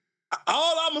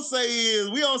 all I'm going to say is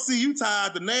we don't see you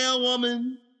tied to now,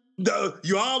 woman.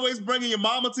 You always bringing your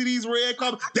mama to these red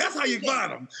carpets. That's how you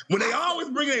find them. When they always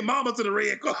bring their mama to the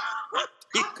red carpet.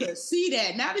 I could see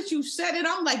that. Now that you said it,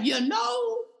 I'm like,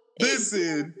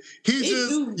 Listen,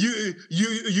 you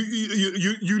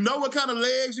know what kind of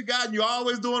legs you got, and you're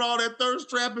always doing all that thirst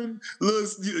trapping,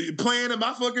 playing in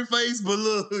my fucking face. But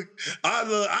look,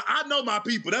 I know my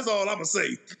people. That's all I'm gonna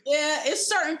say. Yeah, it's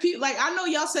certain people. Like I know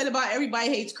y'all said about everybody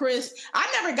hates Chris. I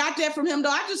never got that from him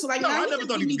though. I just like I never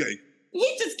thought he was gay.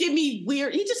 He just give me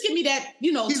weird. He just give me that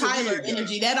Tyler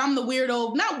energy. That I'm the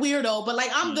weirdo, not weirdo, but like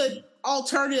I'm the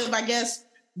alternative, I guess.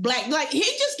 Black, like he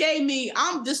just gave me.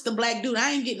 I'm just the black dude.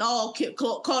 I ain't getting all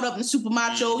caught up in super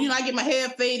macho. I get my hair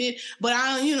faded, but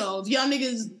y'all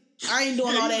niggas, I ain't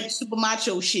doing all that super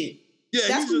macho shit. Yeah,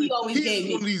 that's what he always gave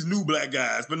me. One of these new black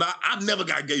guys, but I never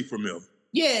got gay from him.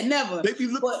 Yeah, never. They be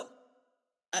looking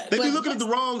at the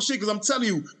wrong shit because I'm telling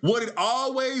you what it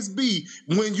always be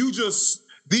when you just.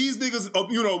 These niggas,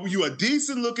 you a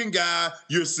decent looking guy,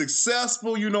 you're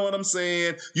successful, you know what I'm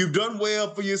saying? You've done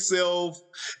well for yourself.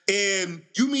 And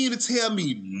you mean to tell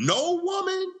me no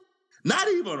woman? Not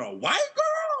even a white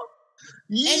girl?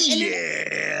 And it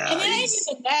ain't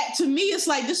even that. To me, it's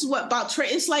like, this is what about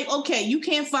trade. It's like, okay, you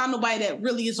can't find nobody that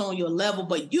really is on your level,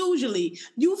 but usually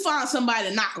you find somebody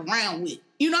to knock around with.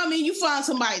 You know what I mean? You find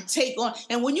somebody to take on.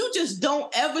 And when you just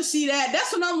don't ever see that,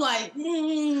 that's when I'm like,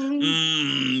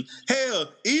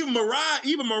 Hell, even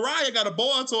Mariah got a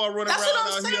boy toy running that's around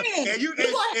what I'm saying. Here.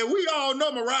 And we all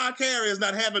know Mariah Carey is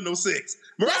not having no sex.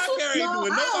 Mariah Carey ain't doing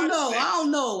nobody sex. I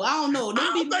don't know. I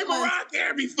don't think Mariah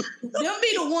Carey be... Them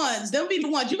be the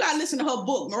ones. You got to listen to her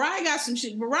book. Mariah got some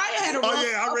shit. Mariah had a rough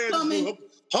I read this book.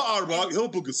 Her article, her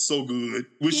book is so good.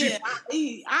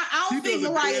 I don't think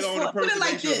Mariah's for... Put it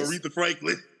like this. Aretha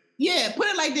Franklin. Yeah, put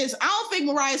it like this. I don't think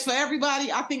Mariah's for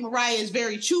everybody. I think Mariah is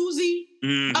very choosy.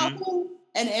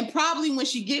 And probably when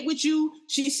she get with you,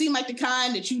 she seemed like the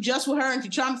kind that you just with her, and if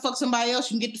you're trying to fuck somebody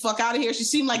else, you can get the fuck out of here. She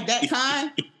seemed like that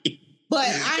kind. But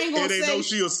I ain't gonna say... And they know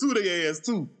she'll sue their ass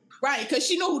too. Right, because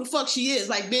she know who the fuck she is.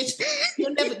 Like, bitch, that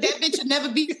bitch will never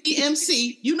be the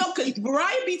MC. Because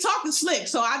Mariah be talking slick.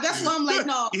 So that's why I'm like,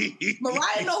 no,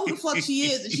 Mariah know who the fuck she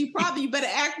is. And she probably, you better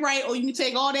act right or you can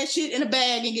take all that shit in a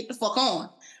bag and get the fuck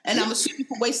on. And I'm assuming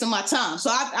for wasting my time.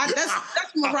 So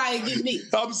that's Mariah give me.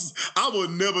 I will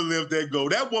never let that go.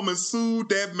 That woman sued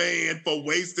that man for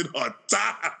wasting her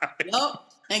time.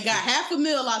 Yup. And got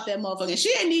 $500,000 out that motherfucker. And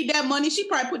she ain't need that money. She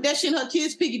probably put that shit in her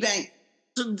kid's piggy bank.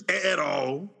 At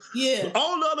all. Yeah. The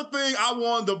only other thing I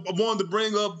wanted to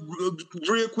bring up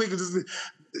real quick is just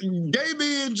gay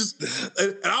men just,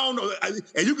 and I don't know,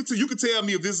 and you can tell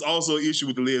me if this is also an issue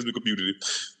with the lesbian community.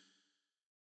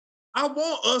 I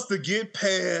want us to get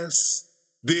past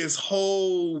this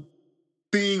whole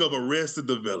thing of Arrested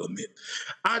Development.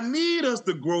 I need us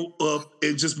to grow up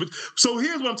and just... So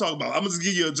here's what I'm talking about. I'm going to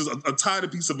give you just a tiny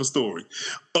piece of a story.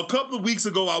 A couple of weeks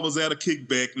ago, I was at a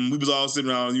kickback and we was all sitting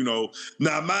around,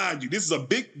 Now, mind you, this is a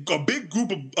big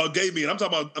group of gay men. I'm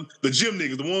talking about the gym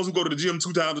niggas, the ones who go to the gym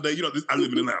 2 times a day. I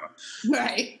live in Atlanta.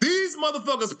 Right. These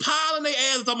motherfuckers piling their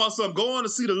ass talking about something, going to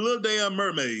see the Little Damn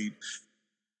Mermaid.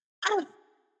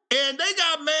 And they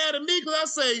got mad at me because I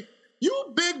say,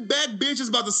 you big back bitches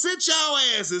about to sit y'all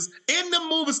asses in the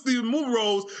movie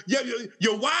roles.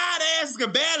 Your wide asses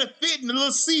can barely fit in the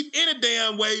little seat any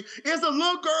damn way. It's a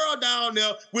little girl down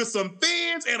there with some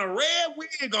fins and a red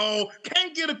wig on.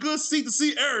 Can't get a good seat to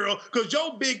see Ariel because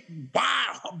your big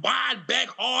wide back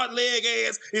hard leg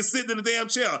ass is sitting in the damn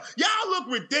chair. Y'all look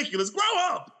ridiculous. Grow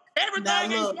up.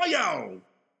 Everything ain't for y'all.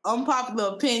 Unpopular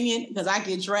opinion, because I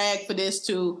get dragged for this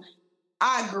too.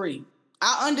 I agree.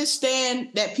 I understand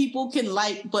that people can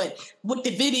but with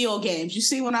the video games, you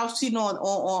see when I was seeing on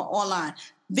online,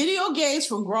 video games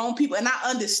from grown people, and I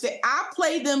understand. I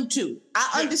play them too.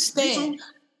 I understand.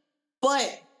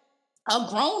 But a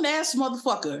grown-ass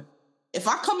motherfucker, if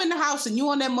I come in the house and you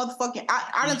on that motherfucking,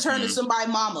 I done turn to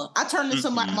somebody's mama. I turn to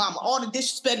somebody's mama. All the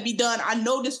dishes better be done. I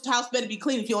know this house better be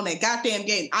clean if you're on that goddamn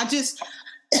game.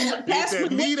 If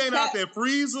that meat ain't out that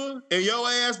freezer and your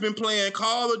ass been playing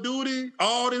Call of Duty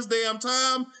all this damn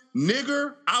time,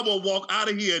 nigger, I will walk out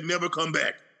of here and never come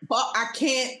back. But I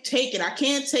can't take it. I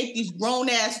can't take these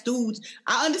grown-ass dudes.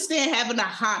 I understand having a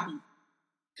hobby,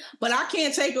 but I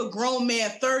can't take a grown man,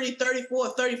 30,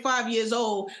 34, 35 years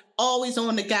old, always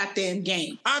on the goddamn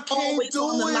game. I can't always do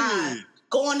on the line.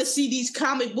 Going to see these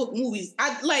comic book movies.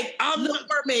 Little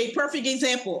Mermaid, perfect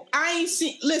example. I ain't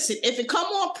seen, listen, if it come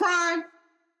on Prime,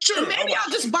 sure, maybe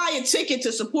I'll just buy a ticket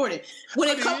to support it. When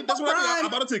it comes on Prime, I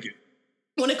bought a ticket.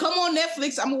 When it come on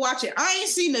Netflix, I'm gonna watch it. I ain't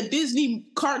seen a Disney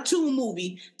cartoon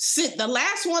movie. The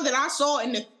last one that I saw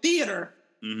in the theater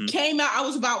came out. I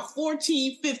was about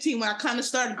 14, 15 when I kind of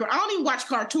started. I don't even watch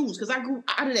cartoons because I grew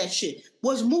out of that shit.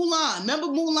 Was Mulan. Remember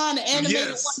Mulan, the animated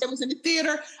one that was in the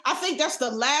theater? I think that's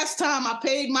the last time I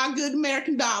paid my good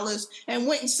American dollars and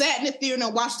went and sat in the theater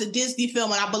and watched a Disney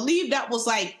film. And I believe that was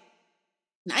like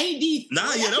 90s.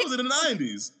 That was in the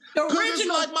 90s. The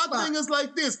original. Like my thing is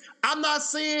like this. I'm not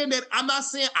saying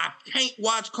I can't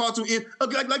watch cartoon.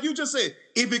 Like you just said,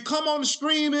 if it come on the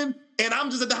streaming and I'm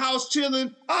just at the house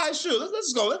chilling, all right, sure,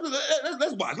 let's go.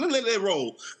 Let's watch. Let it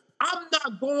roll. I'm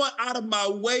not going out of my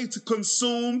way to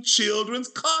consume children's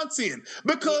content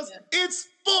because it's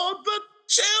for the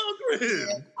children.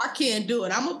 Yeah, I can't do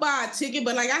it. I'm gonna buy a ticket,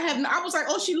 but I was like,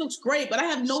 oh, she looks great, but I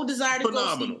have no desire to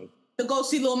go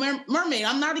see Little Mermaid.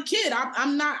 I'm not a kid.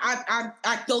 I'm not.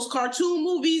 I those cartoon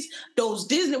movies, those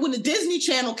Disney, when the Disney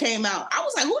Channel came out, I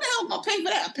was like, who the hell gonna pay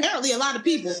for that? Apparently, a lot of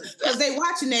people because they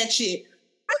watching that shit.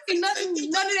 I think none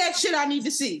of that shit I need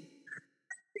to see.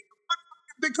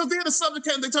 Because then the subject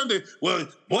came, they turned to, well,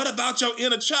 what about your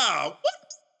inner child?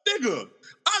 What, nigga?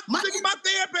 My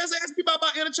therapist asked me about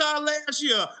my inner child last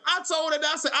year. I told her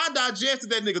that I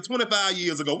digested that nigga 25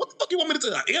 years ago. What the fuck you want me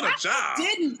to tell? Inner child?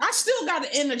 I still got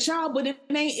an inner child, but it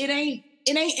ain't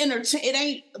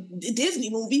Disney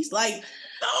movies. Like,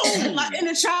 no. My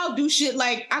inner child do shit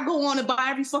like I go on and buy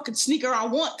every fucking sneaker I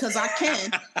want because I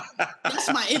can.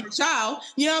 That's my inner child.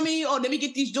 You know what I mean? Oh, let me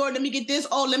get these Jordan. Let me get this.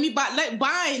 Oh, let me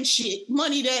buying shit.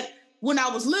 Money that when I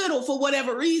was little for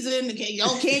whatever reason,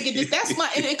 can't get this. That's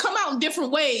and it come out in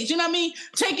different ways. You know what I mean?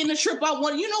 Taking the trip I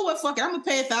want. You know what? Fuck it. I'm gonna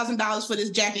pay $1,000 for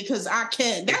this jacket because I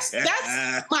can. That's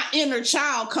my inner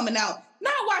child coming out.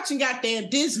 Not watching goddamn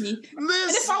Disney.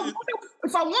 Listen. And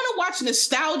if I want to watch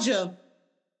nostalgia,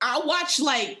 I watch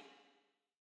like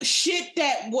shit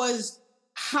that was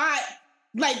hot.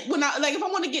 Like if I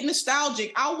want to get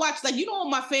nostalgic, I'll watch what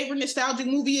my favorite nostalgic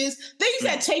movie is? Things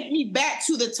that take me back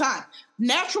to the time.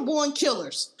 Natural Born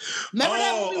Killers. Remember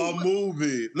that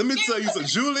movie? Let me tell you something.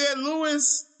 Juliette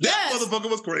Lewis, that motherfucker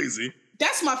was crazy.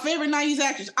 That's my favorite 90s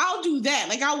actress. I'll do that.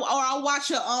 Like I'll watch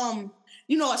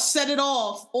a Set It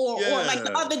Off or like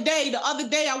the other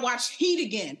day I watched Heat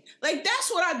again. Like that's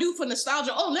what I do for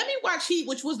nostalgia. Oh, let me watch Heat,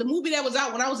 which was the movie that was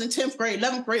out when I was in 10th grade,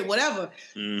 11th grade, whatever.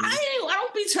 Mm-hmm. I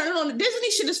don't be turning on the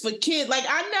Disney shit is for kids. Like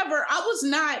I was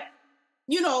not,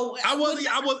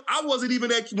 I wasn't even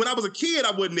that when I was a kid.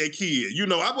 I wasn't that kid.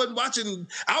 I wasn't watching.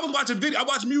 I was watching video. I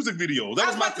watched music videos. That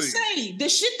was my thing. To say the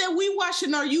shit that we watched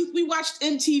in our youth. We watched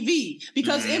MTV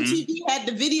because MTV had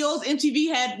the videos.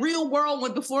 MTV had Real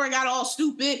World before it got all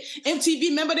stupid. MTV,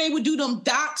 remember they would do them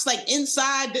docs like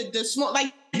inside the smoke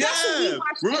like. That's what we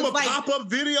watched. Remember pop-up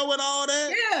video and all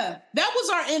that? Yeah, that was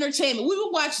our entertainment. We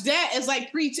would watch that as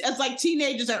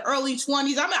teenagers at early 20s. I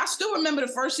mean, I still remember the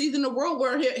first season of World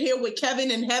War here with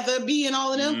Kevin and Heather B and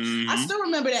all of them. Mm-hmm. I still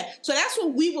remember that. So that's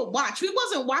what we would watch. We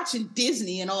wasn't watching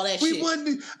Disney and all that shit. We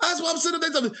wasn't. That's why I'm sitting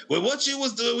there telling me, well, what you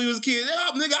was doing when we was kids?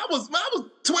 Yeah, nigga, I was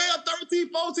 12, 13,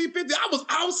 14, 15. I was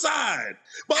outside.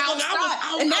 But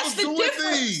I was doing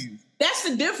things. That's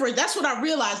the difference. That's what I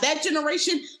realized. That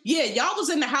generation, y'all was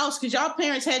in the house because y'all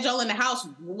parents had y'all in the house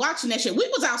watching that shit. We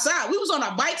was outside. We was on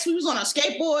our bikes. We was on our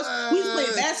skateboards. We was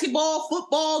playing basketball,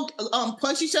 football,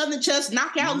 punch each other in the chest,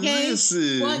 knockout games,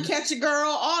 run, catch a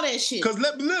girl, all that shit. Because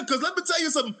let me tell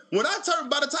you something. When I turned,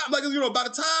 by the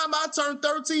time I turned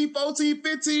 13, 14,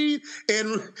 15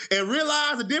 and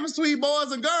realized the difference between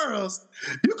boys and girls,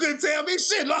 you couldn't tell me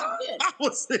shit. I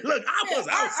was outside.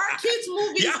 Our kids'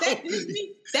 movies,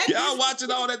 y'all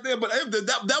watching all that there, but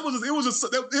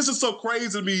it's just so crazy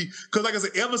to me because, like I said,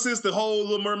 ever since the whole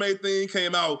Little Mermaid thing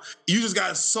came out, you just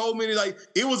got so many. Like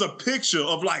it was a picture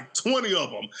of like 20 of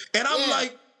them, and I'm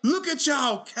like, look at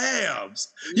y'all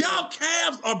calves. Y'all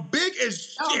calves are big as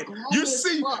shit.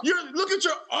 Look at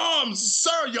your arms,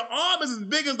 sir. Your arm is as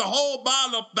big as the whole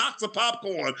box of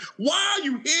popcorn. Why are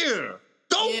you here?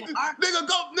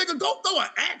 Nigga, go throw an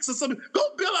axe or something. Go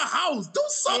build a house. Do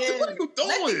something. Yeah. What are you doing?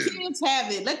 Let the kids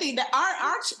have it.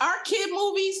 Our kid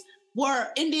movies were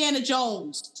Indiana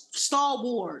Jones, Star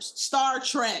Wars, Star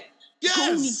Trek. Yes.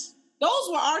 Goonies. Those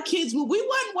were our kids' movies. We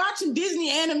wasn't watching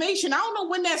Disney animation. I don't know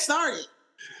when that started.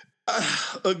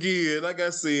 Again, like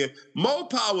I said, more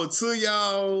power to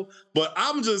y'all, but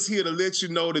I'm just here to let you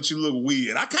know that you look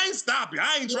weird. I can't stop you.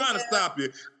 I ain't trying to stop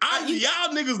you.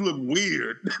 Y'all niggas look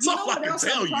weird. That's all I can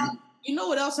tell you. You know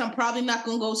what else I'm probably not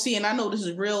going to go see, and I know this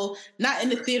is real, not in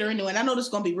the theater anyway, and I know this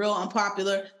is going to be real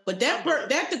unpopular, but that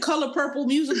The Color Purple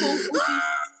musical,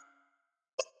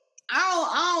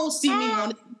 I don't see me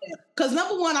on it. Because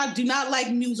number one, I do not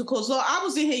like musicals. So I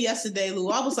was in here yesterday, Lou.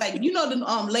 I was like,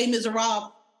 the Les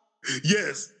Miserables?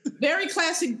 Yes. Very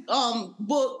classic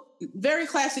book, very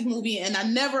classic movie, and I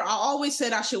always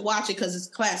said I should watch it because it's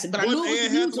classic. But I knew it was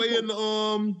Anne Hathaway in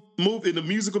the movie, in the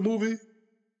musical movie.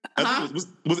 I think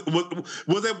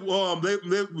was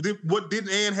that what didn't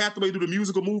Anne Hathaway do the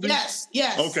musical movie? Yes.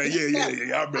 Okay, yeah.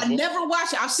 I remember. I never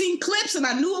watched it. I've seen clips and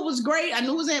I knew it was great. I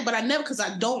knew it was Anne, but I never, because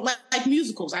I don't like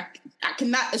musicals. I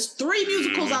cannot. It's 3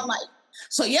 musicals I like.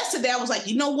 So yesterday I was like,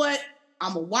 you know what?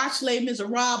 I'm gonna watch Les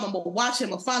Miserables. I'm gonna watch him.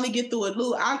 I'm gonna finally get through it.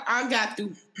 Lou, I got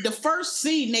through the first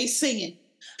scene. They singing.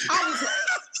 I was like.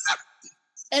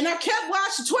 And I kept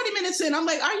watching 20 minutes in. I'm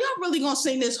like, are y'all really gonna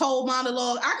sing this whole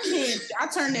monologue? I can't. I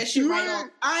turned that shit right on.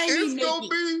 It's gonna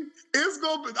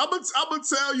be. I'm gonna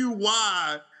tell you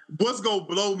why. What's gonna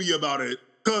blow me about it?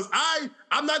 Because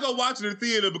I'm not gonna watch it in the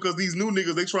theater because these new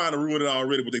niggas, they trying to ruin it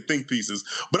already with their think pieces.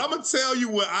 But I'm gonna tell you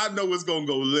what I know is gonna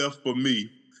go left for me.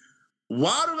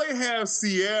 Why do they have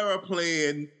Ciara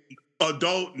playing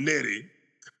adult Nettie?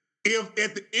 If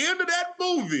at the end of that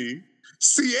movie,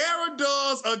 Ciara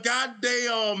does a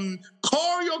goddamn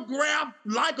choreographed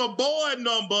like a boy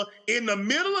number in the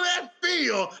middle of that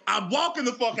field, I'm walking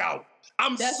the fuck out.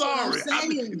 That's sorry.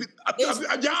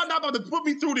 Y'all not about to put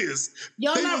me through this.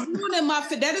 Y'all not ruining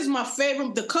that is my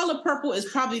favorite. The Color Purple is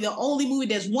probably the only movie.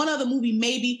 There's one other movie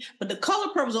maybe, but The Color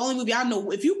Purple is the only movie I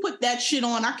know. If you put that shit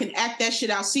on, I can act that shit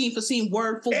out scene for scene,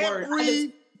 word for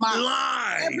word.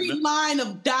 Every line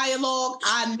of dialogue,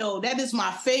 I know. That is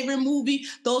my favorite movie.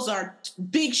 Those are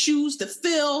big shoes to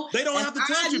fill. They don't have to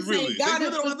touch it, really. They really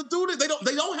don't have to do this.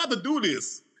 They don't have to do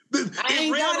this. I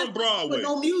ain't got it for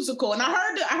no musical. And I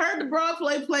heard the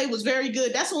Broadway play was very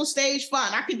good. That's on stage,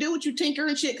 fine. I can do what you tinker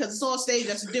and shit because it's on stage.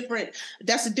 That's a different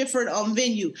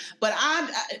venue. But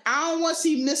I don't want to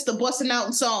see Mr. busting out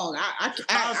in song. I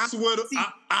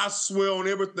swear on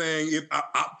everything.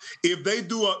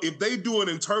 If they do an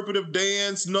interpretive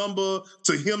dance number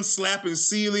to him slapping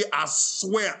Celie, I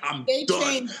swear I'm done. They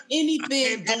change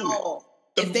anything at all.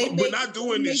 We're not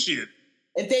doing this shit.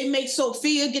 If they make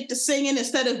Sophia get to singing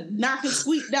instead of knocking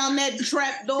Sweet down that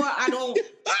trap door, I don't.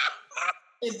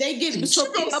 If they get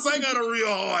Sophia gonna sing at her real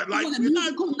hard, like a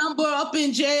musical number up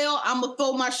in jail, I'm gonna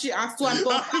throw my shit. I'm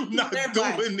not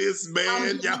doing this, man.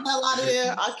 I'm the hell out of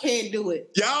there. I can't do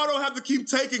it. Y'all don't have to keep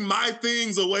taking my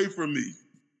things away from me.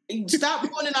 Stop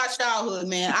ruining our childhood,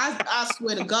 man. I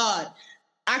swear to God.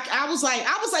 I was like,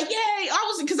 yay!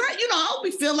 Because I don't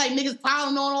be feeling like niggas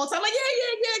piling on all the time. Like,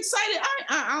 yeah, excited.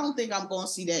 I don't think I'm gonna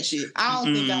see that shit. I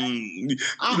don't think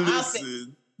I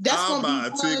think that's gonna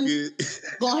be fun.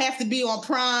 Gonna have to be on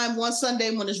Prime one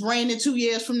Sunday when it's raining 2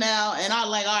 years from now. And I'm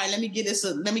like, all right, let me get this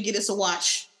a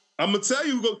watch. I'm gonna tell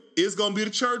you, it's gonna be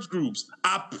the church groups.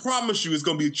 I promise you, it's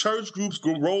gonna be church groups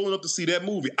rolling up to see that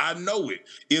movie. I know it.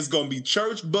 It's gonna be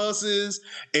church buses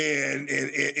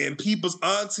and people's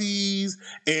aunties,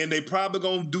 and they probably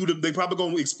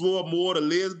gonna explore more of the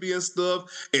lesbian stuff.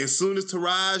 As soon as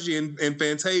Taraji and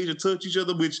Fantasia touch each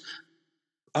other, which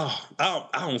I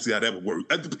don't see how that would work.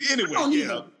 Anyway, I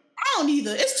don't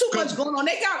either. It's too much going on.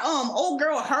 They got old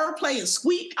girl her playing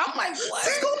Squeak. I'm like,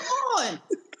 what's going on?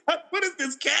 What is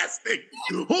this casting?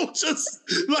 Who just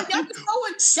like y'all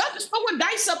just throwing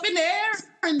dice up in the air?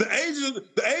 And the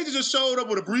agent just showed up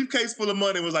with a briefcase full of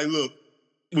money and was like, "Look,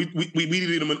 we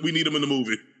need him. We need him in the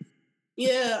movie."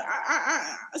 Yeah,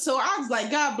 so I was like,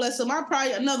 God bless him. I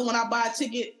probably another one I buy a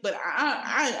ticket, but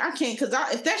I can't because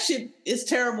if that shit is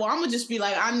terrible, I'm gonna just be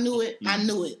like, I knew it. I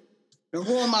knew it. It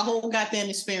ruined my whole goddamn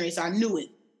experience. I knew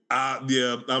it. I'm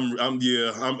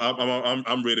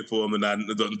ready for him to not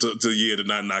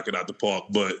knock it out the park,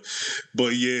 but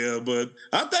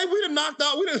I think we done knocked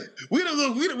out. We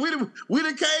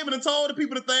done came and told the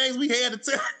people the things we had to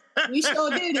tell. We sure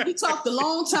did. And we talked a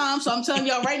long time, so I'm telling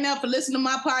y'all right now, for listening to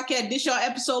my podcast, this y'all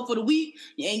episode for the week.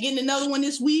 You ain't getting another one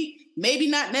this week. Maybe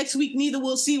not next week neither.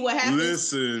 We'll see what happens.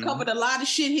 Listen, we covered a lot of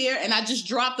shit here, and I just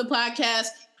dropped the podcast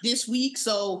this week,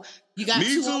 so you got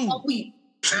 2 more weeks.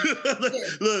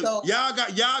 Look, so,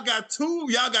 y'all got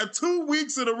 2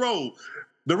 weeks in a row.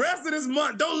 The rest of this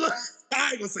month, don't look.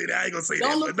 I ain't gonna say that.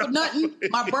 Don't look for nothing.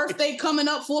 My birthday coming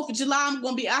up, 4th of July. I'm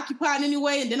gonna be occupied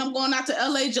anyway, and then I'm going out to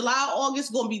LA. July,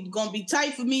 August gonna be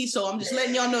tight for me. So I'm just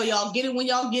letting y'all know, y'all get it when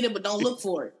y'all get it, but don't look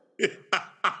for it.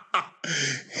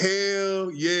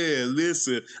 Hell yeah.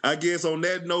 Listen, I guess on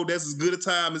that note, that's as good a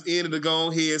time as any to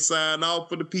go ahead sign off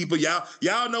for the people.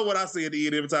 Y'all know what I say at the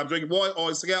end every time. Drinking boy,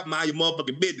 always check out, mind your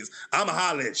motherfucking business. I'ma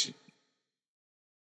holler at you.